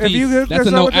hook us Yo, up, if you Steve, hook that's us a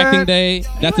up no with acting that, day.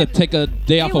 That's a take a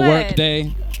day off of work would.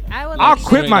 day. I would I'll like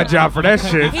quit to. my job for that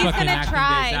shit. He's Fucking gonna acting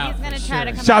try. days out He's gonna for try to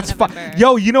sure. come Shots out in fired. November.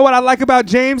 Yo, you know what I like about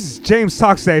James? James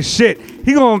talks that shit.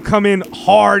 He gonna come in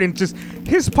hard and just.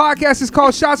 His podcast is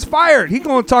called Shots Fired. He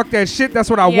gonna talk that shit. That's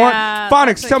what I Yeah, want. Phonics,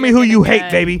 that's tell what me you're who you gonna hate,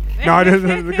 get. baby.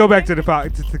 No, go back to the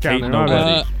calendar. My bad.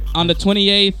 nobody. On the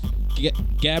 28th,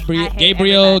 Gabriel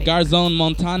everybody. Garzon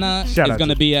Montana Shout is out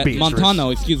gonna to be at Beatrice. Montano.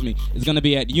 Excuse me, is gonna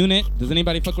be at Unit. Does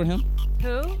anybody fuck with him?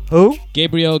 Who?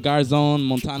 Gabriel Garzon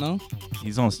Montano.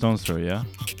 He's on Stone's Throw, yeah.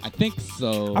 I think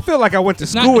so. I feel like I went to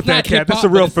It's school not- with it's that not cat. hip-hop, That's a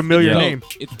but real it's familiar dope. name.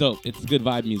 It's dope. It's good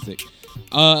vibe music.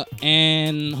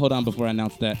 And hold on before I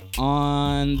announce that.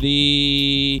 On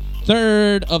the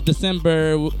 3rd of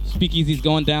December, Speakeasy's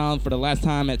going down for the last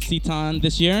time at Seton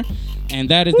this year. And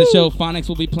that is the show Phonics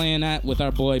will be playing at with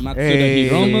our boy Matsuda Hey.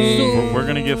 Hiromu. We're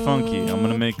gonna get funky. I'm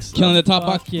gonna make Killing the top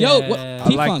box. Fuck Yo, yeah. what? I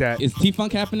T-Funk. like that. Is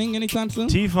T-Funk happening anytime soon?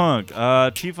 T-Funk.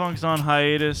 T-Funk's on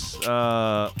hiatus.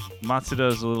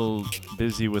 Matsuda's a little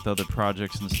busy with other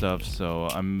projects and stuff, so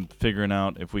I'm figuring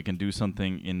out if we can do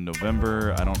something in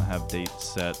November. I don't have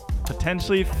dates set.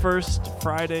 Potentially first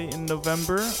Friday in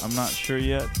November. I'm not sure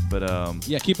yet, but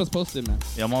Yeah, keep us posted, man.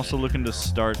 yeah, I'm also looking to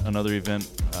start another event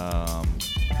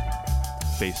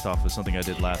based off of something I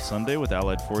did last Sunday with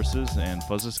Allied Forces and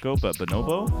Fuzzoscope at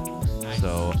Bonobo.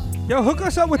 So Yo, hook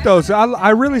us up with those. I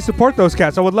really support those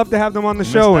cats. I would love to have them on the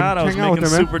show and I was hang out with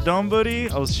making them, man. Super Dome Buddy.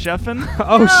 I was chefing.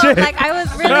 Oh No, shit! Like I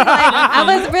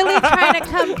was really trying to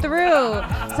come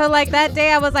through. So like that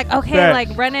day I was like, okay, Bet.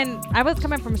 like running. I was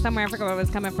coming from somewhere. I forgot where I was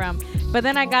coming from. But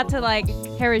then I got to like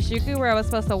Harajuku where I was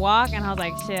supposed to walk, and I was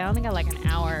like, shit, I only got like an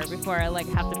hour before I like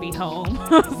have to be home.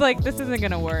 I was like, this isn't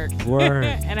gonna work. Word.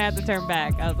 And I had to turn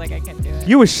back. I was like, I can't do it.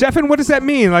 You was chefing? What does that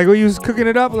mean? Like, were you was cooking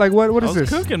it up? Like, what I is was this?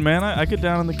 cooking, man. I get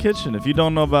down in the kitchen. If you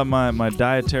don't know about my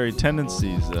dietary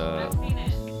tendencies,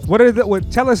 What are the?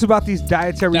 Tell us about these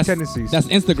dietary tendencies. That's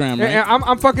Instagram, right? Yeah,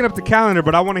 I'm fucking up the calendar,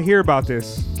 but I want to hear about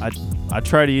this. I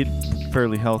try to eat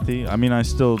fairly healthy. I mean, I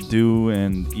still do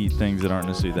and eat things that aren't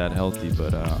necessarily that healthy,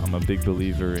 but I'm a big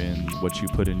believer in what you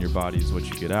put in your body is what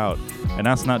you get out, and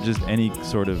that's not just any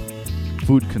sort of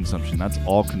food consumption. That's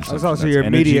all consumption. That's also That's your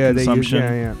energy media that you- consumption.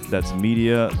 yeah. That's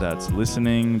media. That's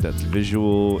listening. That's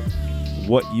visual.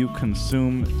 What you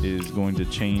consume is going to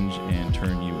change and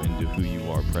turn you into who you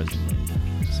are presently.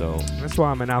 So That's why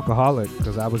I'm an alcoholic,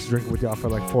 because I was drinking with y'all for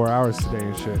like 4 hours today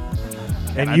and shit.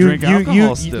 And I you, drink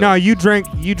alcohol still. no, you drank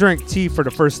tea for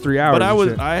the first 3 hours. But and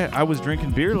shit. I was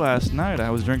drinking beer last night. I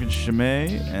was drinking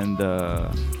Chimay and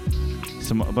a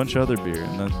bunch of other beer,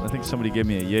 and I think somebody gave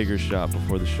me a Jaeger shot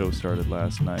before the show started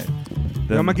last night.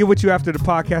 I'm gonna get with you after the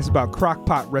podcast about crock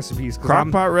pot recipes. 'cause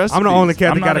Crock pot recipes. I'm the only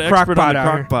cat I'm that got not a an crock expert pot on a out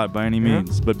crock here. pot by any Yeah.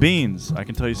 means, but beans, I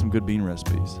can tell you some good bean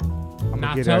recipes. I'm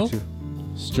gonna get Natto? at you.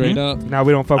 Straight up. Now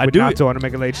we don't fuck I with do natto on the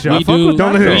Make a Late Show. We do.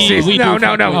 Don't listen to We- this. we No, do no,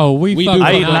 fuck no. with- Oh, we We fuck do. with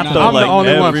I eat natto. natto I'm like the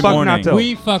only one. every Fuck morning. natto.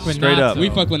 We fuck with Straight up. natto. We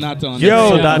fuck with Natto on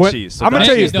Yo, this. what- Sodachi. I'ma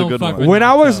tell you- Sodachi's the Don't good fuck one. with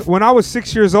natto. When I was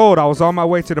 6 years old, I was on my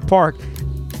way to the park.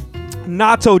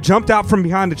 Natto jumped out from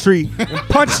behind the tree and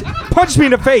punched me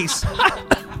in the face.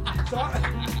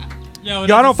 Yo,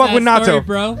 Y'all don't fuck with natto, natto.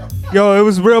 bro. Yo, it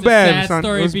was real It's a bad, sad son.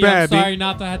 story, It was B. bad, I'm B. sorry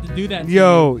Natto had to do that. To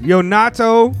Yo,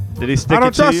 Natto. Did he stick I don't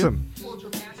it to trust you? him.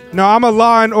 No, I'm a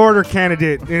law and order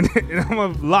candidate, and I'm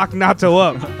gonna lock Natto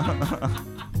up.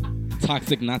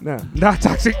 Toxic Natto. No, not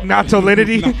toxic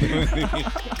Nattolinity.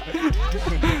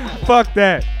 Fuck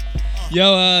that.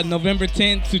 Yo, November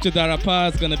 10th,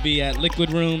 Suchadarapa is going to be at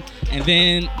Liquid Room. And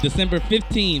then December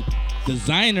 15th,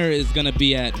 Designer is going to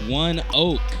be at One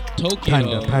Oak,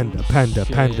 Tokyo. Panda.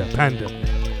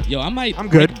 Yo, I might I'm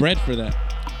break good. bread for that.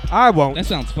 I won't. That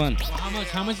sounds fun.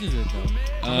 How much is it though?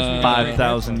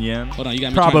 5,000 yen. Hold on, you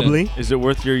got me Probably. Is it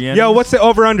worth your yen? Yo, what's the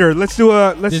over under? Let's do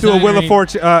a Designer Wheel of ain't-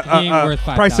 Fortune. he ain't worth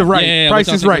Price is 5,000. right. Yeah, Price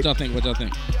is right. What y'all think?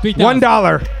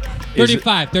 $1. Is it-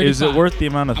 35. Is it worth the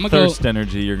amount of I'ma go- thirst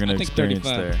energy you're going to I think experience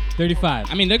 35. there? 35.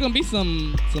 I mean, there going to be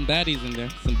some baddies in there,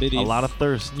 some biddies. A lot of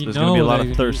thirst. You There's know going to be a lot of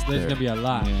there's thirst There's there. gonna be a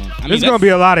lot. Yeah. I mean, There's gonna be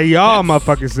a lot of y'all that's-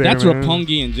 motherfuckers there. That's man.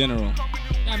 Roppongi in general.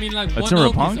 I mean, like It's One in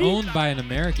Oak is Roppongi? owned by an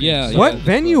American. Yeah, so What yeah.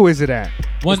 venue is it at?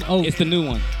 One Oak. It's the new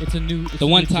one. It's a new. It's The a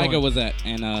one new Tiger joint. was at,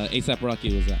 and ASAP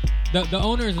Rocky was at. The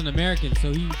owner is an American,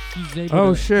 so he's able.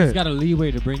 Oh, to, shit. He's got a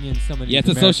leeway to bring in some of these Yeah, it's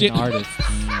American associate- artists.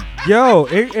 Yo,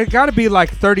 it got to be like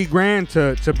 30 grand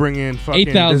to bring in fucking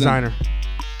 8,000. designer.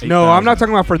 No, I'm not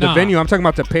talking about for the Nah. venue. I'm talking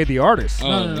about to pay the artist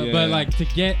No, yeah, but yeah. like to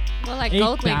get Well, like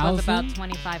Goldwing was about 8,000?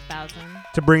 25,000.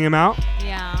 to bring him out.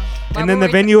 Yeah. And then the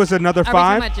venue is another Are we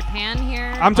 5. talking about Japan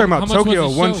here? I'm talking How about much was Tokyo,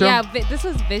 the one show? show. Yeah, this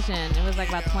was Vision. It was like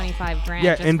about 25 grand.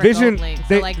 Yeah, just and for Vision, Goldwing. So,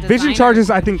 they, like, Vision designer- charges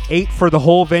I think 8 for the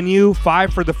whole venue,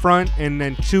 5 for the front, and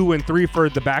then 2 and 3 for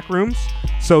the back rooms.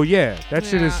 So yeah, that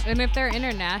shit Yeah, is. And if they're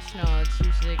international, it's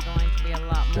usually going to be a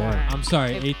lot more. Yeah. I'm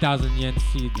sorry, If- 8,000 yen to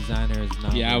see designer is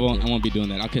not. Yeah, I worth it. won't be doing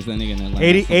that. I'll catch that nigga in Atlanta.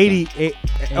 80,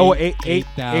 sometime.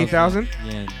 8,000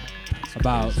 yen.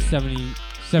 About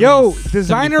Yo,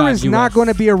 Designer is 75 not US. going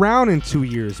to be around in 2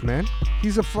 years, man.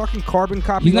 He's a fucking carbon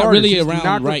copy He's not artist. really He's around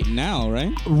not right now,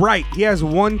 right? Right. He has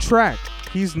one track.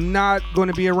 He's not going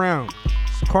to be around.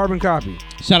 It's a carbon copy.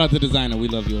 Shout out to Designer. We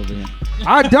love you over here.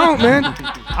 I don't, man.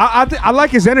 I like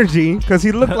his energy because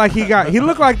he looked like he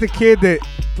looked like the kid that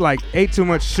like ate too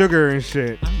much sugar and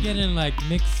shit. I'm getting like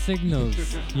mixed signals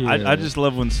here. I just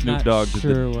love when Snoop Not Dogg did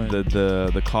sure what.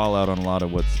 the call out on a lot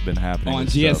of what's been happening On and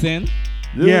stuff. GSN?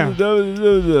 Yeah.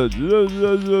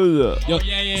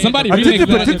 Yo, somebody A remix titpa,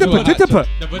 that into a titpa,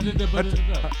 hot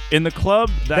titpa. shot. In the club,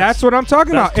 That's what I'm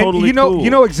talking that's about. And totally you know, cool. you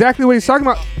know exactly what he's talking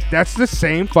about. That's the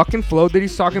same fucking flow that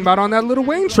he's talking about on that Lil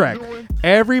Wayne track.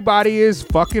 Everybody is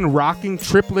fucking rocking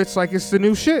triplets like it's the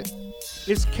new shit.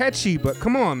 It's catchy, but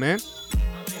come on, man.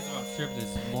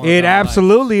 It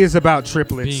absolutely is about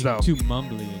triplets, being though. too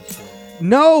mumbly and shit.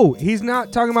 No, he's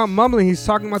not talking about mumbling. He's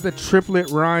talking about the triplet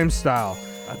rhyme style.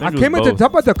 I think it came was at the both.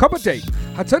 top of the cup of tea.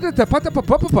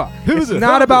 It's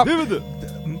not about.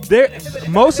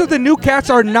 Most of the new cats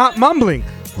are not mumbling.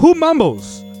 Who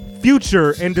mumbles?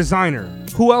 Future and Designer.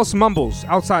 Who else mumbles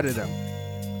outside of them?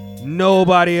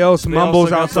 Nobody else They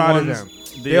mumbles also got the outside of ones-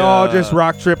 them. the, They all just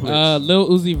rock triplets. Lil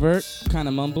Uzi Vert kind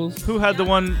of mumbles. Who had the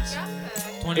one?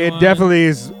 It definitely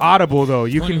is audible though.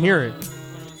 You can hear it.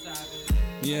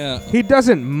 Yeah. He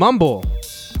doesn't mumble.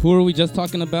 Who are we just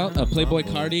talking about? Playboy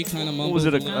Cardi kind of mumbles. What was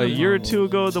it, little a bit. year or two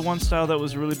ago? The one style that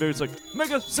was really big. It's like, make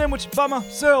a sandwich by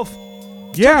myself.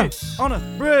 Yeah. On a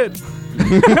bread.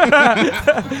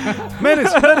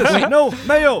 lettuce, no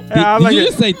mayo. Did you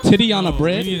just say titty on a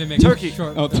bread? You need to make Turkey. it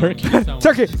short. Oh, turkey.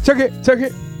 Turkey.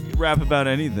 Rap about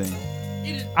anything.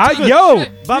 Yo,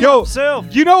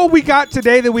 myself. you know what we got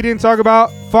today that we didn't talk about?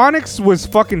 Phonics was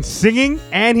fucking singing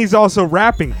and he's also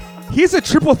rapping. He's a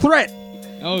triple threat.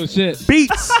 Oh shit.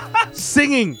 Beats,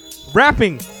 singing,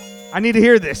 rapping. I need to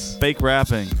hear this. Fake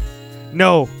rapping.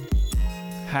 No,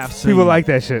 Half singing. people like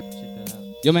that shit.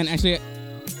 Yo, man, actually,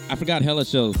 I forgot hella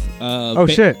shows.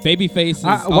 Shit. Babyface is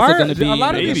Why also are going to be. a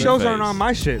lot of these Babyface. shows aren't on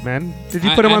my shit, man? Did you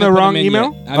I put them on the haven't put wrong them in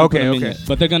email? yet. I haven't put them in Okay. yet,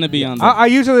 but they're going to be on there. I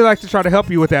usually like to try to help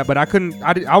you with that, but I couldn't.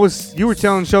 You were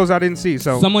telling shows I didn't see,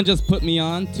 so. Someone just put me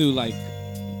on to like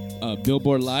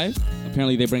Billboard Live.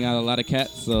 Apparently, they bring out a lot of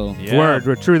cats. So Yeah.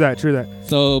 Word. True that.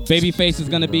 So Babyface is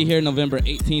going to be here November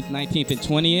 18th, 19th, and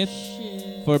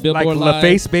 20th for Like Billboard Live.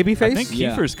 LaFace, Babyface. I think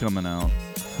Yeah. Kiefer's coming out.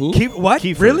 Who? What?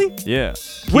 Kiefer. Really? Yeah.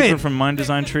 When? Kiefer from Mind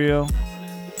Design Trio.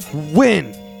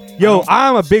 When? Yo,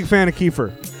 I'm a big fan of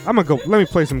Kiefer. I'm gonna go. Let me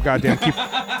play some goddamn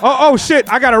Kiefer. Oh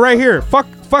shit! I got it right here. Fuck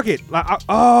it.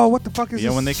 What the fuck is Yeah,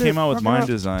 this when they shit? came out with Fuck it Mind up.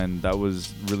 Design, that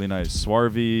was really nice.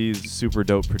 Swarvy's super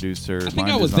dope producer. I think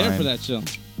Mind I was there Design. for that show.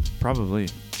 Probably.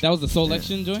 That was the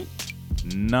Solection joint?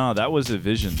 No, that was a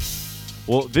Vision.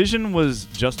 Well, Vision was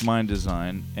just Mind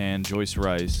Design and Joyce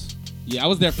Rice. Yeah, I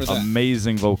was there for that.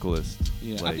 Amazing vocalist.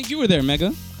 Yeah, I Like, think you were there,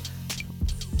 Mega.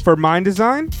 For Mind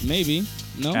Design. Maybe.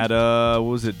 No? at what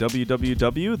was it,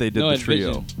 WWW? They did No, the at trio.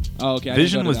 Vision. Oh, okay. I didn't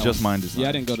Vision go to was that just one. Mind Design. Yeah,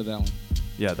 I didn't go to that one.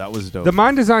 Yeah, that was dope. The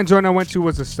Mind Design joint I went to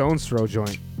was a Stone's Throw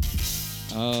joint.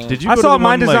 Did you I go saw to the Mind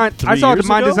one, Design. like, 3 I saw the years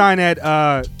Mind ago? Design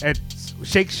at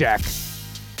Shake Shack,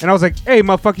 and I was like, "Hey,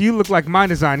 motherfucker, you look like Mind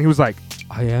Design." He was like,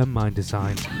 "I am Mind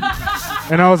Design,"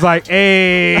 and I was like,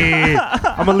 "Hey,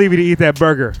 I'm gonna leave you to eat that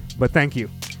burger, but thank you."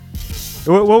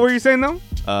 What were you saying though?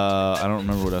 I don't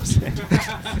remember what I was saying.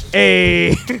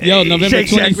 Hey, Yo, November Shake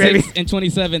Shack, baby. 26th and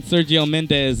 27th, Sergio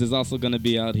Mendez is also going to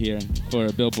be out here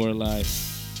for Billboard Live.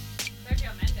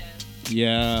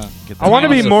 Yeah. I want to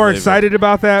be Monster more flavor. excited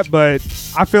about that, but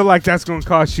I feel like that's gonna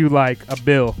cost you like a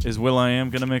bill. Is Will.i.am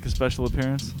gonna make a special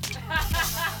appearance?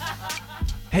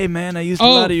 Hey man, I used Oh.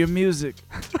 a lot of your music.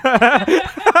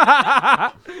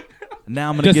 Now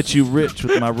I'm gonna get you rich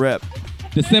with my rep.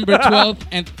 December 12th,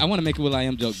 and I want to make a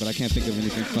Will.i.am joke, but I can't think of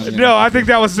anything funny. No, I think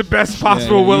that was the best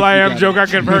possible yeah, you Will.i.am got joke it. I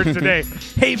could have heard today.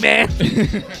 Hey man,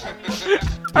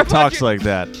 He talks like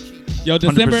that. Yo,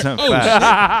 December 100%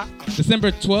 fact.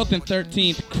 December 12th and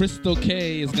 13th, Crystal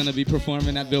K is going to be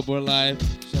performing at Billboard Live.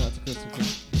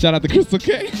 Shout out to Crystal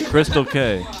K. Crystal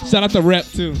K. Shout out to Rep,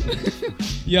 too.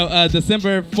 Yo,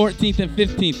 December 14th and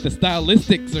 15th, the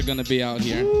Stylistics are going to be out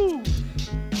here.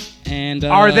 And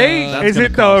are they? That's Is gonna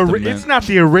it cost the? a mint. It's not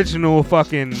the original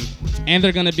fucking. And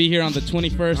they're going to be here on the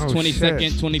 21st, Oh, 22nd,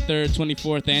 shit. 23rd,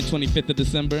 24th, and 25th of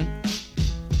December.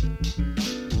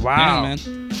 Wow. Damn,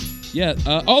 man. Yeah.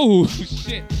 Oh,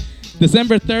 shit.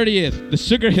 December 30th, the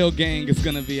Sugar Hill Gang is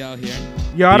going to be out here.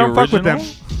 Yo, I The don't fuck with them.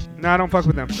 original? No, I don't fuck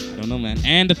with them. I don't know, man.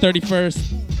 And the 31st,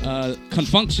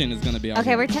 Confunction is going to be out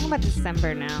Okay, here. we're talking about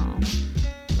December now.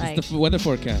 Like, It's the weather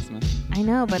forecast, man. I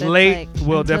know, but late. it's like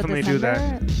We'll until definitely do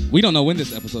that. December. We don't know when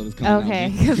this episode is coming Okay,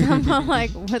 out. because I'm all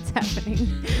like, what's happening?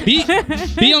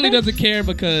 B only doesn't care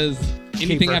because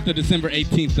anything Keeper. after December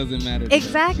 18th doesn't matter. to her.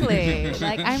 Exactly.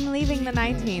 Like, I'm leaving the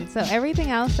 19th, so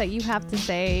everything else that you have to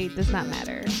say does not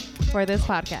matter for this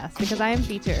podcast because I am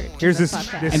featured. Here's in this-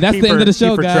 podcast. this- And that's the end of the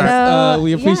show, keeper guys. track. So,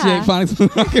 We appreciate yeah. Phonics for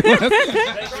rocking with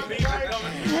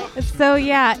us. So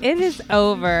yeah, it is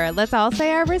over. Let's all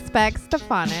say our respects to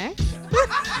Phonics.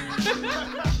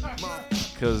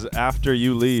 Because after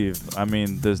you leave, I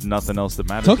mean, there's nothing else that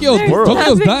matters. Tokyo's in the world.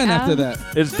 Tokyo's Nothing done after else.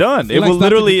 that. It's done. He It likes will not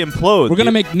to literally implode. We're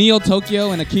gonna make Neo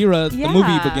Tokyo and Akira. The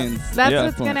movie begins. That's Yeah.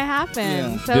 what's gonna happen.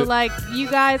 Yeah. So Dude. like, you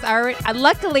guys are.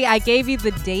 Luckily, I gave you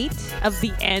the date of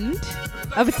the end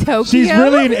of Tokyo. She's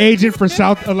really an agent for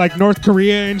like North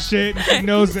Korea and shit. And she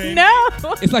knows it. No.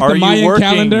 It's like Are the you Mayan working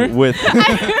calendar. with?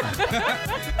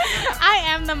 I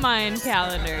am the Mayan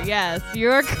calendar. Yes,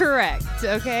 you're correct.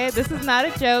 Okay, this is not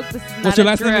a joke. This is not What's your a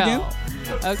last name drill.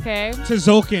 Okay.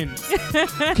 Tzolk'in,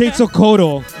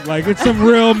 Quetzalcoatl. Like, it's some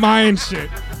real Mayan shit.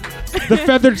 The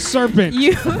feathered serpent.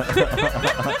 You.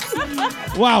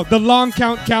 Wow, the long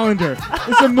count calendar.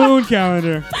 It's a moon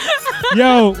calendar.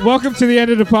 Yo, welcome to the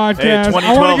end of the podcast. I want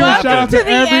to 2012 give a shout out happened. to To the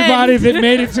everybody end. that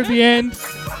made it to the end,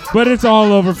 but it's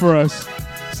all over for us.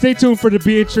 Stay tuned for the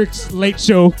Beatrix Late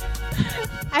Show.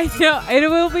 I know it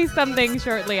will be something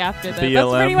shortly after this. That's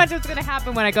BLM. pretty much what's gonna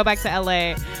happen when I go back to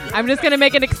LA. I'm just gonna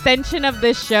make an extension of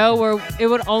this show where it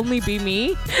would only be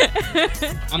me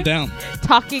I'm down.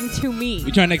 talking to me.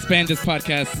 We're trying to expand this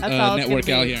podcast That's all it's network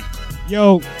gonna out be. here.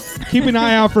 Yo, keep an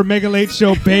eye out for Mega Late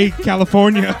Show Bay,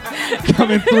 California,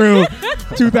 coming through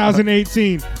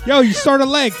 2018. Yo, you start a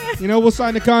leg. You know, we'll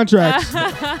sign the contracts.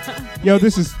 Yo,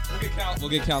 this is. We'll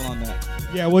get Cal on that.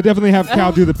 Yeah, we'll definitely have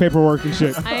Cal do the paperwork and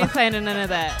shit. I ain't signing none of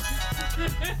that.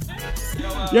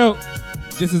 Yo,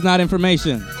 This is not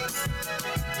information.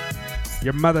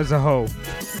 your mother's a hoe.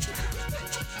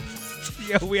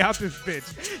 Yo, we out this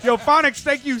bitch. Yo, Phonics,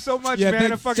 thank you so much, Yeah, man. I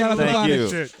thanks. fucking Shout out love to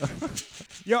this Phonics. shit.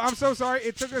 Yo, I'm so sorry.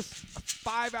 It took us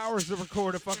 5 hours to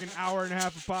record a fucking hour and a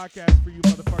half of podcast for you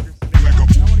motherfuckers.